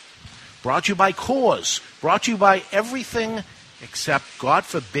 Brought to you by Coors. Brought to you by everything except, God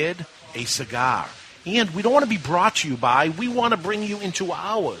forbid, a cigar. And we don't want to be brought to you by. We want to bring you into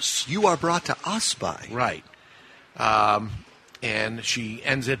ours. You are brought to us by. Right. And she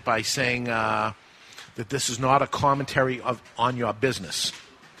ends it by saying that this is not a commentary on your business.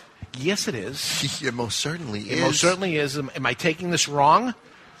 Yes, it is. It most certainly is. It most certainly is. Am I taking this wrong?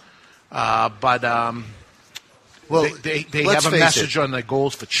 Well, they have a message on their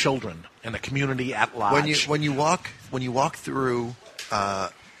goals for children and the community at large. When you walk through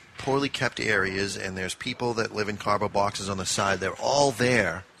poorly kept areas and there's people that live in cardboard boxes on the side, they're all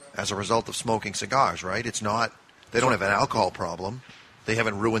there as a result of smoking cigars, right? It's not they don't have an alcohol problem. They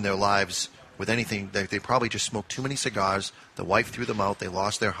haven't ruined their lives with anything. They probably just smoked too many cigars. The wife threw them out. They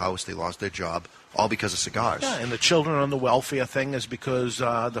lost their house. They lost their job. All because of cigars. Yeah, and the children on the welfare thing is because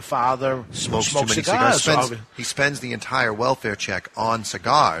the father smokes too many cigars. He spends the entire welfare check on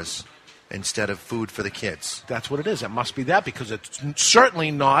cigars instead of food for the kids. That's what it is. It must be that because it's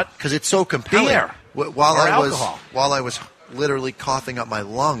certainly not because it's so compelling. Beer while I was literally coughing up my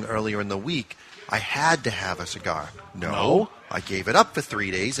lung earlier in the week, I had to have a cigar. No, I gave it up for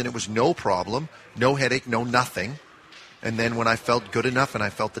 3 days, and it was no problem, no headache, no nothing. And then when I felt good enough and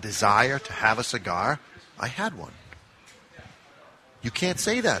I felt the desire to have a cigar, I had one. You can't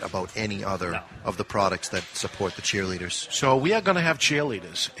say that about any other of the products that support the cheerleaders. So we are going to have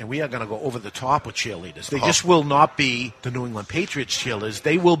cheerleaders, and we are going to go over the top with cheerleaders. They just will not be the New England Patriots cheerleaders.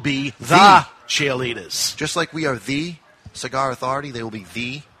 They will be the cheerleaders. Just like we are the Cigar Authority, they will be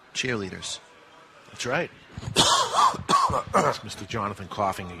the cheerleaders. That's right. That's Mr. Jonathan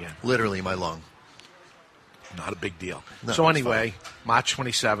coughing again. Literally my lung. Not a big deal. No, so anyway, March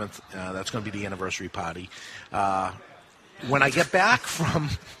 27th, that's going to be the anniversary party. When I get back from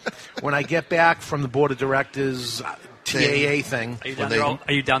the board of directors TAA thing,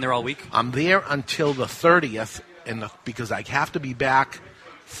 Are you down there all week? I'm there until the 30th, because I have to be back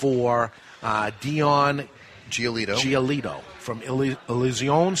for Dion Giolito from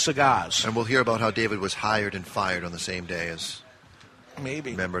Elysion Cigars. And we'll hear about how David was hired and fired on the same day as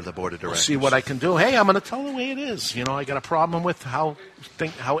maybe member of the board of directors. We'll see what I can do. Hey, I'm going to tell the way it is. I got a problem with how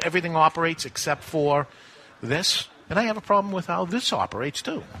everything operates except for this. And I have a problem with how this operates,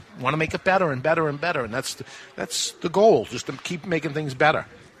 too. I want to make it better and better and better, and that's the goal, just to keep making things better.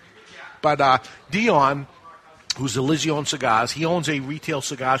 But Dion, who's Elysion Cigars, he owns a retail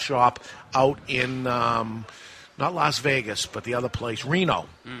cigar shop out in, not Las Vegas, but the other place, Reno,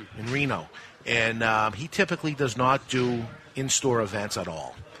 in Reno. And he typically does not do in-store events at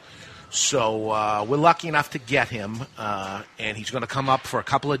all. So we're lucky enough to get him, and he's going to come up for a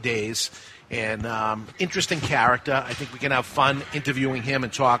couple of days. And interesting character. I think we can have fun interviewing him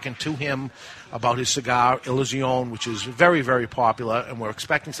and talking to him about his cigar, Elysion, which is very, very popular. And we're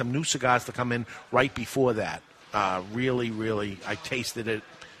expecting some new cigars to come in right before that. Really, really, I tasted it.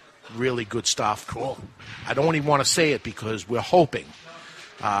 Really good stuff. Cool. I don't even want to say it because we're hoping.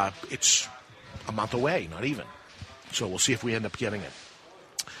 It's a month away, not even. So we'll see if we end up getting it.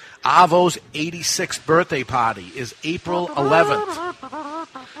 Avo's 86th birthday party is April 11th.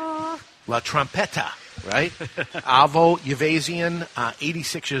 La Trompeta, right? Avo Yavazian,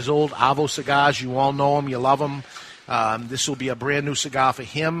 86 years old. Avo Cigars, you all know him, you love him. This will be a brand new cigar for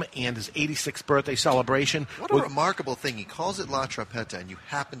him and his 86th birthday celebration. What a remarkable thing. He calls it La Trompeta, and you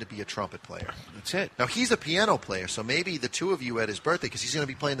happen to be a trumpet player. That's it. Now, he's a piano player, so maybe the two of you at his birthday, because he's going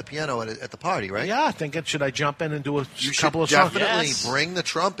to be playing the piano at the party, right? Yeah, thinking, should I jump in and do a couple of songs? songs? You should definitely bring the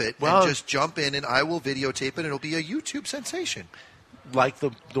trumpet and just jump in, and I will videotape it, and it'll be a YouTube sensation. Like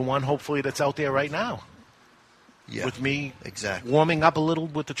the one, hopefully, that's out there right now. Yeah. With me exactly warming up a little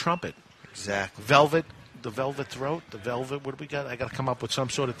with the trumpet. Exactly. The velvet throat, what do we got? I got to come up with some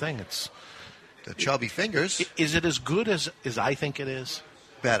sort of thing. It's the chubby fingers. Is it as good as I think it is?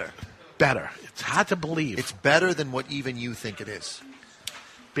 Better. It's hard to believe. It's better than what even you think it is.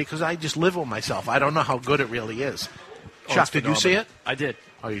 Because I just live with myself. I don't know how good it really is. Chuck, did you see it? I did.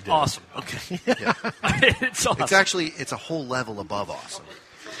 Oh, you did? Awesome. Okay. Yeah. It's awesome. It's a whole level above awesome.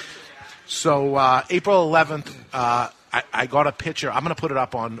 So April 11th, I got a picture. I'm going to put it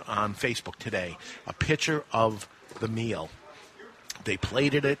up on Facebook today. A picture of the meal. They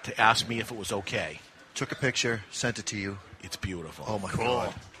plated it to ask me if it was okay. Took a picture, sent it to you. It's beautiful. Oh, my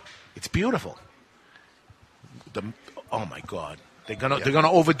God. It's beautiful. Oh, my God. They're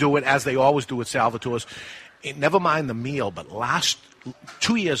gonna overdo it, as they always do at Salvatore's. Never mind the meal, but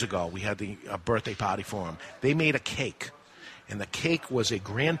 2 years ago, we had the birthday party for him. They made a cake, and the cake was a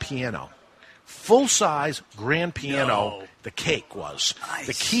grand piano. Full-size grand piano, no. The cake was. Nice.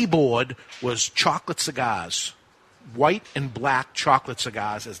 The keyboard was chocolate cigars. White and black chocolate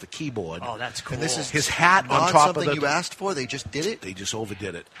cigars as the keyboard. Oh, that's cool. And this is his hat on top of something you asked for? They just did it? They just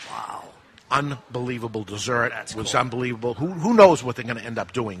overdid it. Wow. Unbelievable dessert. That's was cool. Unbelievable. Who knows what they're going to end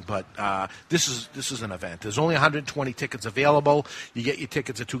up doing? But this is an event. There's only 120 tickets available. You get your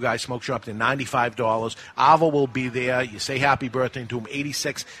tickets at Two Guys Smoke Shop. They're $95. Avo will be there. You say happy birthday to him.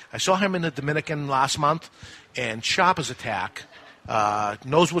 86. I saw him in the Dominican last month, and sharp as a tack.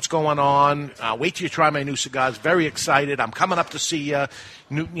 Knows what's going on. Wait till you try my new cigars. Very excited. I'm coming up to see you.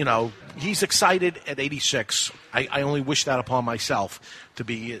 He's excited at 86. I only wish that upon myself, to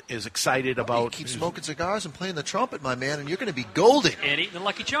be as excited about. You keep smoking cigars and playing the trumpet, my man, and you're going to be golden. And eating the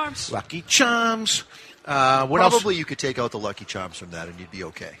Lucky Charms. Lucky Charms. Probably else? You could take out the Lucky Charms from that, and you'd be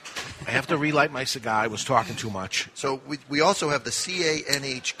okay. I have to relight my cigar. I was talking too much. So we also have the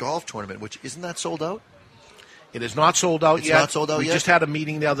CANH golf tournament, which isn't that sold out? It is not sold out yet. It's not sold out we yet? just had a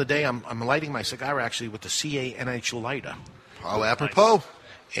meeting the other day. I'm lighting my cigar, actually, with the CANH lighter. How apropos. Nice.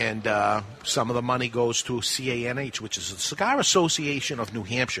 And some of the money goes to CANH, which is the Cigar Association of New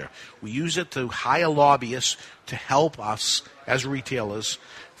Hampshire. We use it to hire lobbyists to help us as retailers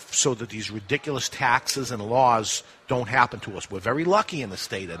so that these ridiculous taxes and laws don't happen to us. We're very lucky in the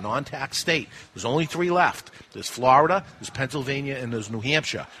state, a non-tax state. There's only 3 left. There's Florida, there's Pennsylvania, and there's New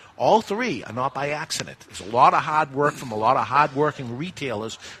Hampshire. All 3 are not by accident. There's a lot of hard work from a lot of hard-working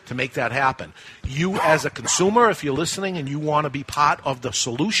retailers to make that happen. You, as a consumer, if you're listening and you want to be part of the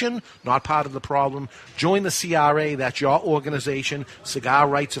solution, not part of the problem, join the CRA. That's your organization, Cigar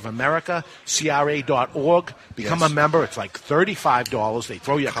Rights of America, CRA.org. Become a member. It's like $35. They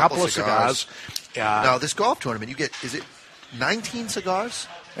throw you a couple of cigars. Now, this golf tournament, you get, is it 19 cigars?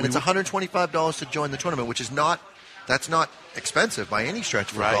 And it's $125 to join the tournament, which is that's not expensive by any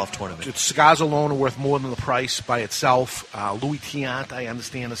stretch for a golf tournament. Cigars alone are worth more than the price by itself. Louis Tiant, I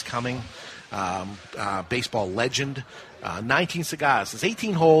understand, is coming. Baseball legend. 19 cigars. There's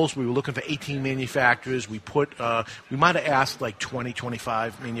 18 holes. We were looking for 18 manufacturers. We might have asked like 20,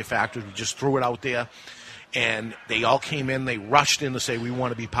 25 manufacturers. We just threw it out there. And they all came in. They rushed in to say, we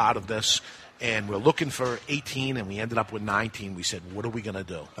want to be part of this. And we're looking for 18, and we ended up with 19. We said, what are we going to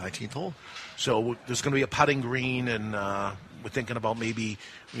do? 19th hole. So there's going to be a putting green, and we're thinking about maybe,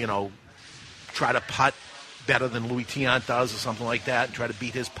 try to putt better than Louis Tiant does or something like that and try to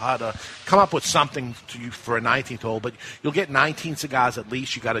beat his putt or come up with something for a 19th hole. But you'll get 19 cigars at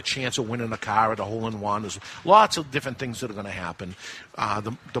least. You got a chance of winning a car at a hole-in-one. There's lots of different things that are going to happen.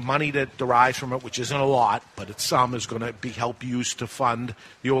 The money that derives from it, which isn't a lot, but it's some, is going to be help used to fund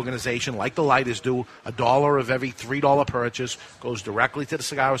the organization like the lighters do. $1 of every $3 purchase goes directly to the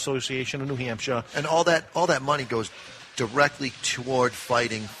Cigar Association of New Hampshire. And all that money goes directly toward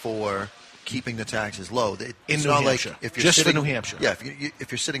fighting for keeping the taxes low. It's not like if you're just sitting, for New Hampshire. Yeah,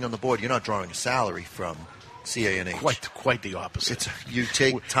 if you're sitting on the board, you're not drawing a salary from CA&H. Quite the opposite. You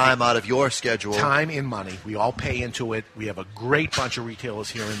take time out of your schedule. Time and money. We all pay into it. We have a great bunch of retailers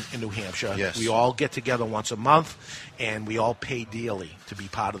here in New Hampshire. Yes. We all get together once a month, and we all pay dearly to be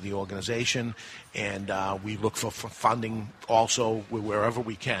part of the organization. And we look for funding also wherever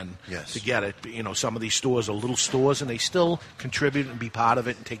we can to get it. Some of these stores are little stores, and they still contribute and be part of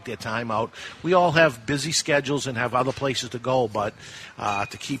it and take their time out. We all have busy schedules and have other places to go, but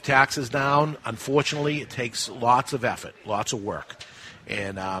to keep taxes down, unfortunately, it takes lots of effort, lots of work.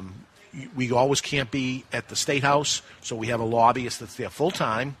 And we always can't be at the State House, so we have a lobbyist that's there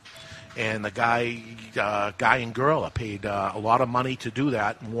full-time. And the guy and girl are paid a lot of money to do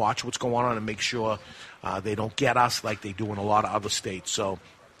that and watch what's going on and make sure they don't get us like they do in a lot of other states. So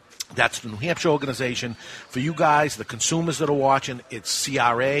that's the New Hampshire organization. For you guys, the consumers that are watching, it's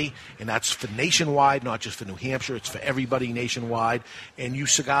CRA, and that's for nationwide, not just for New Hampshire. It's for everybody nationwide. And you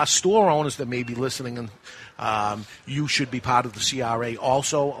cigar store owners that may be listening, you should be part of the CRA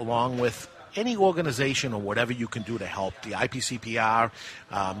also, along with any organization or whatever you can do to help. The IPCPR,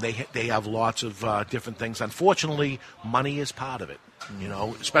 they have lots of different things. Unfortunately, money is part of it,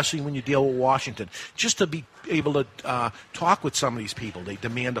 especially when you deal with Washington. Just to be able to talk with some of these people, they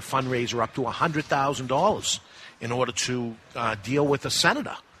demand a fundraiser up to $100,000 in order to deal with a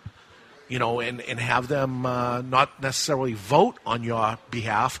senator, and have them not necessarily vote on your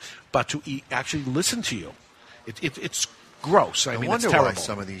behalf, but to actually listen to you. It's gross. I mean, wonder it's terrible. why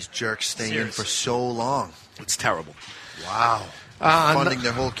some of these jerks stay in for so long. It's terrible. Wow. Funding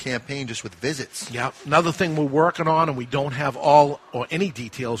their whole campaign just with visits. Yeah. Another thing we're working on, and we don't have all or any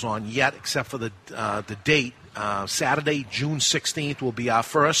details on yet, except for the date. Saturday, June 16th, will be our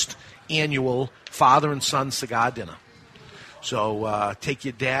first annual father and son cigar dinner. So take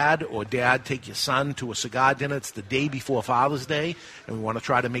your dad, or dad take your son to a cigar dinner. It's the day before Father's Day, and we want to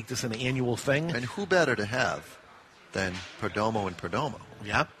try to make this an annual thing. And who better to have than Perdomo and Perdomo?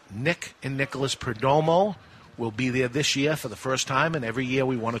 Yep. Nick and Nicholas Perdomo will be there this year for the first time, and every year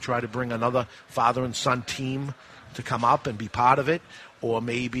we want to try to bring another father and son team to come up and be part of it, or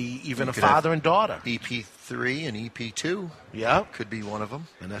maybe even a father and daughter. EP3 and EP2. Yeah. Could be one of them.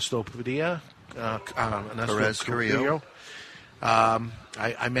 Ernesto Padilla. Perez Carrillo.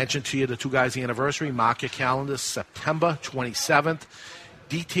 I mentioned to you the two guys' anniversary. Mark your calendars, September 27th.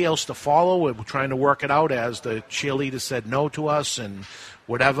 Details to follow. We're trying to work it out as the cheerleaders said no to us and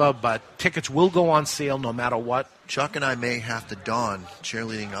whatever, but tickets will go on sale no matter what. Chuck and I may have to don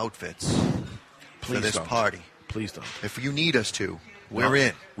cheerleading outfits for this party. Please don't. If you need us to, we're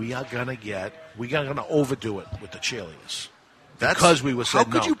in. We are gonna overdo it with the cheerleaders. Because we were said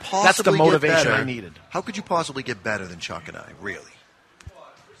no. How could you possibly That's the motivation get better? I needed. How could you possibly get better than Chuck and I, really?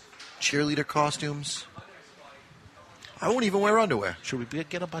 Cheerleader costumes? I won't even wear underwear. Should we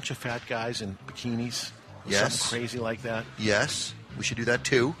get a bunch of fat guys in bikinis? Yes. Something crazy like that? Yes. We should do that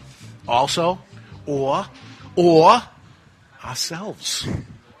too. Also, or ourselves.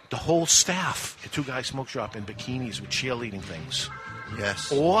 The whole staff at Two Guys Smoke Shop in bikinis with cheerleading things.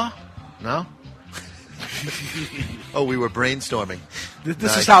 Yes. Or, no? Oh, we were brainstorming.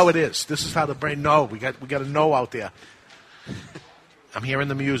 This is how it is. This is how the brain. No, we got a no out there. I'm hearing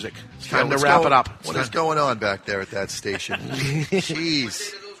the music. It's time to wrap it up. What is going on back there at that station?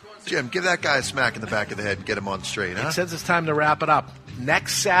 Jeez. Jim, give that guy a smack in the back of the head and get him on straight, huh? It says it's time to wrap it up.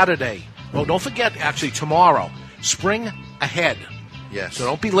 Next Saturday. Oh, don't forget, actually, tomorrow. Spring ahead. Yes. So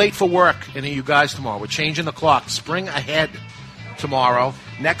don't be late for work, any of you guys, tomorrow. We're changing the clock. Spring ahead tomorrow.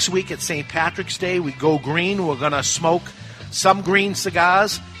 Next week at St. Patrick's Day, we go green. We're going to smoke some green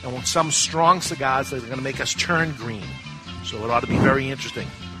cigars and some strong cigars that are going to make us turn green. So it ought to be very interesting,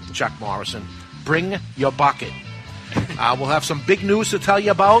 Chuck Morrison. Bring your bucket. We'll have some big news to tell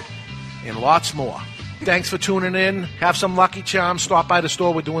you about and lots more. Thanks for tuning in. Have some Lucky Charms. Stop by the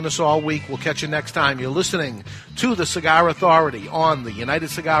store. We're doing this all week. We'll catch you next time. You're listening to the Cigar Authority on the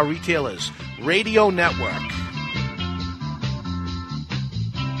United Cigar Retailers Radio Network.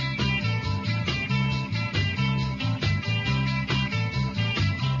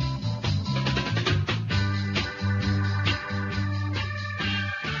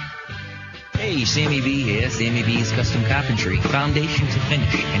 Hey, Sammy B here. Sammy B's Custom Carpentry. Foundation to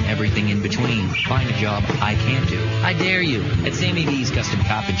finish and everything in between. Find a job I can do. I dare you. At Sammy B's Custom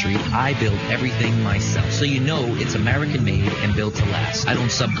Carpentry, I build everything myself. So you know it's American made and built to last. I don't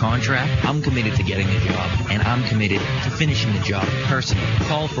subcontract. I'm committed to getting the job. And I'm committed to finishing the job personally.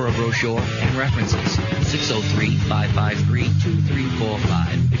 Call for a brochure and references.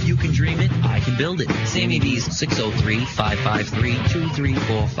 603-553-2345. If you can dream it, I can build it. Sammy B's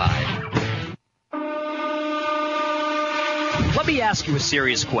 603-553-2345. Let me ask you a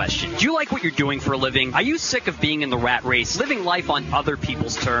serious question. Do you like what you're doing for a living? Are you sick of being in the rat race, living life on other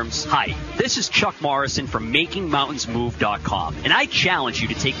people's terms? Hi, this is Chuck Morrison from MakingMountainsMove.com, and I challenge you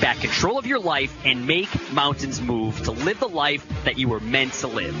to take back control of your life and make mountains move to live the life that you were meant to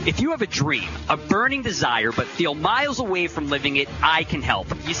live. If you have a dream, a burning desire, but feel miles away from living it, I can help.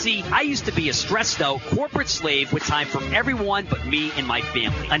 You see, I used to be a stressed out corporate slave with time for everyone but me and my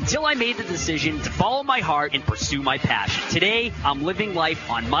family, until I made the decision to follow my heart and pursue my passion. Today, I'm living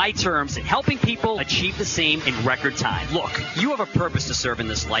life on my terms and helping people achieve the same in record time. Look, you have a purpose to serve in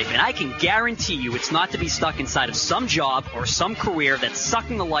this life, and I can guarantee you it's not to be stuck inside of some job or some career that's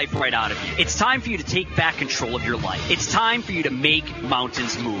sucking the life right out of you. It's time for you to take back control of your life. It's time for you to make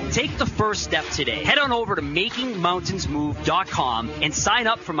mountains move. Take the first step today. Head on over to MakingMountainsMove.com and sign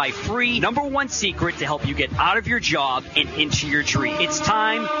up for my free #1 secret to help you get out of your job and into your dream. It's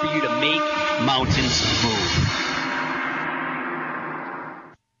time for you to make mountains move.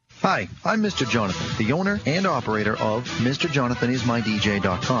 Hi, I'm Mr. Jonathan, the owner and operator of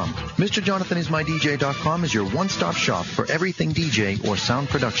MrJonathanIsMyDJ.com. MrJonathanIsMyDJ.com is your one-stop shop for everything DJ or sound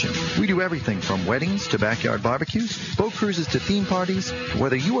production. We do everything from weddings to backyard barbecues, boat cruises to theme parties.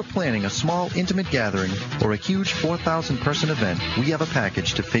 Whether you are planning a small, intimate gathering or a huge 4,000-person event, we have a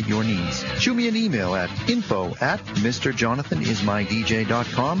package to fit your needs. Shoot me an email at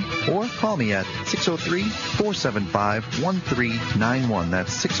info@MrJonathanIsMyDJ.com or call me at 603-475-1391.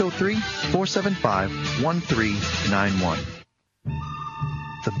 That's 603-475-1391.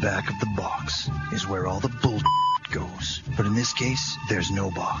 The back of the box is where all the bull goes. But in this case, there's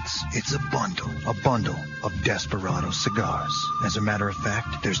no box. It's a bundle of Desperado cigars. As a matter of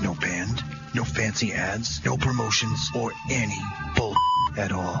fact, there's no band, no fancy ads, no promotions, or any bull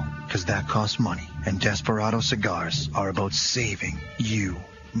at all. Because that costs money. And Desperado cigars are about saving you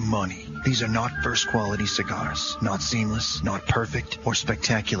money. These are not first quality cigars. Not seamless, not perfect, or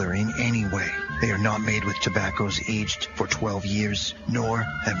spectacular in any way. They are not made with tobaccos aged for 12 years, nor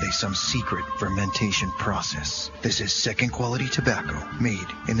have they some secret fermentation process. This is second quality tobacco made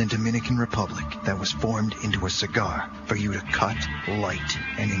in the Dominican Republic that was formed into a cigar for you to cut, light,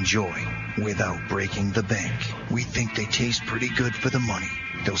 and enjoy without breaking the bank. We think they taste pretty good for the money.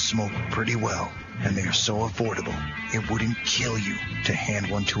 They'll smoke pretty well. And they are so affordable, it wouldn't kill you to hand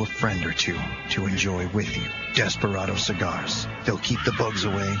one to a friend or two to enjoy with you. Desperado cigars. They'll keep the bugs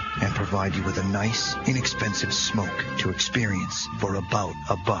away and provide you with a nice, inexpensive smoke to experience for about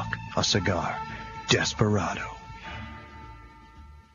 $1 a cigar. Desperado.